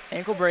ground.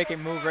 Ankle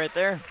breaking move right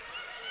there.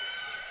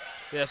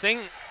 The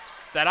thing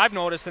that I've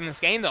noticed in this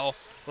game, though,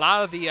 a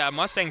lot of the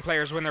Mustang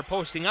players, when they're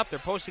posting up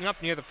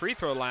near the free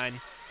throw line.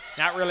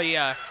 Not really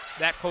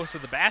that close to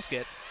the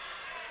basket.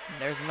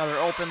 And there's another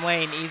open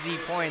lane, easy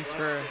points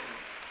for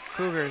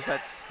Cougars.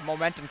 That's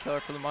momentum killer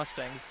for the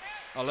Mustangs.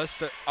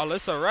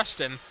 Alyssa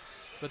Rushton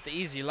with the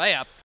easy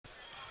layup.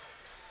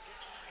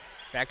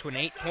 Back to an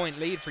 8-point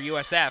lead for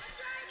USF.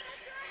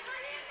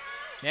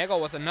 Nagel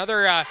with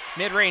another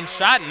mid-range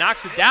shot,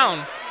 knocks it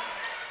down.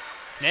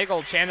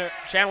 Nagel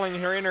channeling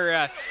her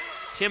inner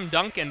Tim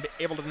Duncan,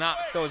 able to knock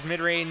those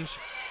mid-range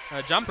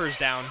jumpers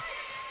down.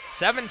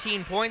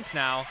 17 points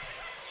now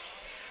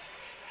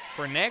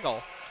for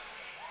Nagel.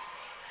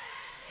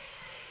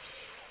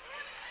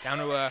 Down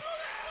to a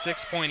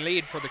 6-point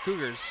lead for the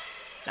Cougars.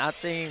 Not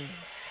seeing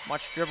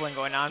much dribbling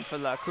going on for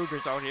the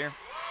Cougars out here.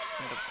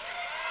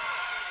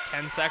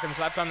 10 seconds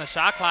left on the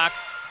shot clock.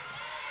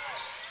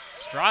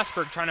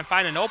 Strasburg trying to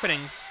find an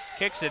opening,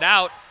 kicks it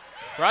out.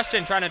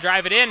 Rushton trying to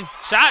drive it in.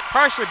 Shot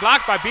partially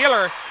blocked by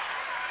Beeler.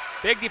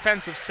 Big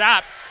defensive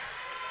stop.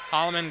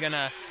 Holloman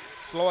gonna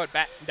slow it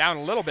back down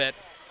a little bit.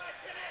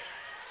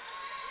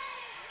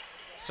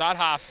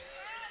 Sodhoff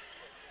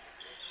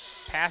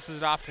passes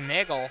it off to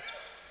Nagel.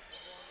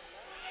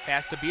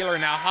 Pass to Beeler.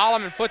 Now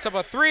Holloman puts up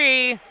a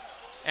three,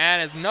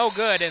 and it's no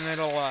good, and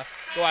it'll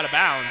go out of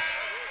bounds.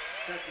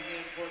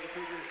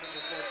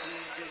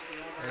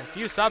 A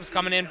few subs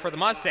coming in for the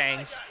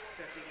Mustangs.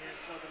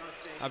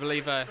 I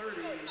believe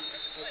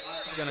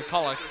he's going to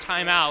call a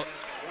timeout.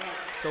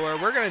 So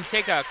we're going to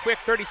take a quick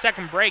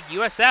 30-second break.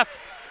 USF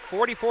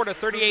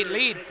 44-38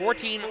 lead,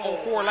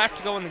 14:04 left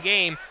to go in the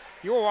game.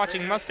 You are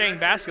watching Mustang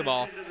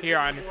basketball here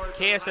on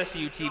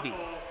KSSU TV.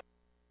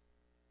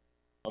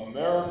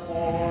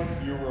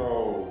 AmeriCorps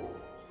Hero.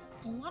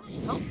 I want to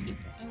help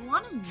people. I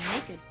want to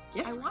make a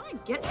difference. I want to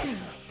get things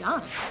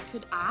done.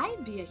 Could I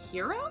be a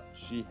hero?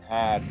 She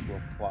had to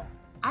apply.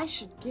 I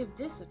should give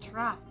this a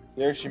try.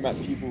 There she met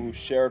people who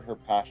shared her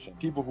passion,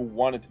 people who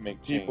wanted to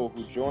make change, people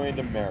who joined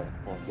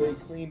AmeriCorps. They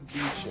cleaned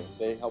beaches,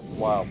 they helped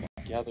wildlife.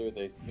 Together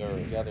they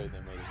served, together they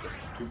made a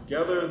difference.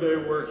 Together they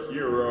were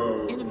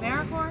heroes. In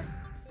AmeriCorps,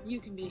 you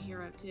can be a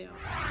hero too.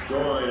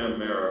 Join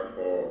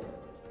AmeriCorps.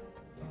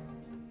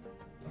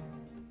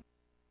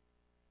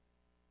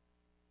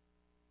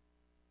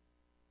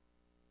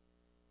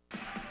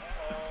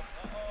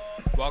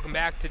 Welcome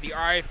back to the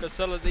RI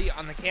facility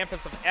on the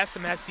campus of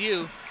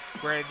SMSU,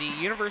 where the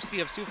University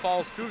of Sioux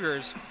Falls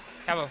Cougars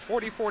have a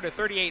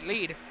 44-38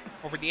 lead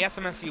over the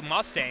SMSU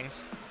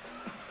Mustangs.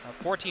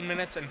 14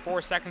 minutes and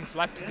 4 seconds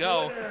left to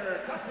go.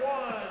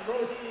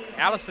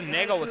 Allison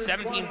Nagel with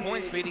 17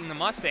 points leading the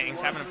Mustangs,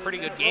 having a pretty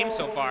good game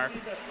so far.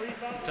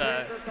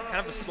 But, kind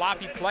of a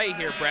sloppy play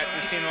here, Brett.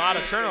 We've seen a lot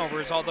of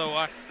turnovers,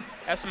 although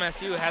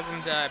SMSU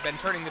hasn't been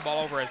turning the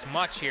ball over as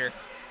much here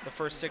the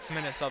first 6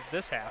 minutes of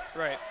this half.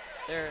 Right.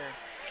 They're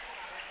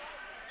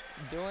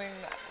doing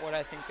what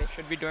I think they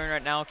should be doing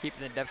right now, keeping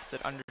the deficit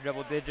under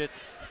double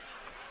digits.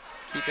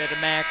 Keep it a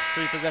max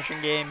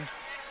 3-possession game.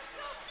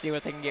 See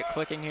what they can get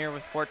clicking here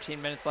with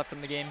 14 minutes left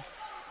in the game.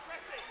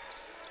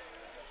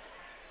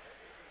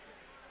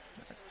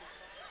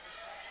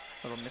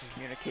 A little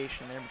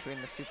miscommunication there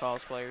between the Sioux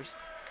Falls players.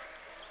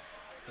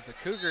 But the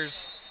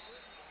Cougars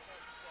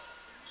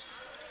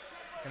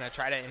gonna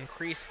try to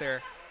increase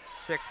their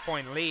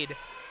 6-point lead.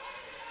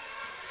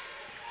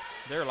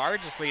 Their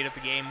largest lead of the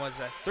game was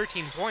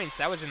 13 points.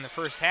 That was in the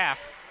first half.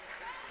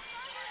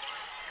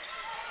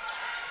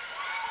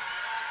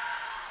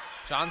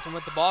 Johnson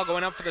with the ball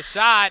going up for the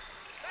shot.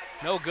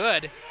 No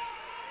good.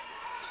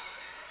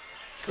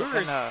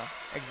 Cougars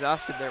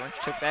exhausted there when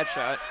she took that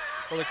shot.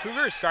 Well, the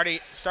Cougars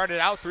started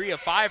out 3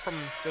 of 5 from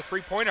the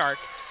three-point arc.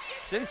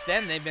 Since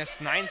then, they missed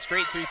 9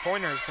 straight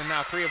three-pointers. They're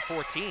now 3 of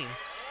 14.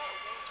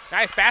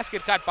 Nice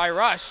basket cut by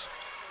Rush.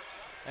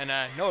 And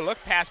a no-look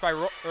pass by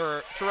Rush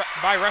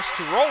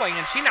to Rolling,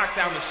 and she knocks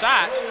down the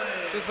shot.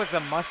 Looks like the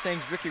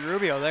Mustangs' Ricky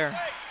Rubio there.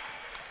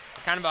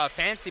 Kind of a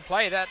fancy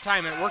play that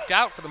time. It worked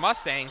out for the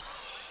Mustangs.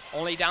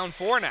 Only down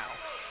 4 now.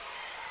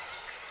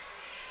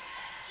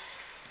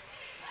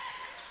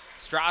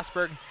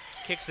 Strasburg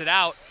kicks it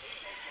out.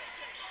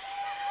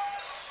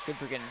 See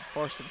if we can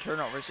force some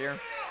turnovers here.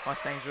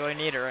 Mustangs really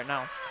need it right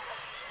now.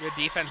 Good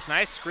defense.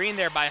 Nice screen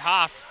there by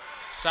Hoff.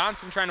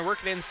 Johnson trying to work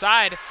it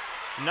inside.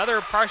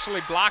 Another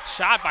partially blocked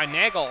shot by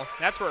Nagel.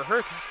 That's where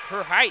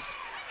her height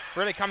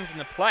really comes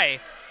into play.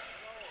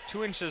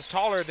 2 inches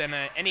taller than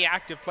any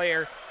active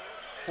player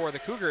for the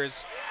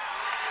Cougars.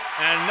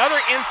 And another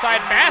inside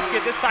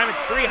basket. This time it's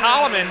Bree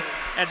Holloman.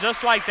 And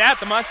just like that,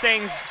 the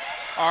Mustangs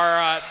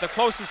are the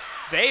closest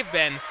they've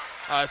been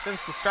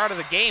since the start of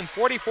the game,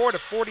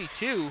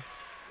 44-42.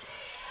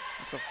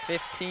 It's a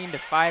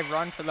 15-5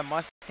 run for the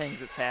Mustangs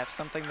this half,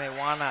 something they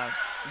want to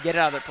get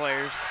out of their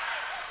players.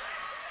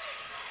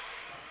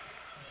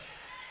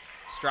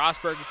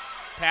 Strasburg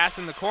pass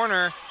in the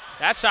corner.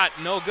 That shot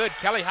no good.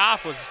 Kelly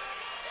Hoff was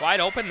wide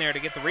open there to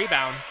get the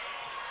rebound.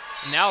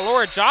 And now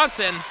Laura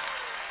Johnson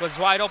was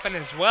wide open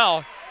as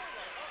well.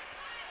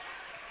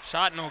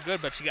 Shot no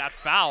good, but she got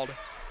fouled.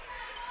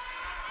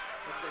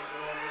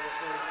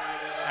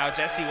 Now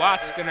Jesse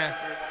Watt's gonna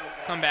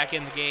come back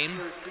in the game.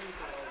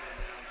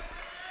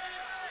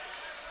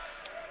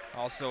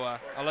 Also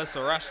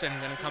Alyssa Rushton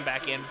gonna come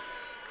back in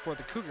for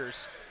the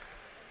Cougars.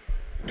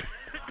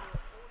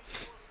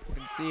 You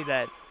can see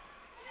that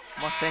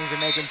Mustangs are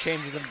making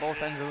changes on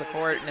both ends of the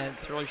court, and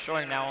it's really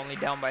showing now, only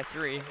down by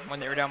 3 when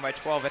they were down by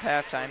 12 at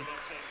halftime.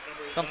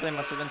 Something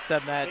must have been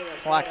said in that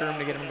locker room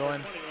to get them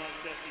going.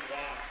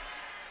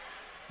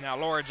 Now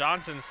Laura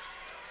Johnson,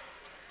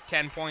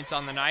 10 points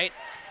on the night.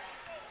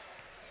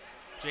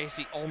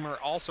 JC Ulmer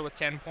also with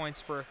 10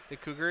 points for the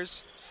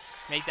Cougars.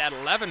 Make that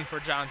 11 for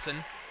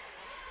Johnson.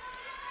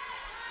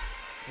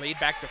 Lead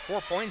back to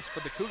 4 points for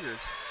the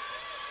Cougars.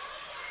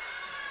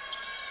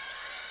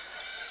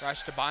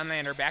 Rush to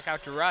Bonlander, back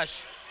out to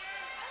Rush.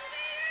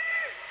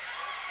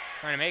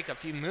 Trying to make a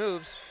few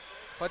moves.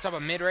 Puts up a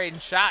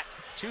mid-range shot,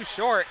 too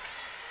short.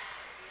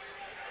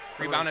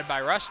 Rebounded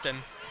by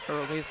Rushton. Her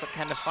release looked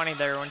kind of funny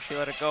there when she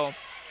let it go.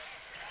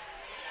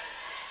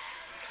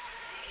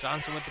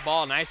 Johnson with the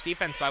ball. Nice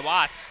defense by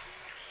Watts.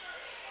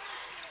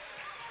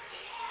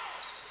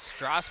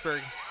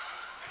 Strasburg,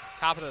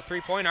 top of the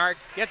three-point arc.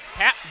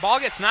 Ball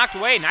gets knocked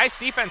away. Nice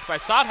defense by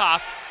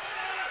Sothoff.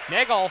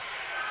 Nagel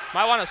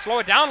might want to slow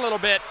it down a little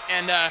bit,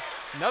 and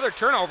another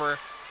turnover.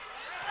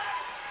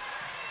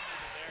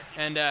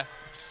 And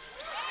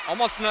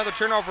almost another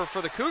turnover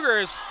for the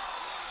Cougars.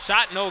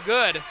 Shot no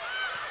good.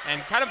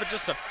 And kind of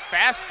just a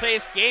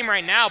fast-paced game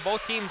right now.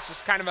 Both teams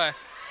just kind of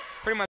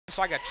pretty much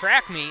like a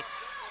track meet.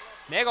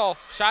 Nagel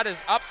shot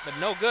is up, but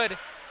no good.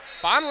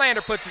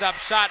 Bonlander puts it up,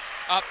 shot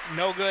up,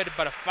 no good,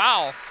 but a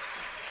foul.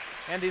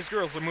 And these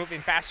girls are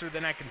moving faster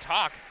than I can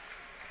talk.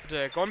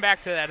 But, going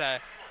back to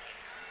that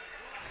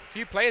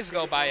few plays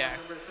ago by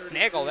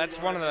Nagel, that's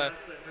one of the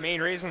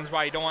main reasons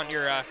why you don't want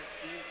your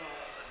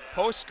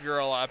post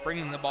girl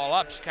bringing the ball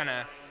up. She kind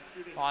of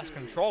lost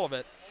control of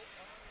it.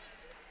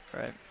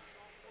 Right.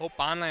 Hope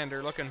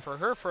Bonlander looking for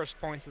her first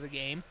points of the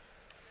game.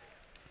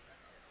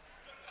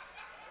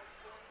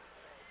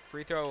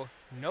 Free throw,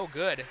 no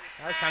good.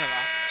 That was kind of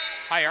a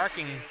high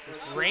arcing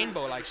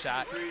rainbow-like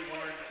shot.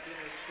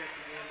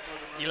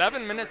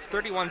 11 minutes,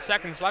 31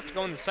 seconds left to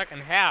go in the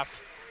second half.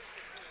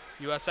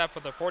 USF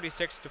with a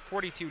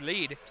 46-42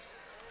 lead.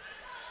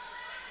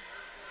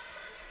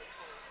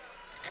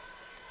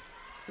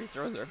 Free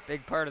throws are a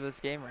big part of this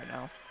game right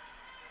now.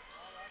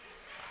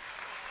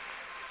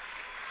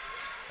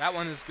 That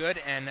one is good,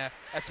 and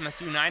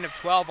SMSU 9 of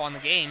 12 on the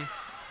game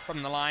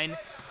from the line.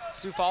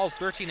 Sioux Falls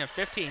 13 of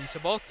 15, so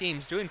both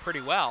teams doing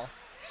pretty well.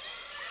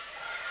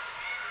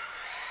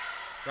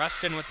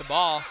 Rushton with the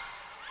ball.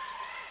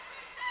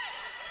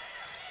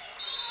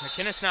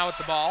 McInnes now with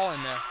the ball,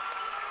 and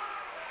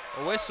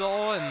a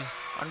whistle, and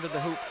under the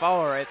hoop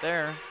foul right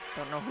there.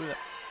 Don't know who that.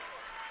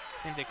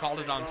 I think they called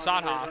it on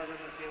Sothoff.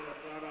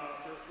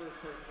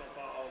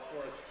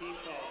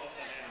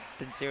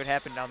 Didn't see what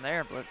happened down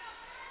there, but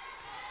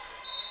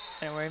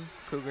anyway,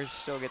 Cougars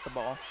still get the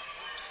ball.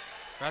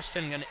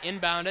 Rushton gonna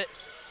inbound it.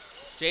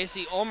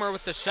 J.C. Ulmer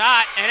with the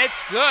shot, and it's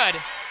good.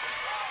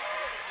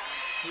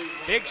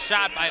 Big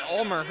shot by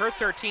Ulmer, her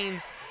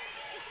 13th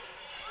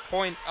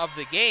point of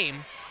the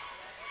game.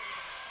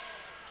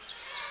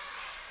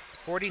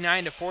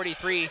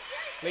 49-43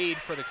 lead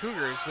for the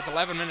Cougars with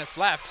 11 minutes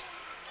left.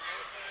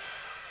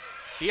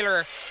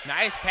 Beeler,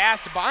 nice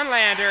pass to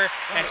Bonlander,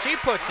 and she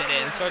puts it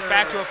in, so it's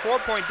back to a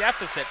 4-point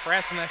deficit for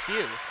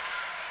SMSU.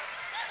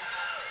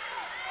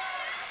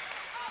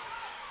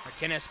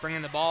 McInnes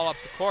bringing the ball up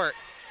the court.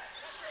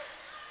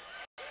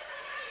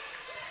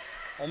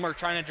 Ulmer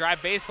trying to drive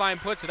baseline,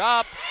 puts it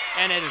up,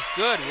 and it is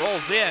good,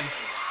 rolls in.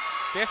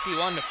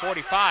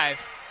 51-45.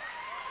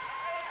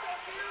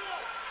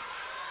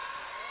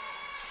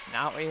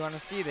 Not what you want to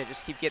see. They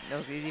just keep getting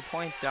those easy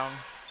points down.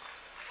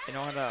 They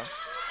know how to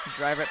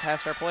drive it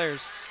past our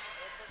players.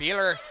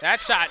 Beeler,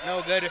 that shot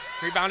no good.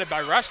 Rebounded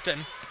by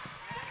Rushton.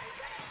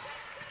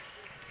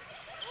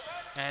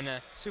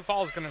 And Sioux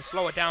Falls is going to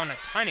slow it down a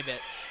tiny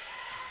bit.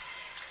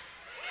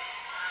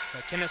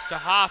 McInnes to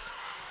Hoff.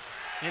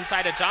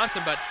 Inside of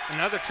Johnson, but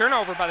another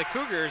turnover by the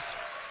Cougars.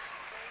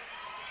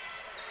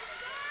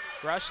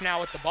 Rush now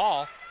with the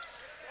ball.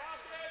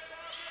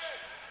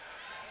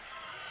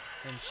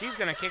 And she's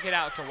going to kick it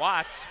out to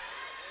Watts.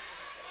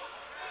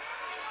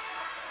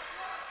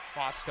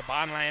 Watts to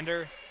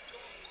Bonlander.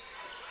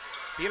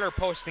 Beeler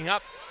posting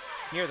up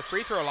near the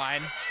free throw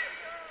line.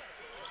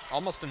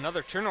 Almost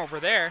another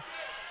turnover there.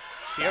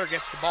 Beeler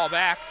gets the ball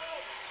back.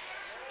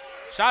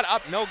 Shot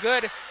up, no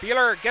good.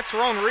 Beeler gets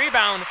her own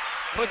rebound,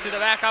 puts it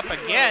back up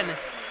again.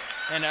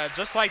 And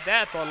just like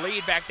that, the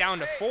lead back down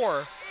to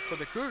 4 for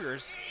the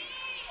Cougars.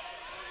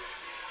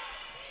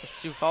 The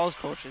Sioux Falls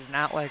coach is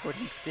not like what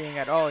he's seeing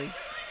at all.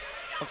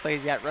 Looks like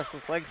he's got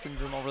restless leg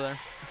syndrome over there.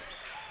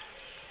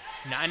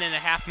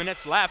 9.5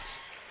 minutes left.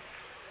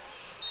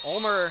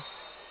 Ulmer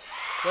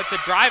with the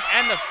drive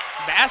and the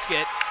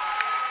basket.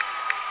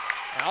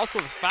 And also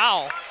the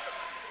foul.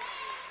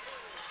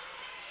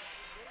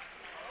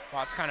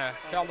 Watts kind of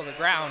fell to the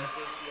ground.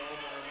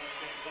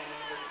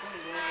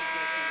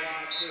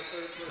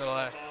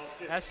 So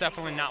that's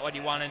definitely not what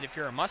you wanted if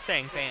you're a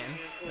Mustang fan.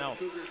 No,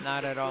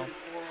 not at all.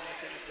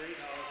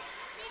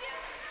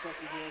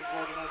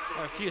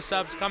 A few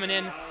subs coming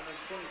in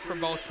for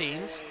both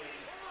teams.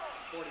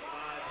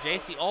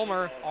 J.C.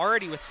 Ulmer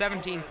already with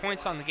 17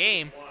 points on the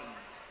game.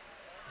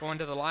 Going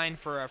to the line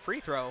for a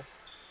free throw.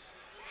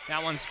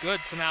 That one's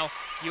good, so now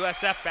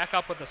USF back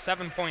up with a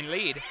 7-point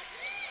lead.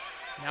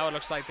 Now it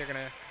looks like they're going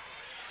to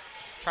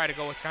try to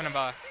go with kind of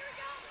a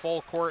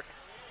full court,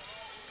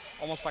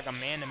 almost like a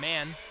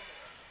man-to-man.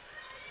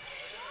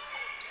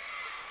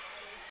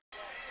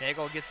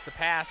 Nagel gets the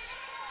pass.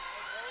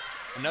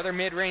 Another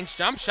mid-range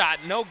jump shot,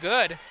 no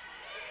good.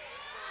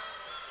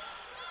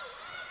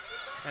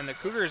 And the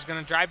Cougars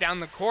going to drive down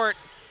the court.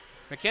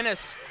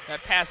 McInnes,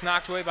 that pass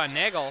knocked away by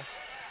Nagel.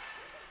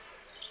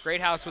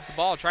 Greathouse with the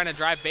ball, trying to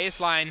drive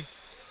baseline.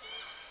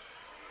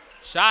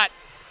 Shot,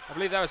 I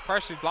believe that was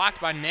partially blocked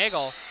by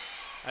Nagel.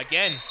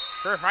 Again,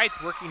 her height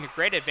working to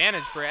great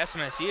advantage for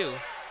SMSU.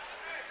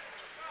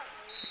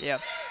 Yeah.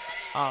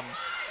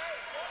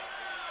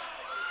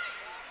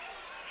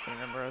 I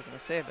remember what I was going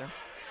to say there.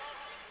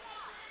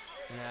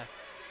 Yeah.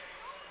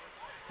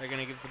 They're going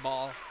to give the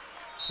ball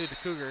to the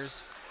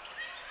Cougars.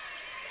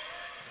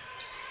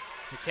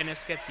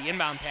 McInnes gets the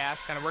inbound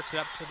pass, kind of works it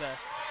up to the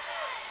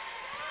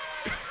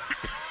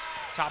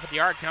top of the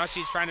arc. Now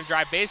she's trying to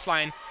drive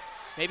baseline.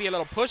 Maybe a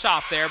little push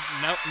off there.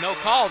 No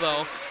call,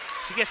 though.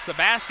 She gets the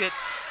basket.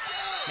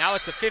 Now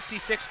it's a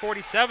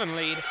 56-47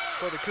 lead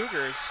for the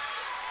Cougars.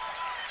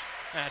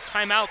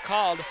 Timeout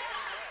called.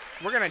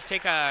 We're going to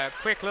take a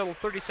quick little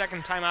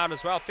 30-second timeout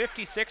as well.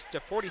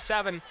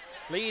 56-47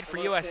 lead for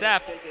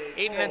USF.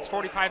 8 minutes,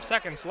 45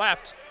 seconds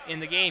left in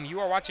the game. You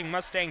are watching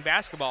Mustang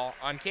basketball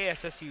on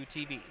KSSU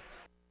TV.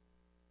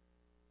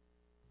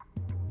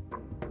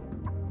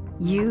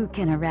 You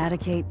can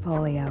eradicate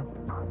polio.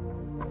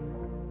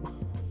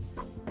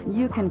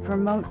 You can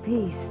promote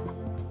peace.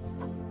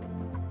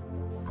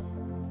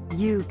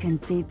 You can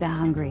feed the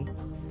hungry.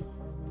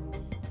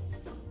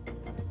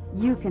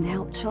 You can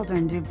help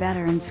children do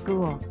better in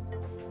school.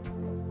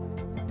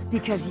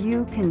 Because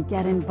you can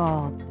get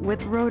involved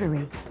with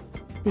Rotary.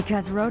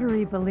 Because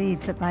Rotary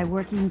believes that by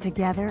working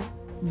together,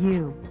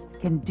 you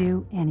can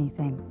do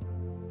anything.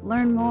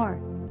 Learn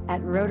more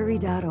at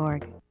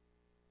Rotary.org.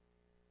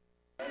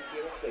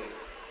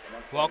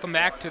 Welcome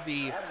back to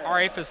the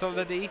RA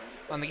facility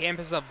on the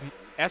campus of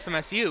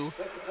SMSU,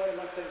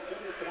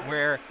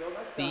 where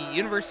the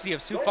University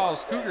of Sioux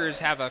Falls Cougars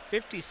have a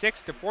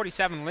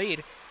 56-47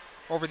 lead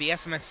over the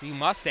SMSU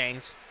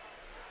Mustangs.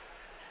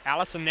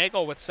 Allison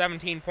Nagel with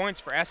 17 points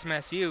for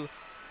SMSU,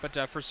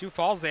 but for Sioux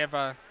Falls they have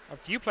a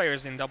few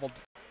players in double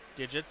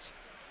digits.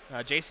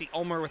 JC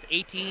Ulmer with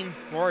 18,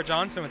 Laura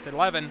Johnson with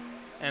 11,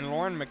 and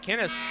Lauren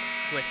McInnes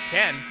with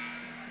 10.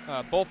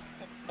 Both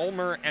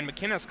Ulmer and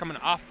McInnes coming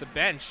off the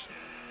bench.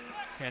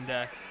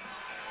 And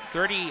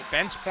 30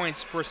 bench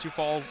points for Sioux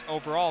Falls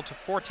overall to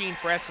 14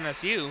 for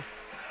SMSU.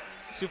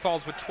 Sioux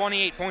Falls with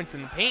 28 points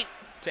in the paint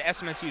to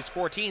SMSU's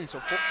 14, so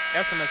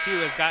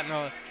SMSU has gotten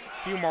a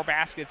few more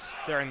baskets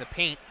there in the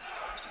paint.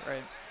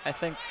 Right. I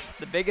think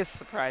the biggest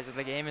surprise of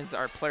the game is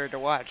our player to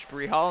watch,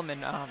 Bree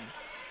Holloman.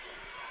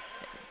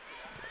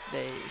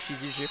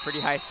 She's usually a pretty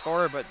high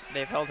scorer, but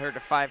they've held her to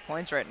 5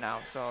 points right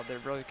now, so they're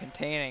really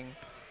containing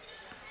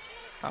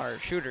our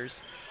shooters.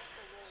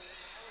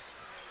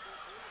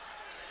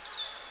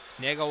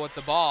 Nagel with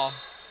the ball,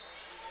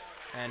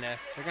 and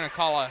they're going to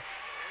call a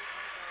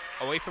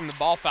away from the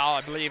ball foul.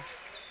 I believe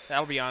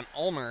that'll be on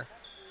Ulmer.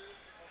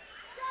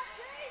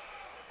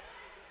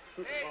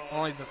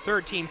 Only the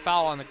third team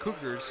foul on the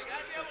Cougars.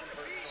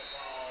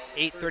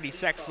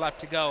 8:36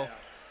 left to go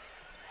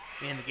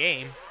in the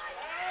game.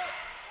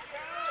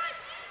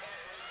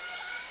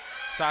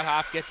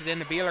 Sothoff gets it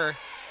into Beeler.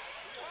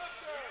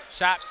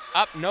 Shot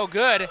up, no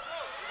good.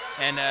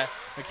 And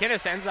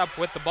McInnes ends up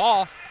with the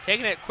ball,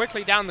 taking it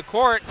quickly down the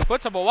court,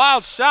 puts up a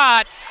wild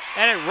shot,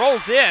 and it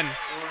rolls in.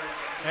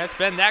 And it's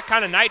been that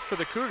kind of night for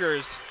the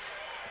Cougars.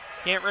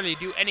 Can't really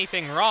do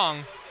anything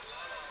wrong.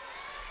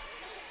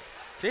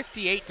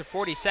 58-47,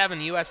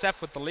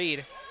 USF with the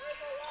lead.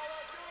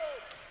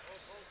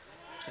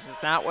 This is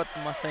not what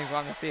the Mustangs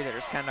want to see. They're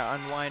just kind of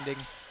unwinding,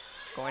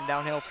 going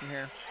downhill from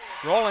here.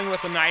 Rolling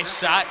with a nice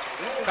shot,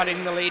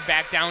 cutting the lead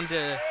back down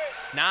to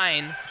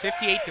 9,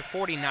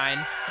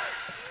 58-49.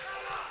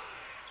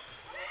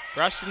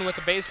 Rushton with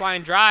a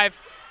baseline drive,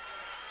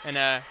 and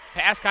a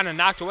pass kind of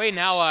knocked away.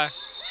 Now a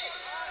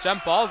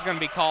jump ball is going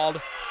to be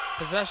called.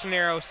 Possession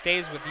arrow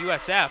stays with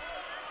USF.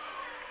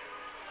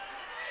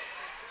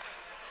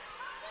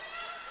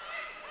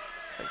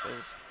 Looks like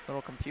there's a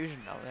little confusion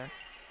down there.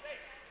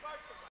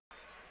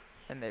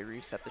 And they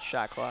reset the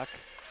shot clock.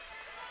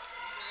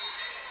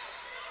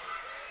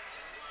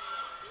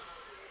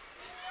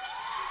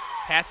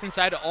 Pass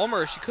inside to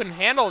Ulmer. She couldn't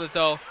handle it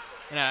though.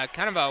 And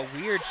kind of a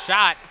weird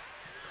shot.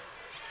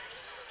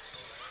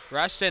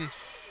 Rushton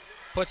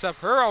puts up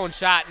her own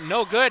shot.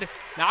 No good.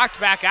 Knocked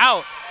back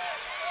out.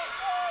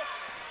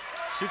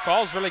 Sioux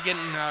Falls really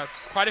getting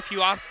quite a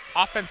few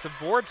offensive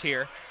boards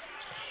here.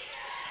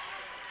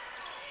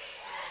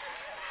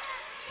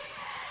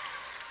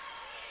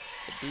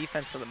 The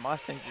defense for the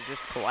Mustangs is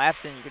just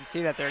collapsing. You can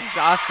see that they're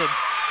exhausted.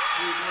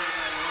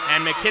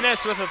 And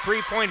McInnes with a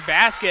three-point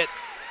basket.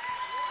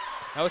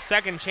 That was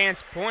second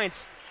chance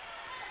points.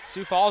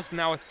 Sioux Falls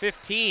now with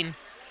 15,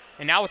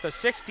 and now with a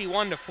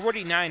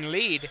 61-49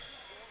 lead.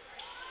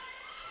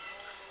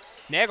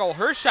 Nagel,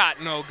 her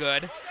shot no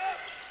good.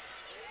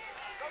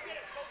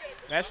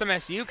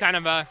 SMSU kind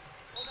of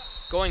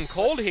going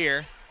cold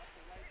here.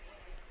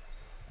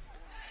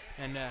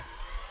 And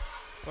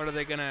what are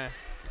they going to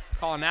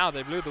call now?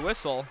 They blew the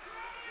whistle.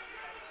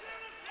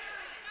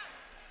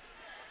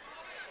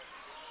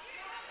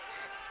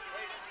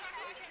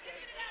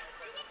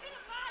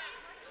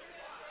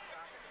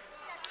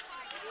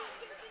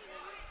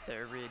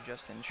 They're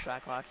readjusting the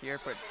shot clock here,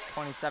 put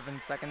 27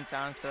 seconds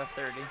on instead of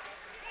 30.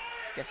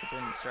 Guess it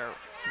didn't start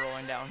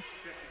rolling down.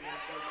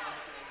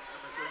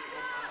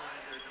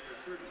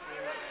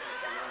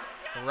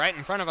 Right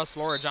in front of us,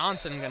 Laura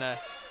Johnson gonna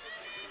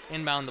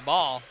inbound the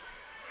ball.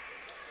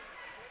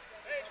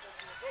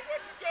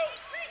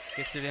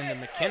 Gets it into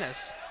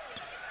McInnes.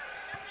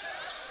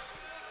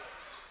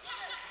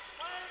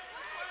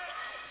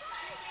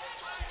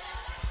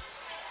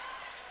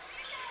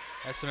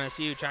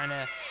 SMSU trying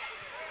to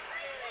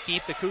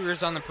keep the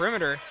Cougars on the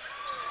perimeter.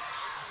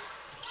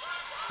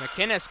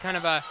 McInnes, kind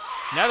of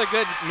another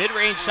good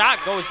mid-range shot,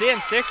 goes in,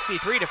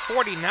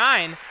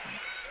 63-49.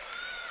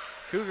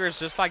 Cougars,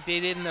 just like they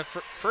did in the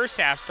first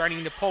half,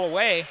 starting to pull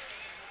away.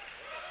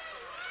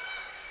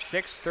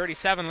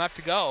 6:37 left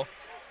to go.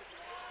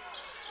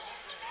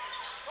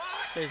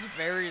 There's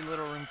very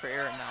little room for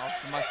error now.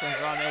 The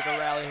Mustangs want to make a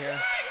rally here.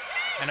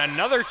 And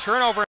another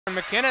turnover, and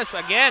McInnes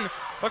again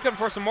looking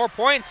for some more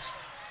points.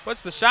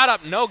 Puts the shot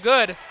up, no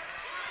good.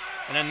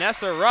 And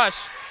Anessa Rush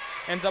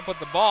ends up with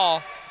the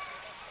ball.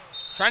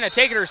 Trying to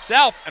take it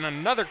herself, and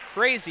another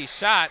crazy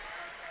shot.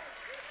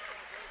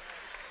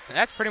 And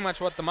that's pretty much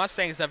what the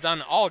Mustangs have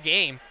done all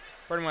game.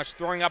 Pretty much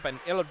throwing up an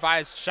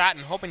ill-advised shot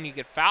and hoping to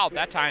get fouled.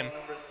 That time,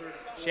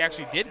 she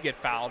actually did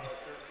get fouled.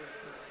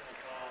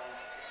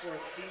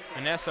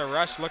 Anessa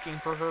Rush looking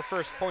for her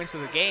first points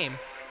of the game.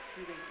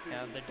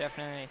 Yeah, they're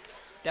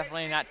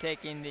definitely not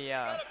taking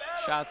the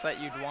shots that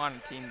you'd want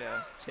a team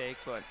to take,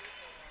 but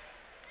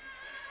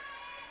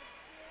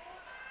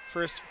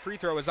first free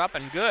throw is up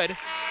and good.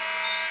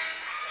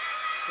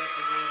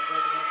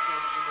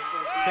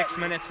 6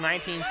 minutes,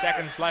 19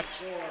 seconds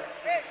left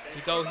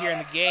to go here in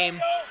the game.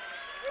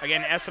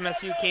 Again,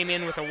 SMSU came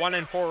in with a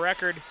 1-4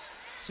 record.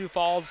 Sioux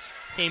Falls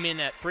came in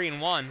at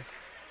 3-1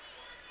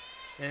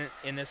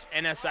 in this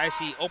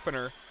NSIC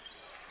opener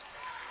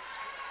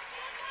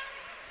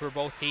for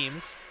both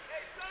teams.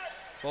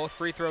 Both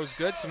free throws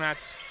good, so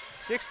that's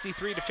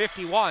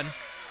 63-51.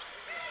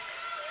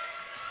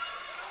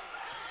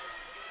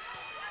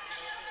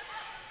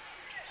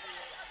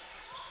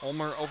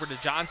 Ulmer over to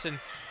Johnson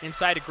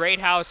inside a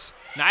Greathouse.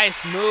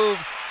 Nice move.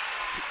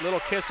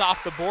 Little kiss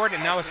off the board,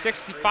 and now a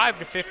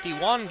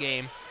 65-51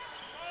 game.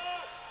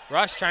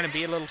 Rush trying to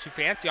be a little too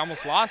fancy,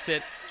 almost lost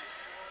it.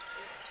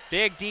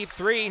 Big deep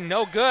three,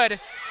 no good.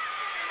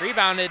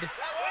 Rebounded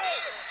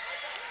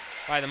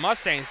by the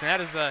Mustangs, and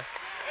that is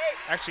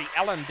actually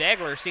Ellen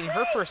Dagler seeing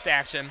her first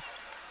action.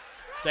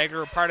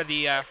 Dagler, part of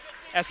the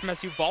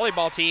SMSU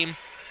volleyball team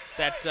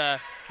that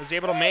was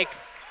able to make,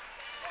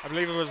 I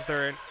believe it was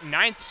their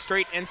 9th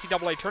straight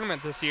NCAA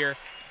tournament this year,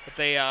 but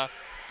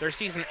their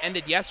season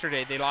ended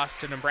yesterday. They lost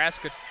to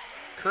Nebraska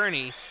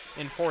Kearney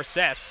in 4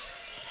 sets.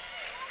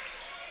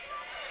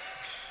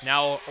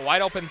 Now a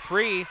wide open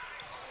three.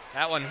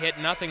 That one hit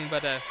nothing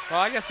but well,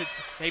 I guess it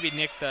maybe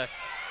nicked the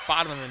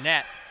bottom of the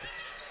net.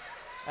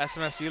 But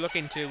SMSU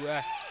looking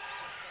to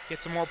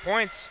get some more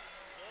points.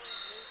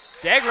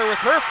 Dagler with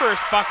her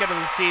first bucket of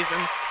the season,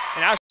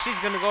 and now she's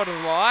going to go to the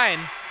line.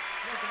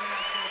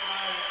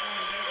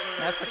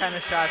 That's the kind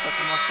of shots that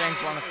the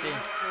Mustangs want to see.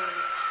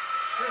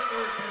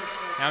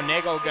 Now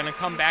Nagel going to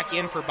come back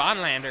in for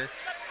Bonlander.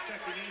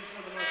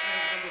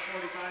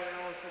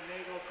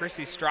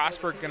 Chrissy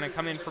Strasberg going to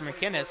come in for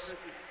McInnes.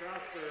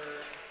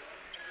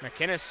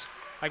 McInnes,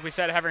 like we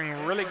said, having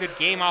a really good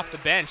game off the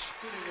bench.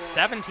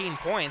 17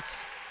 points.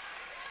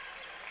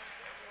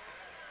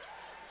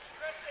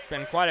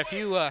 Been quite a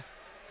few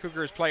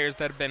Cougars players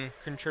that have been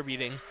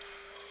contributing.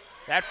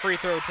 That free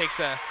throw takes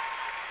a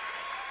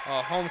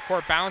home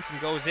court bounce and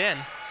goes in.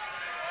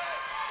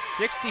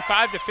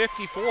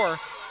 65-54.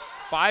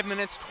 5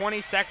 minutes,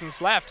 20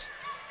 seconds left.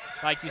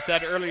 Like you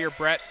said earlier,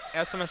 Brett,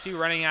 SMSU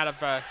running out of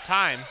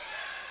time.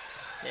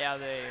 Yeah,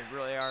 they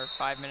really are.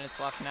 5 minutes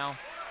left now.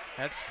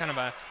 That's kind of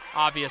an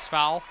obvious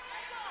foul.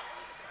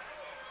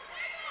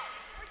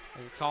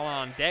 They call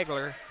on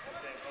Dagler.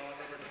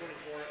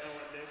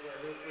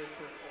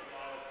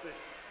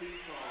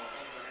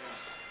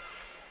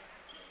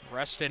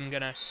 Rushton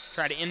gonna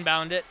try to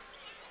inbound it.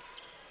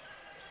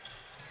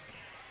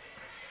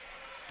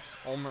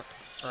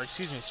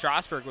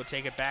 Strasberg will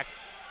take it back.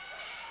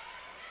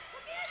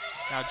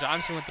 Now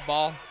Johnson with the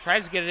ball,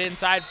 tries to get it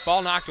inside,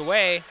 ball knocked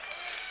away,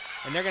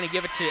 and they're going to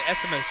give it to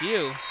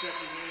SMSU.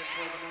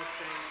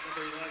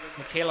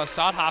 Michaela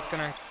Sothoff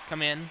going to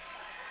come in.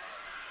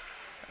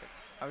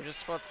 I was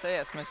just about to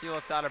say, SMSU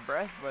looks out of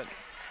breath, but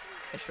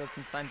they showed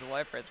some signs of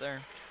life right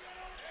there.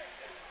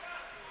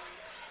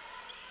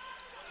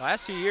 The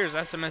last few years,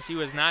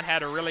 SMSU has not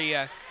had a really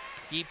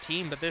deep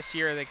team, but this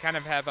year they kind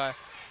of have a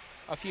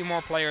few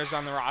more players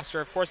on the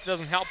roster. Of course, it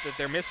doesn't help that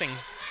they're missing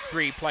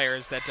 3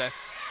 players that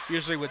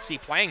usually would see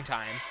playing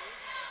time.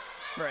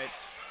 Right.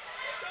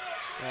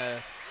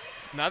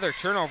 Another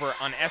turnover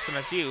on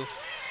SMSU.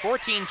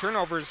 14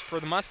 turnovers for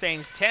the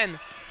Mustangs, 10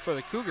 for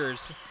the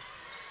Cougars.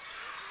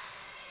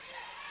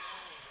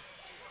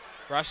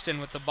 Rushton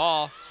with the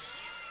ball.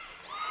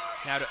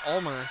 Now to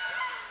Ulmer.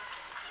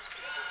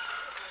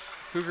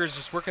 Cougars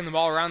just working the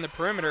ball around the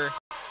perimeter.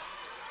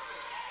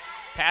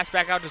 Pass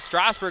back out to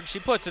Strasberg. She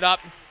puts it up.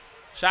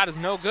 Shot is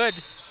no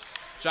good.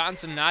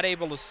 Johnson not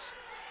able to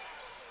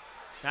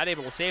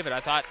save it. I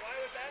thought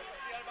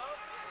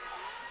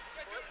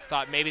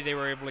maybe they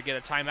were able to get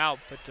a timeout,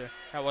 but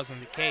that wasn't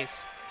the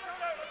case.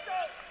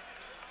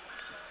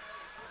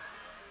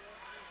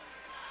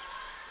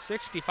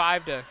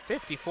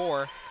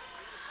 65-54.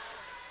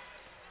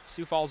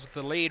 Sioux Falls with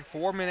the lead.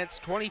 4 minutes,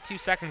 22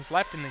 seconds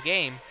left in the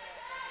game.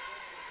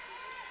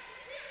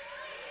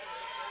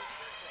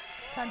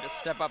 Time to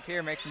step up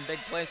here, make some big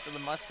plays for the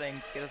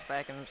Mustangs, get us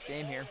back in this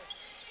game here.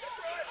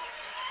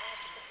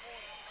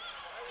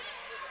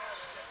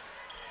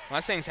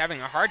 Mustangs having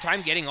a hard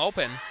time getting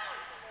open.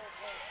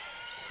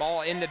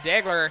 Ball into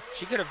Dagler.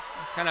 She could have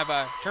kind of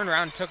turned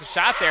around and took a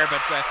shot there,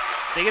 but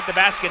they get the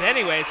basket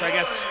anyway, so I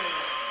guess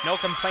no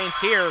complaints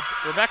here.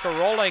 Rebecca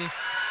Rolling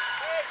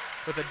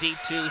with a deep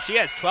 2. She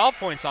has 12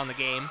 points on the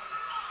game.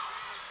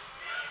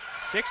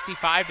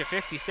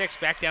 65-56,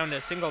 back down to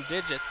single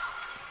digits.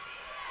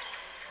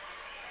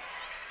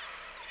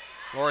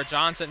 Laura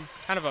Johnson,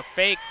 kind of a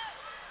faked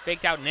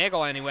out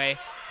Nagel anyway.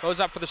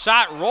 Goes up for the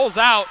shot, rolls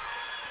out,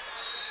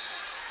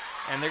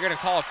 and they're going to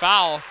call a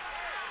foul.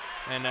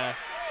 And that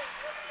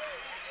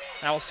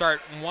will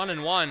start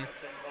 1-1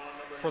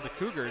 for the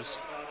Cougars.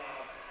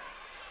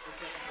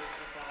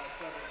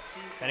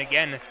 And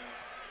again,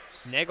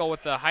 Nagel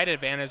with the height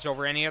advantage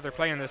over any other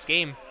player in this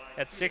game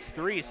at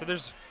 6'3", so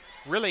there's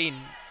really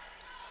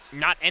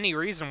not any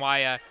reason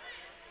why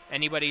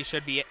anybody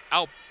should be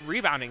out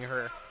rebounding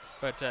her.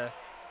 But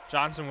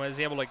Johnson was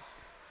able to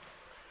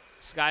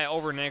sky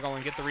over Nagel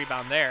and get the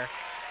rebound there.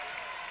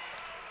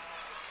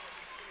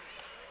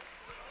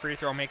 Free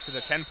throw makes it a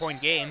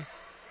 10-point game.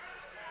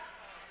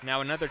 Now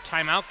another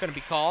timeout going to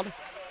be called.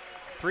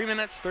 3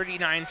 minutes,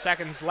 39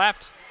 seconds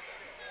left.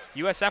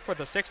 USF with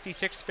a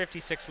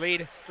 66-56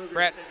 lead.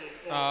 Brett,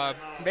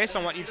 based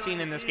on what you've seen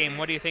in this game,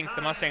 what do you think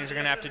the Mustangs are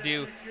going to have to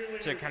do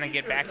to kind of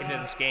get back into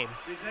this game?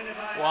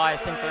 Well, I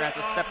think they're going to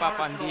have to step up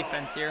on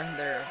defense here.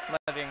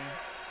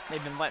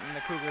 They've been letting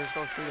the Cougars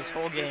go through this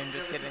whole game,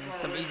 just getting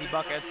some easy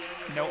buckets.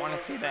 Don't want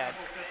to see that.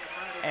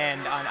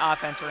 And on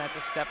offense, we're going to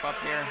have to step up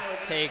here,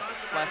 take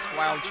less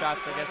wild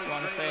shots, I guess you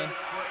want to say,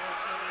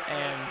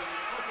 and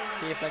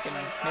see if they can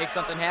make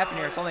something happen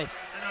here. It's only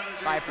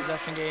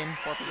 5-possession game,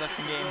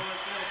 4-possession game.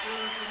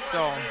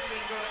 So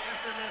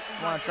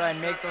we want to try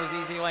and make those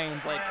easy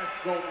lanes like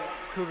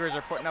Cougars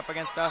are putting up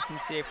against us and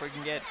see if we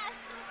can get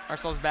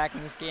ourselves back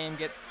in this game,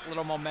 get a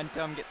little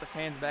momentum, get the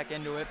fans back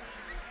into it.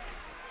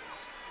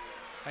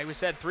 Like we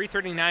said,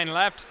 3:39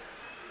 left.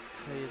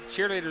 The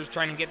cheerleaders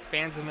trying to get the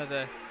fans into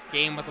the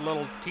game with a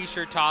little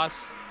t-shirt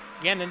toss.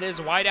 Again, it is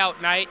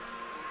whiteout night.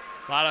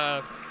 A lot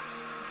of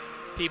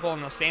people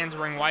in the stands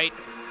wearing white.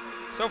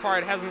 So far,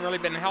 it hasn't really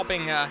been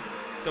helping the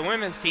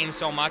women's team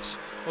so much.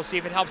 We'll see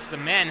if it helps the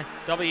men.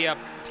 They'll be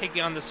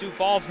taking on the Sioux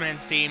Falls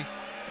men's team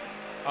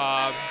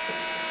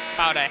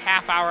about a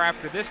half hour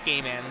after this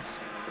game ends.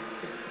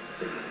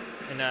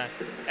 And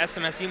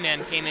SMSU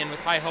men came in with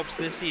high hopes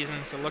this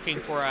season, so looking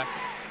for a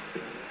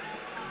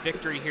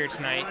victory here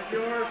tonight.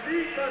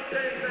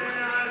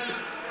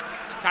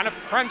 It's kind of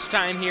crunch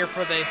time here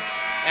for the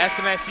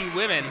SMSU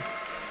women.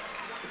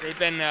 They've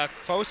been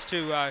close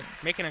to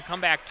making a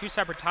comeback 2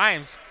 separate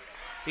times.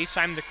 Each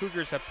time the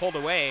Cougars have pulled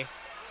away.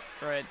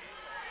 Right.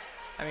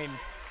 I mean,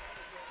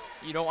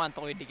 you don't want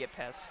the lead to get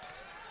past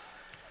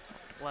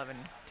 11,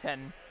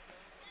 10.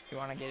 You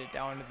want to get it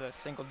down to the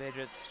single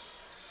digits.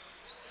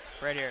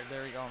 Right here,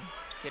 there we go.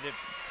 Get it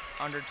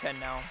under 10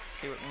 now.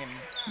 See what we can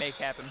make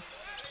happen.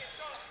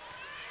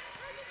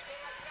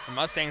 The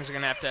Mustangs are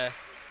going to have to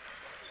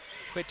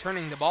quit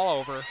turning the ball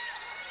over.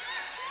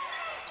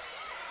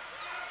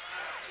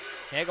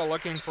 Nagel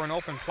looking for an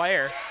open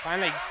player.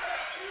 Finally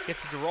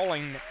gets it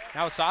rolling.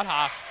 Now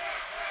Sodhoff.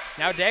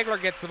 Now Dagler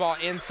gets the ball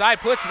inside,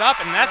 puts it up,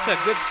 and that's a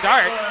good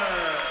start.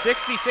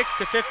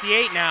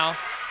 66-58 now.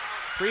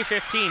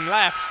 3:15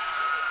 left.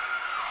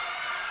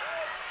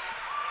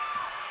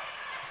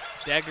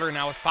 Dagler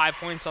now with 5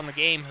 points on the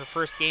game, her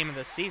first game of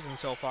the season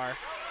so far.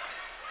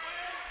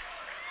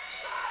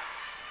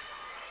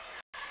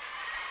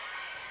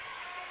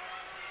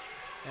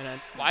 And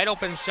a wide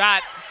open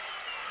shot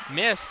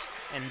missed,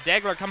 and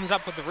Dagler comes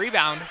up with the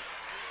rebound.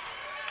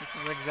 This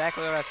is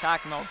exactly what I was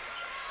talking about.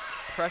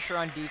 Pressure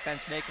on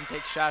defense, make them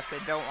take shots they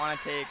don't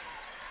want to take,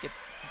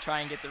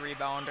 try and get the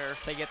rebound, or if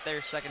they get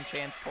their second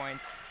chance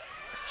points,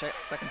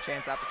 second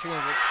chance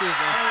opportunities, excuse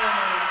me,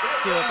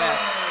 steal it back.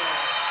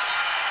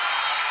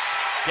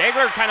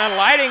 Dagler kind of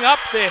lighting up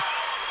the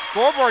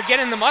scoreboard,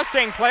 getting the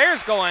Mustang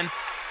players going.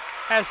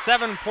 Has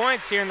 7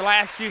 points here in the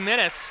last few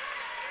minutes.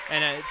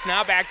 And it's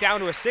now back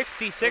down to a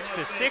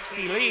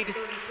 66-60 lead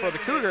for the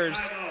Cougars.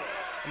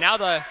 Now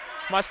the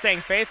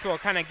Mustang faithful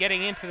kind of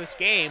getting into this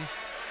game.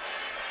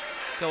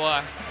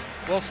 So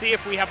we'll see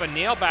if we have a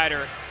nail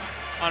biter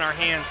on our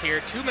hands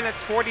here. 2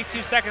 minutes,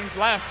 42 seconds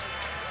left.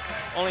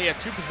 Only a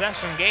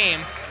 2-possession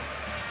game.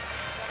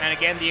 And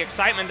again, the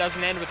excitement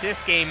doesn't end with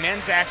this game.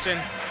 Men's action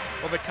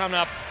will be coming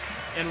up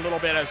in a little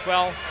bit as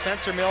well.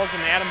 Spencer Mills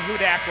and Adam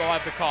Hudak will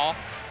have the call.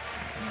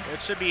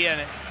 It should be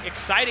an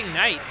exciting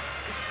night.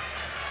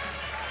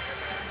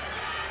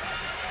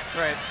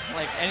 Right,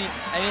 like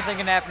anything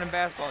can happen in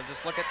basketball.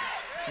 Just look at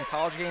some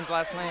college games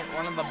last night.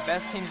 One of the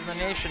best teams in the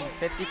nation,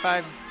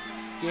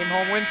 55-game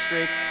home win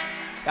streak,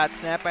 got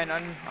snapped by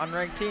an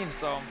unranked team.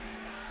 So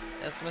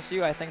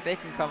SMSU, I think they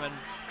can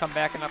come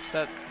back and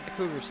upset the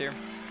Cougars here.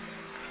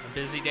 A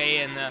busy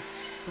day in the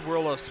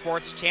World of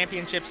Sports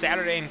Championship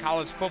Saturday in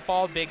college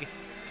football. Big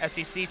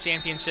SEC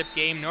championship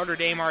game. Notre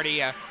Dame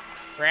already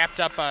wrapped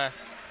up a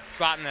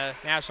spot in the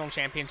national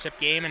championship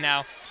game, and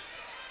now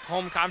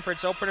home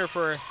conference opener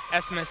for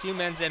SMSU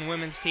men's and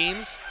women's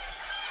teams.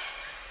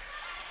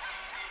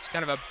 It's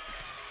kind of a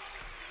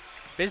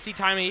busy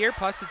time of year,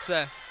 plus it's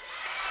a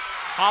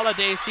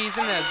holiday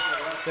season as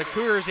the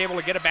Cougars able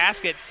to get a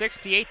basket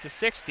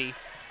 68-60.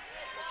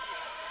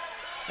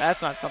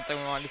 That's not something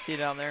we wanted to see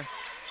down there.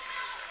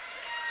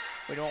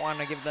 We don't want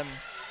to give them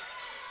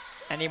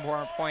any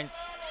more points.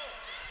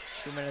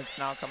 2 minutes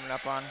now coming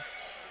up on.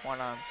 Want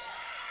to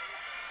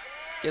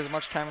get as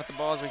much time with the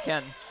ball as we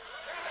can.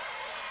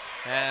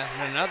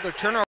 And another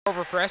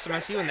turnover for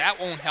SMSU, and that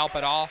won't help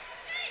at all.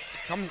 It's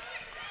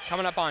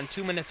coming up on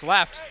 2 minutes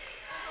left.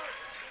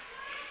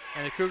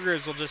 And the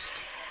Cougars will just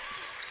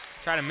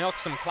try to milk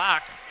some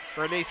clock,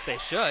 or at least they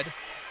should.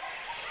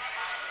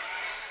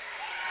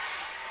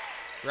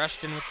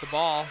 Rushton with the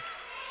ball.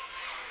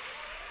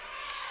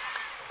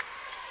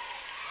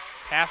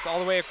 Pass all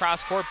the way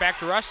across court, back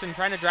to Rushton,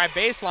 trying to drive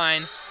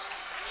baseline.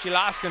 She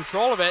lost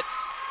control of it.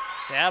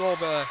 That'll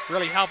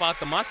really help out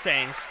the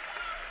Mustangs.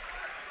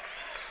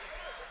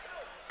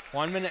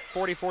 1 minute,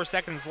 44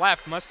 seconds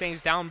left.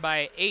 Mustangs down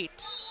by 8.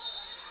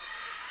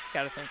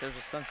 Gotta think there's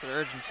a sense of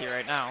urgency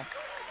right now.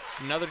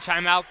 Another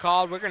timeout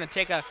called. We're gonna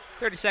take a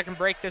 30-second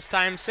break this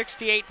time.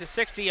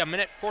 68-60, a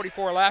minute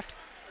 44 left.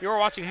 You're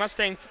watching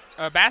Mustang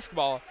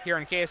basketball here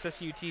on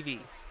KSSU TV.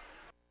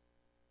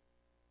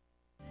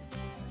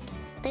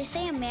 They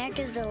say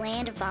America's the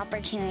land of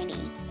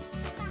opportunity.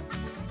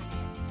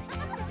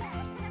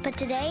 But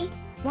today,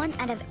 1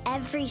 out of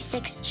every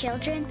 6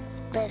 children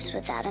lives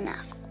without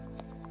enough.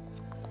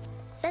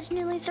 That's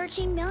nearly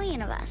 13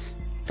 million of us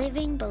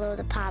living below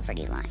the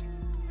poverty line,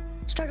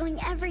 struggling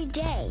every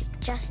day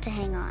just to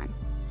hang on.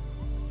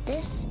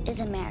 This is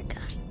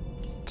America.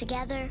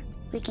 Together,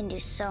 we can do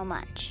so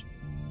much.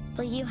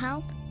 Will you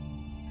help?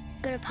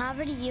 Go to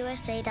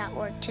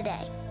povertyusa.org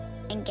today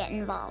and get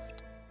involved.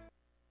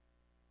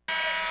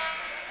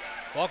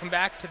 Welcome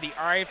back to the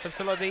RA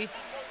facility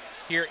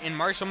here in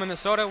Marshall,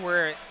 Minnesota,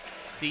 where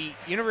the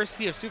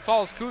University of Sioux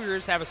Falls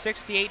Cougars have a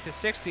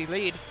 68-60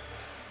 lead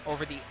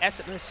over the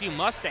SMSU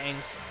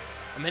Mustangs.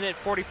 A minute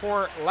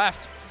 44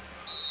 left.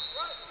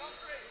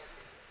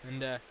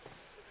 And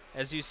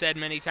as you said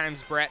many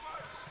times, Brett,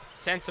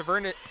 sense of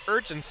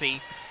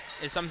urgency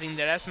is something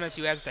that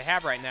SMSU has to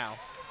have right now.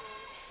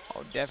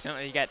 Oh,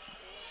 definitely. You got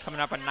coming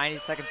up on 90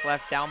 seconds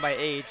left, down by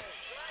 8.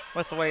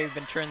 With the way we've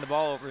been turning the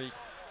ball over, you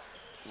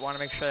want to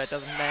make sure that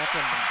doesn't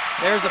happen.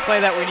 There's a play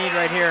that we need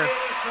right here.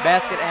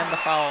 Basket and the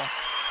foul.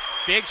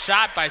 Big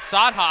shot by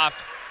Sodhoff.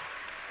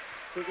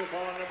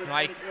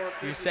 Like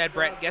you said,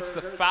 Brett gets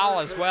the foul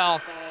as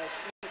well.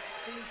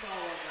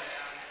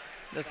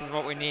 This is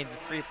what we need.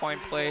 The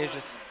 3-point plays,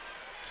 just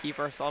keep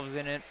ourselves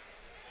in it.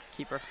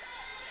 Keep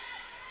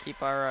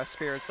our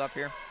spirits up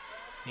here.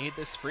 Need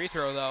this free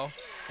throw though.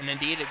 And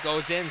indeed it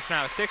goes in. It's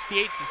now a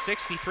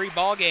 68-63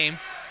 ball game.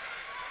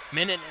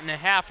 Minute and a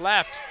half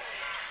left.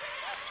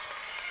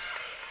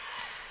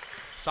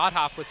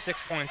 Sodhoff with 6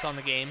 points on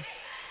the game.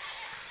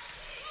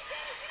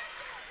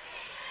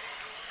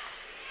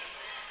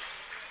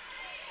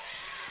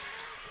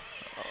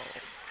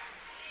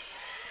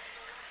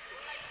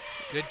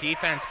 Good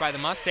defense by the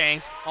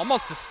Mustangs.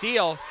 Almost a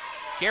steal.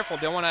 Careful,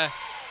 don't want to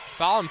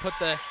foul and put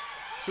the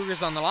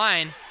Cougars on the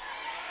line.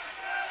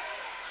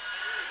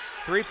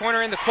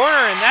 3-pointer in the corner,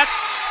 and that's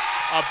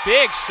a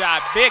big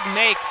shot, big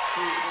make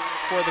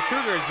for the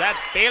Cougars.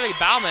 That's Bailey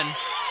Bauman,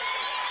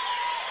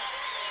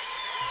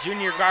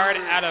 junior guard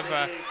out of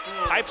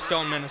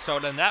Pipestone,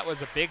 Minnesota, and that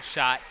was a big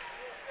shot,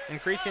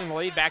 increasing the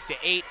lead back to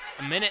 8.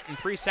 A minute and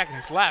 3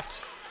 seconds left.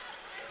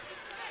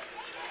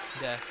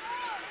 The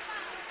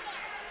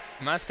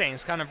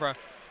Mustangs kind of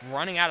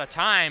running out of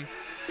time,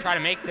 try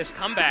to make this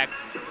comeback,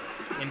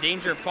 in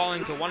danger of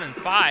falling to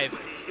 1-5.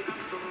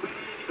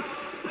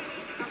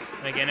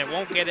 And again, it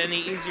won't get any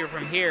easier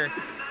from here.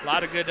 A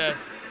lot of good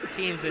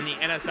teams in the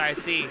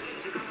NSIC.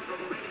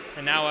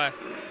 And now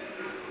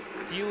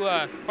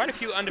quite a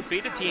few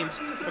undefeated teams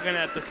looking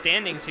at the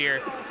standings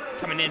here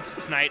coming into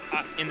tonight.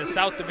 In the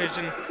South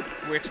Division,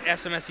 which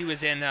SMSU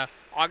is in,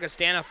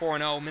 Augustana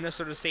 4-0,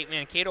 Minnesota State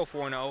Mankato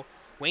 4-0,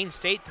 Wayne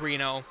State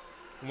 3-0,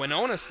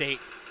 Winona State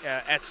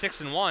at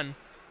 6-1.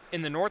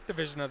 In the North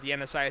Division of the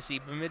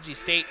NSIC, Bemidji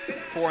State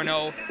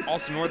 4-0,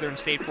 also Northern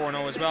State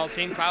 4-0 as well.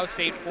 St. Cloud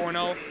State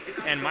 4-0,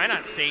 and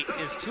Minot State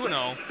is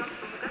 2-0.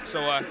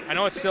 So I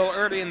know it's still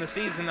early in the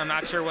season. I'm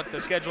not sure what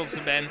the schedules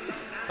have been.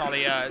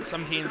 Probably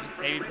some teams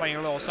maybe playing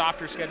a little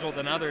softer schedule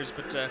than others,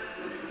 but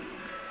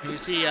you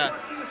see a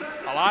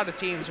lot of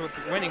teams with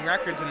winning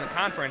records in the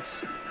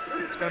conference.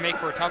 It's going to make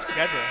for a tough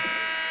schedule.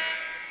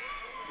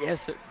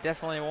 Yes, it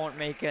definitely won't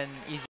make an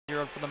easy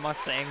road for the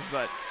Mustangs,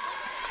 but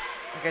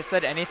like I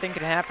said, anything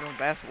can happen with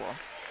basketball.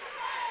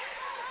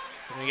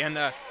 And again,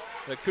 the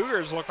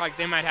Cougars look like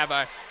they might have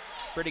a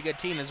pretty good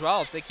team as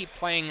well if they keep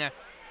playing the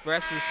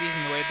rest of the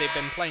season the way they've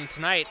been playing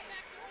tonight.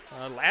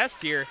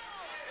 Last year,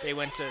 they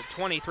went to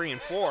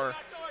 23-4. So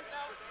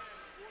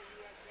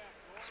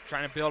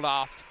trying to build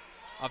off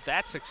of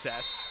that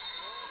success.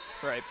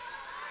 Right.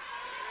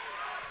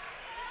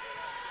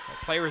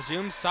 Play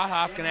resumes.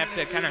 Sothoff gonna have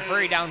to kind of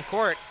hurry down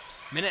court.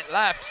 Minute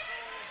left.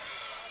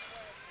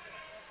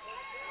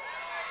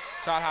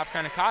 Sothoff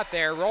kind of caught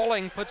there,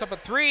 rolling, puts up a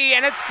three,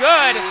 and it's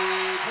good.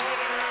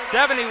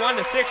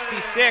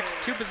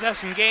 71-66,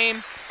 two-possession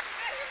game.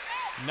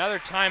 Another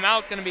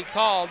timeout going to be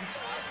called.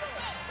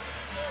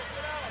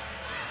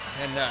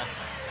 And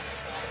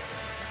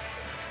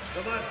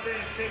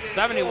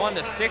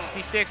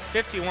 71-66,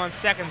 51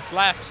 seconds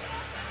left.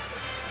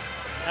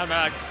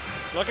 I'm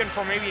looking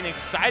for maybe an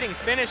exciting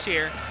finish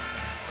here.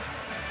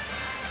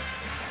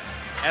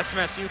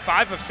 SMSU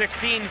 5 of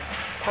 16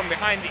 from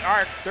behind the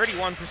arc,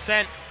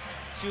 31%.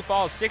 Sioux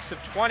Falls 6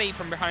 of 20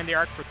 from behind the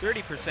arc for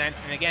 30%.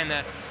 And again,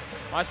 the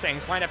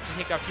Mustangs might have to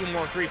take a few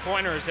more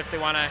three-pointers if they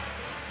want to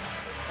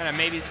kind of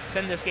maybe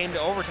send this game to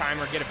overtime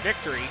or get a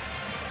victory.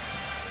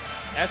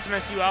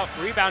 SMSU out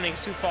rebounding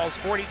Sioux Falls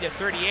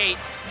 40-38.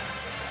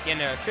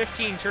 Again,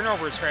 15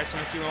 turnovers for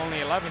SMSU,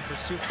 only 11 for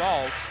Sioux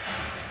Falls.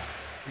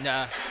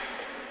 And,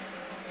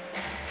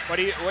 what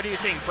do you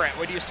think, Brett?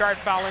 Would you start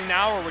fouling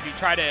now, or would you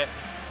try to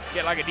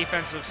get like a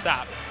defensive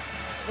stop?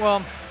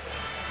 Well,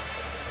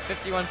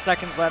 51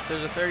 seconds left.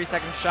 There's a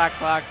 30-second shot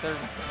clock. They're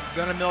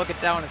going to milk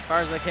it down as far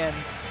as they can.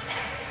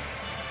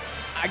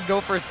 I'd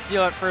go for a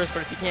steal at first,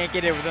 but if you can't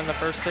get it within the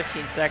first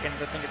 15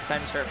 seconds, I think it's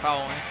time to start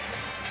fouling.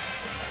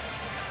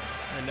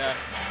 And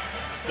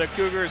the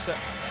Cougars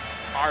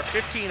are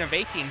 15 of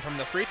 18 from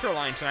the free throw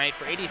line tonight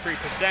for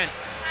 83%.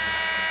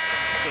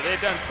 So they've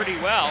done pretty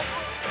well.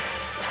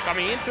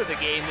 Coming into the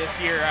game this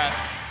year,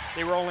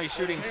 they were only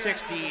shooting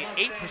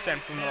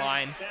 68% from the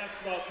line.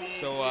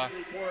 So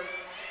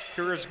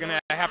Cougars are going to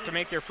have to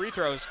make their free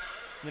throws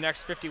in the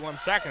next 51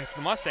 seconds.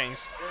 The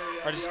Mustangs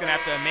are just going to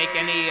have to make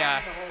any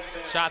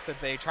shot that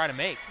they try to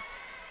make.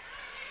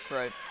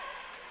 Right.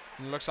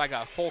 And it looks like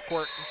a full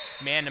court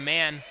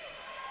man-to-man.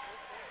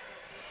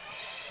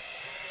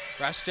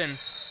 Rushton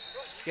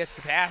gets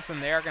the pass,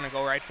 and they're going to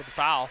go right for the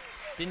foul.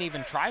 Didn't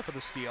even try for the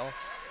steal.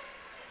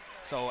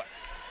 So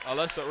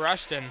Alyssa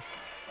Rushton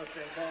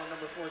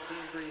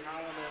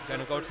going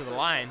to go to the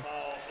line.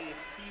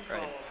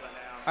 Right.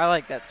 I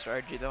like that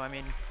strategy, though. I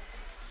mean,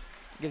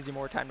 it gives you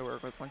more time to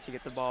work with once you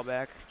get the ball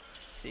back.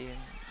 See,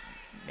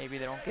 maybe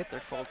they don't get their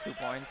full 2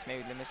 points.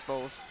 Maybe they miss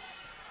both.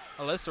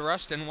 Alyssa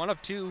Rushton, 1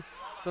 of 2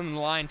 from the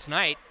line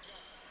tonight.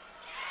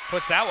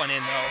 Puts that one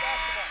in, though.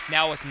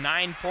 Now with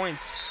 9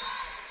 points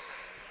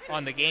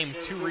on the game,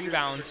 2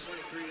 rebounds,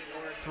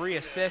 3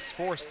 assists,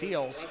 4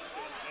 steals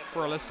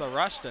for Alyssa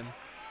Rushton.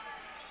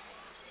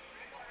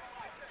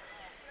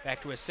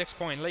 Back to a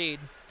 6-point lead.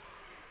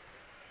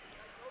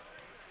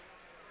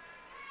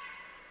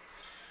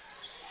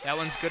 That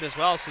one's good as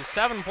well, so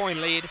 7-point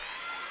lead.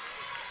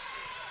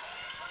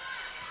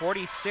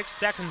 46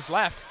 seconds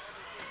left.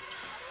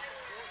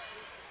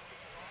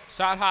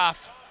 Sothoff,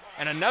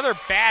 and another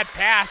bad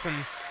pass,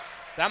 and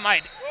that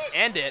might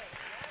end it.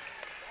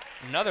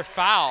 Another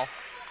foul.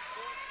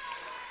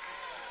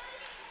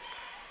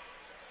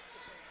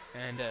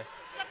 And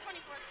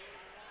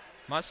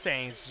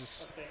Mustangs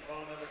just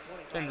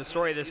been the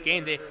story of this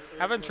game. They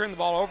haven't turned the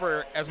ball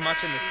over as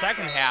much in the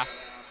second half,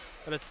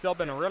 but it's still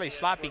been a really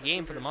sloppy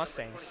game for the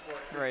Mustangs.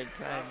 Right.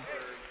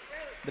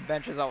 The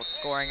bench is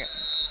outscoring.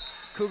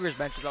 Cougars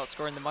bench is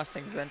outscoring the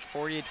Mustangs bench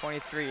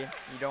 40-23. You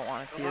don't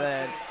want to see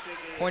that.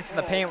 Points in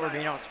the paint were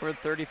being outscored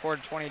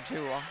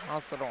 34-22. I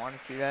also don't want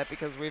to see that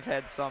because we've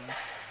had some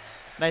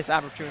nice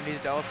opportunities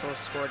to also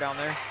score down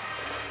there.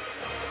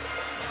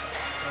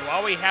 And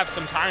while we have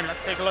some time,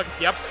 let's take a look at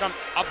the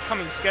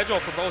upcoming schedule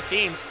for both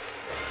teams.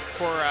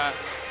 For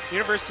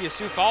University of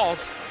Sioux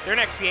Falls, their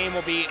next game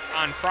will be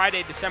on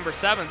Friday, December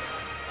 7th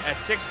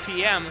at 6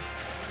 p.m.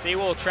 They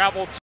will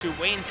travel to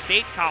Wayne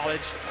State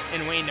College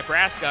in Wayne,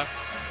 Nebraska.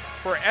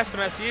 For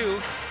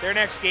SMSU, their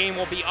next game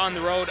will be on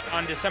the road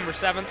on December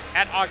 7th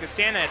at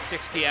Augustana at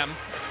 6 p.m.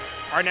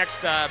 Our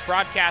next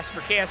broadcast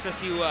for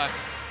KSSU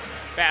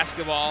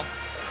basketball,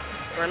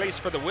 or at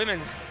least for the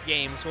women's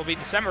games, will be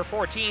December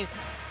 14th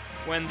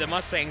when the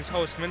Mustangs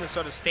host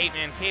Minnesota State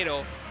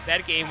Mankato.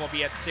 That game will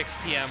be at 6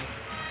 p.m.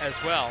 as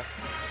well.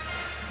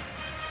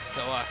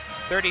 So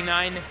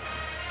 39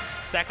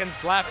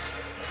 seconds left.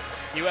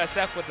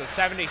 USF with a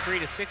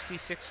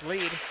 73-66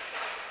 lead.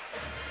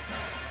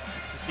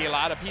 You see a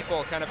lot of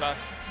people kind of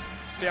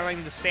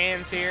filling the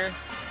stands here.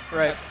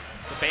 Right.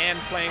 The band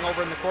playing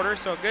over in the quarter,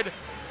 so a good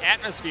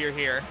atmosphere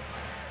here.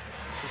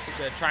 Just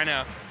trying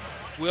to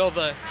will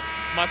the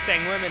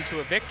Mustang women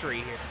to a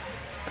victory here.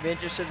 I'd be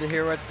interested to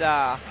hear what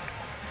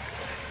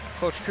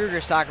Coach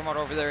Kruger's talking about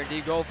over there. Do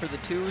you go for the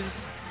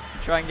twos,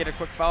 try and get a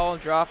quick foul,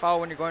 draw a foul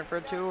when you're going for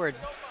a two, or do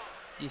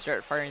you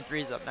start firing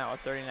threes up now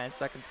with 39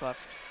 seconds left,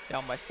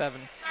 down by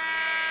 7?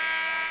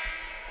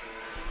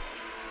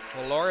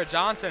 Well, Laura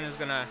Johnson is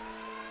going to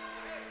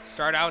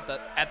start out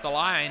at the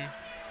line.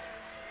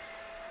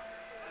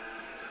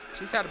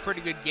 She's had a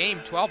pretty good game,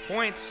 12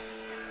 points.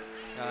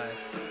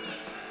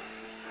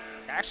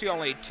 Actually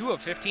only 2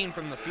 of 15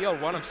 from the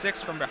field, 1 of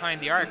 6 from behind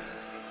the arc.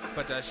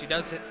 But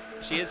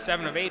she is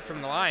 7 of 8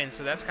 from the line,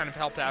 so that's kind of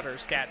helped out her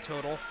stat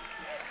total.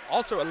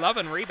 Also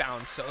 11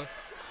 rebounds, so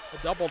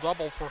a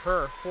double-double for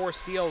her, 4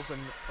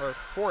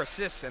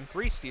 assists and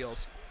 3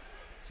 steals.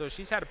 So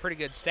she's had a pretty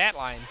good stat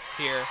line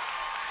here.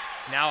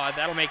 Now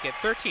that'll make it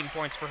 13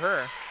 points for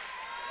her.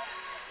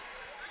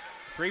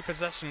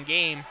 3-possession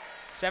game,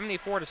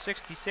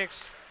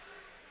 74-66.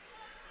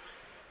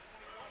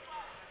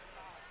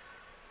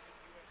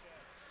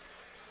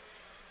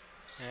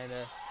 And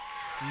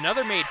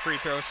another made free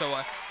throw,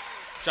 so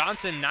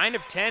Johnson 9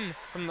 of 10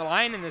 from the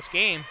line in this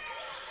game.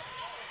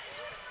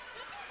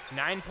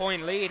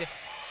 9-point lead.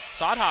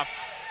 Sodhoff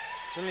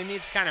really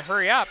needs to kind of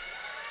hurry up.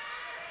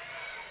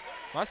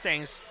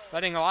 Mustangs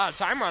letting a lot of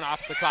time run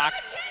off the clock.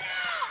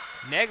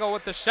 Nagel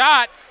with the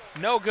shot,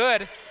 no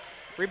good.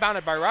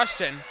 Rebounded by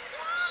Rushton.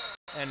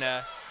 And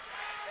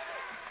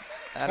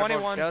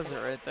 21 does it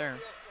right there.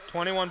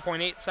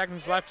 21.8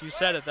 seconds left. You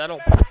said it.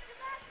 That'll,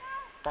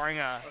 barring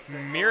a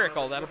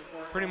miracle, that'll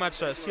pretty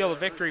much seal the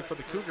victory for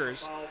the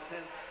Cougars.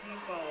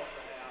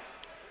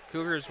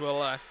 Cougars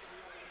will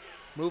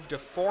move to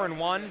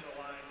 4-1.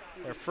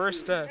 Their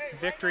first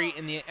victory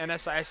in the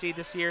NSIC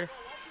this year.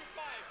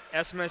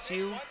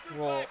 SMSU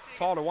will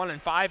fall to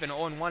 1-5 and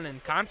 0-1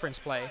 in conference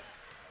play.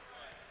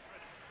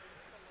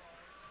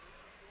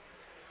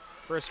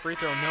 First free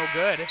throw, no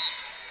good.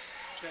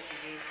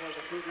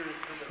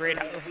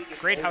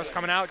 Great House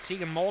coming out.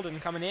 Tegan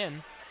Molden coming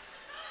in.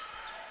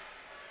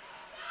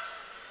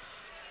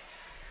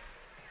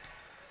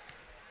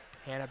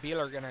 Hannah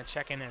Beeler gonna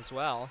check in as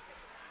well.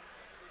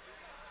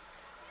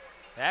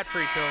 That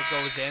free throw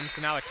goes in,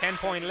 so now a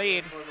 10-point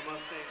lead.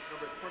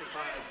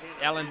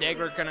 Ellen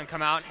Degler gonna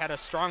come out, had a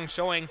strong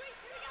showing.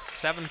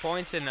 7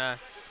 points in a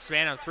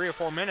span of 3 or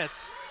 4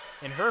 minutes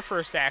in her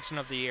first action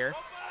of the year.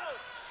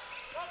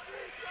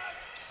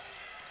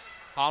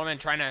 Holloman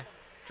trying to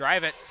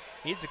drive it.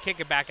 Needs to kick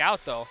it back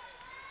out though.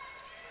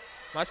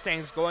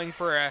 Mustangs going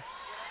for a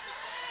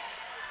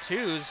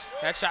 2s.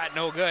 That shot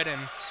no good,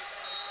 and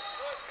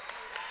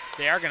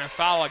they are gonna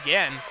foul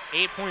again.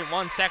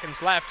 8.1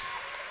 seconds left.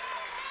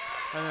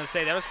 I'm gonna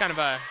say that was kind of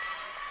a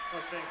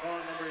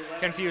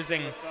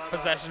confusing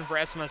possession for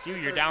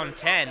SMSU. You're down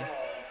 10.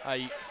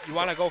 You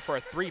want to go for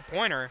a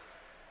 3-pointer,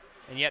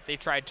 and yet they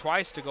tried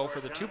twice to go for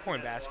the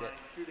 2-point basket.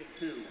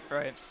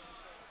 Right.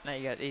 Now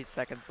you got 8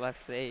 seconds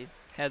left. They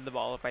had the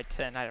ball up by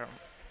 10.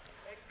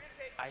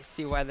 I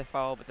see why they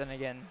foul, but then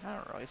again, I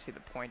don't really see the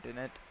point in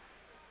it.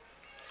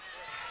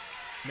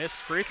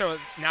 Missed free throw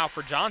now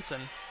for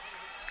Johnson.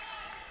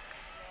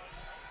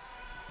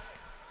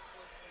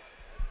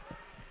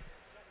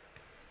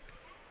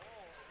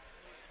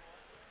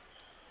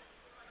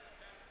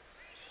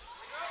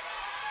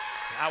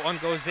 That one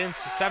goes in,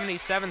 so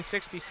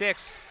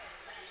 77-66.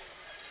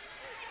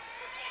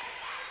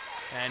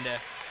 And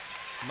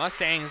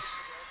Mustangs,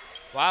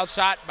 wild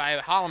shot by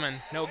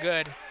Holloman, no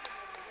good.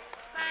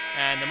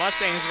 And the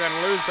Mustangs are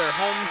going to lose their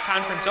home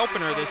conference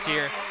opener this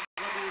year.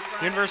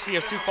 University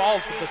of Sioux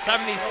Falls with the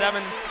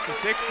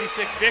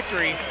 77-66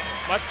 victory.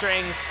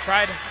 Mustangs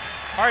tried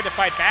hard to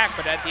fight back,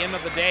 but at the end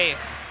of the day,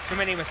 too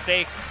many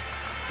mistakes.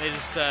 They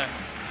just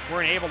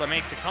weren't able to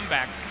make the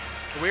comeback.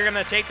 We're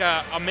going to take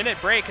a minute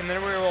break, and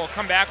then we will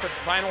come back with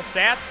the final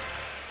stats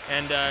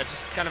and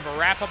just kind of a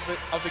wrap-up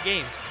of the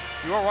game.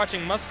 You are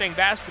watching Mustang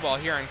basketball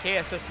here on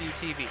KSSU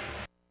TV.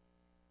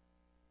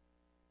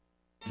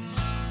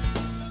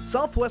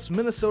 Southwest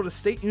Minnesota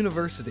State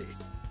University,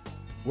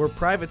 where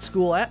private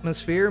school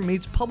atmosphere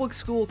meets public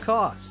school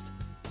cost.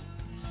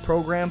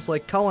 Programs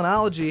like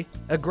culinology,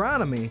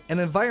 agronomy, and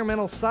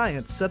environmental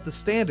science set the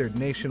standard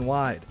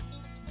nationwide,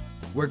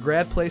 where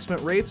grad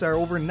placement rates are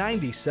over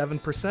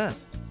 97%.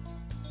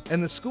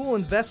 And the school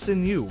invests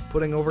in you,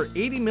 putting over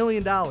 $80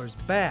 million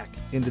back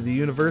into the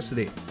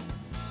university.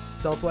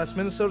 Southwest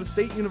Minnesota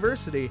State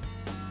University,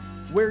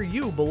 where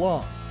you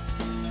belong.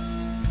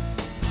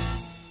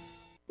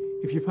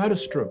 If you've had a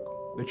stroke,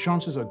 the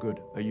chances are good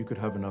that you could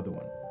have another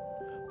one.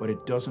 But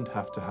it doesn't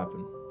have to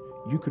happen.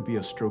 You could be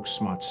a stroke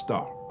smart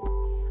star.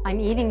 I'm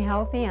eating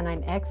healthy and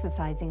I'm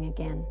exercising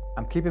again.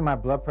 I'm keeping my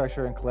blood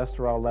pressure and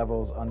cholesterol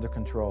levels under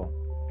control.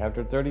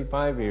 After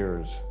 35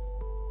 years,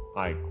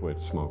 I quit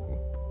smoking.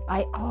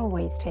 I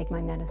always take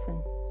my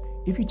medicine.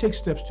 If you take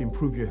steps to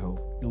improve your health,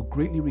 you'll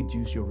greatly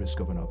reduce your risk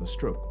of another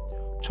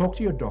stroke. Talk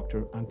to your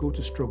doctor and go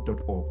to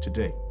stroke.org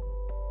today.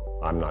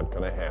 I'm not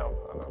going to have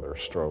another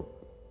stroke.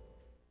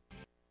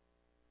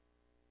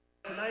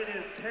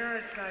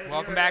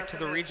 Welcome back to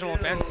the regional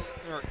events,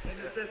 or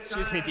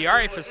excuse me, the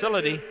RA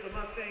facility.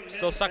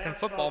 Still stuck in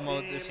football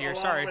mode this year,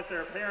 sorry.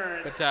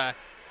 But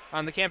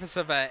on the campus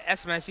of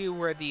SMSU,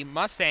 where the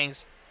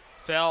Mustangs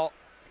fell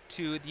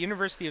to the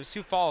University of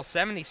Sioux Falls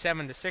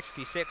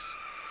 77-66.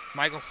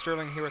 Michael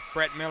Sterling here with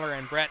Brett Miller,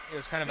 and Brett, it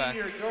was kind of a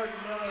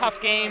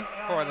tough game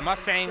for the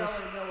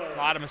Mustangs, a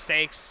lot of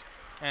mistakes,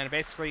 and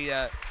basically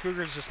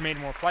Cougars just made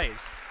more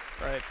plays.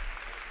 Right.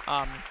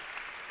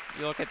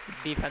 You look at the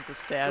defensive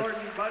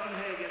stats,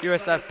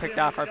 USF picked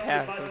off our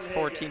passes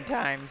 14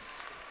 times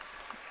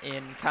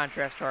in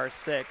contrast to our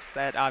 6.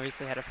 That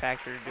obviously had a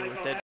factor to do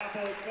with it.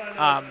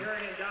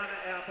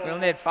 We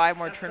only had 5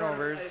 more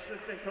turnovers,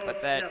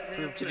 but that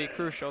proved to be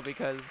crucial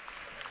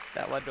because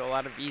That led to a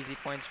lot of easy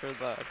points for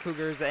the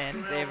Cougars,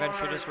 and they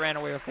eventually just ran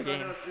away with the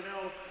game.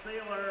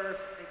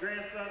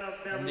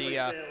 And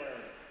the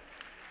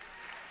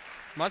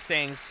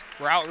Mustangs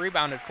were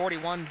out-rebounded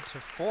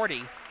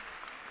 41-40.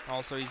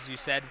 Also, as you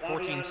said,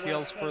 14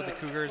 steals for the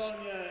Cougars,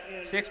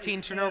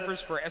 16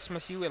 turnovers for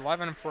SMSU,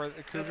 11 for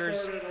the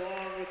Cougars,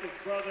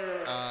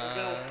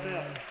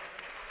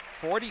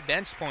 40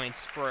 bench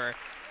points for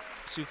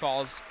Sioux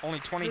Falls, only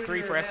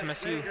 23 for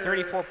SMSU,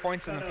 34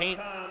 points in the paint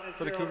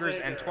for the Cougars,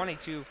 and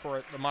 22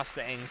 for the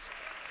Mustangs.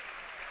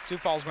 Sioux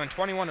Falls went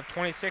 21 of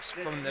 26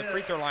 from the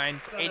free throw line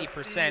for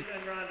 80%.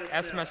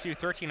 SMSU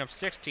 13 of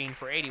 16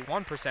 for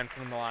 81%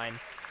 from the line.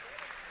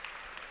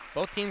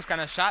 Both teams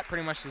kind of shot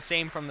pretty much the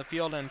same from the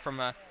field and from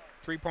a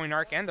three-point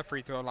arc and the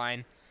free throw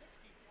line.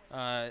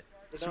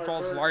 Sioux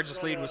Falls'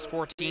 largest lead was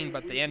 14,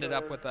 but they ended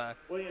up with a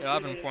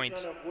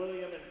 11-point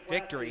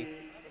victory.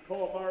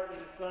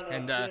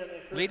 And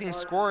leading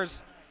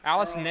scorers,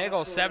 Allison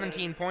Nagel,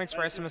 17 points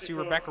for SMSU,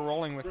 Rebecca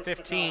Rowling with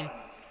 15.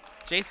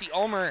 J.C.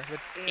 Ulmer with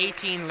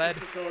 18 led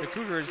the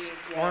Cougars,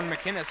 Lauren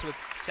McInnes with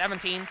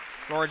 17,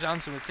 Laura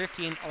Johnson with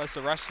 15,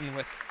 Alyssa Rushton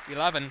with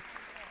 11.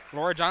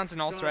 Laura Johnson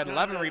also had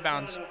 11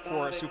 rebounds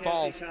for Sioux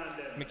Falls.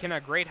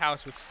 McKenna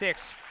Greathouse with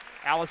 6.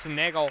 Allison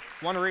Nagel,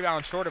 1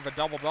 rebound short of a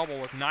double-double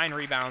with 9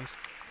 rebounds.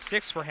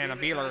 6 for Hannah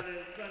Beeler,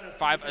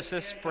 5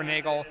 assists for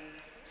Nagel,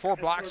 4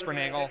 blocks for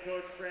Nagel.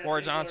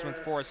 Laura Johnson with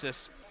 4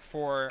 assists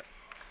for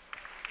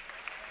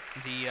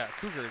the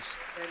Cougars.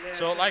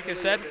 So like I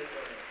said,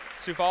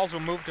 Sioux Falls will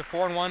move to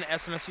 4-1,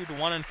 SMSU to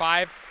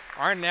 1-5.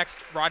 Our next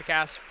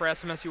broadcast for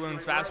SMSU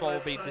women's basketball will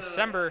be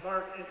December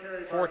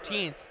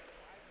 14th.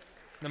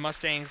 The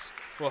Mustangs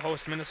will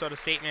host Minnesota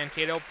State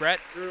Mankato. Brett,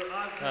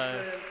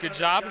 good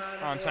job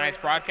on tonight's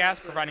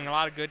broadcast, providing a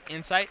lot of good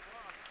insight,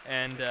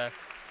 and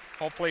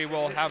hopefully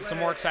we'll have some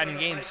more exciting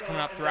games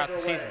coming up throughout the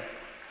season.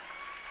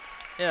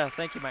 Yeah,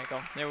 thank you, Michael.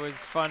 It was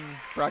fun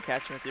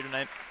broadcasting with you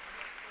tonight.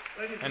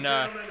 And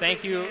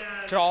thank you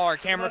to all our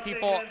camera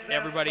people,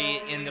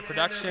 everybody in the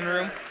production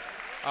room.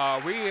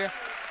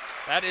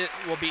 That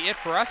will be it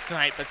for us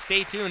tonight, but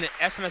stay tuned.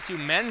 SMSU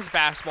men's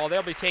basketball,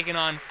 they'll be taking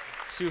on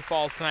Sioux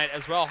Falls tonight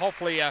as well.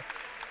 Hopefully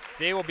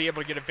they will be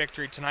able to get a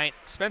victory tonight.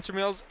 Spencer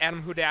Mills,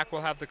 Adam Hudak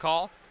will have the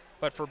call,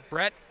 but for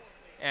Brett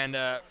and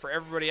for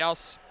everybody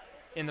else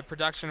in the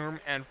production room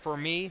and for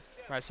me,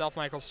 myself,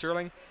 Michael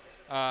Sterling,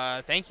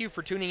 thank you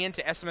for tuning in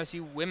to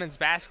SMSU women's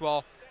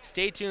basketball.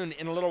 Stay tuned.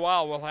 In a little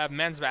while, we'll have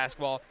men's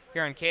basketball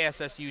here on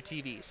KSSU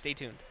TV. Stay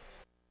tuned.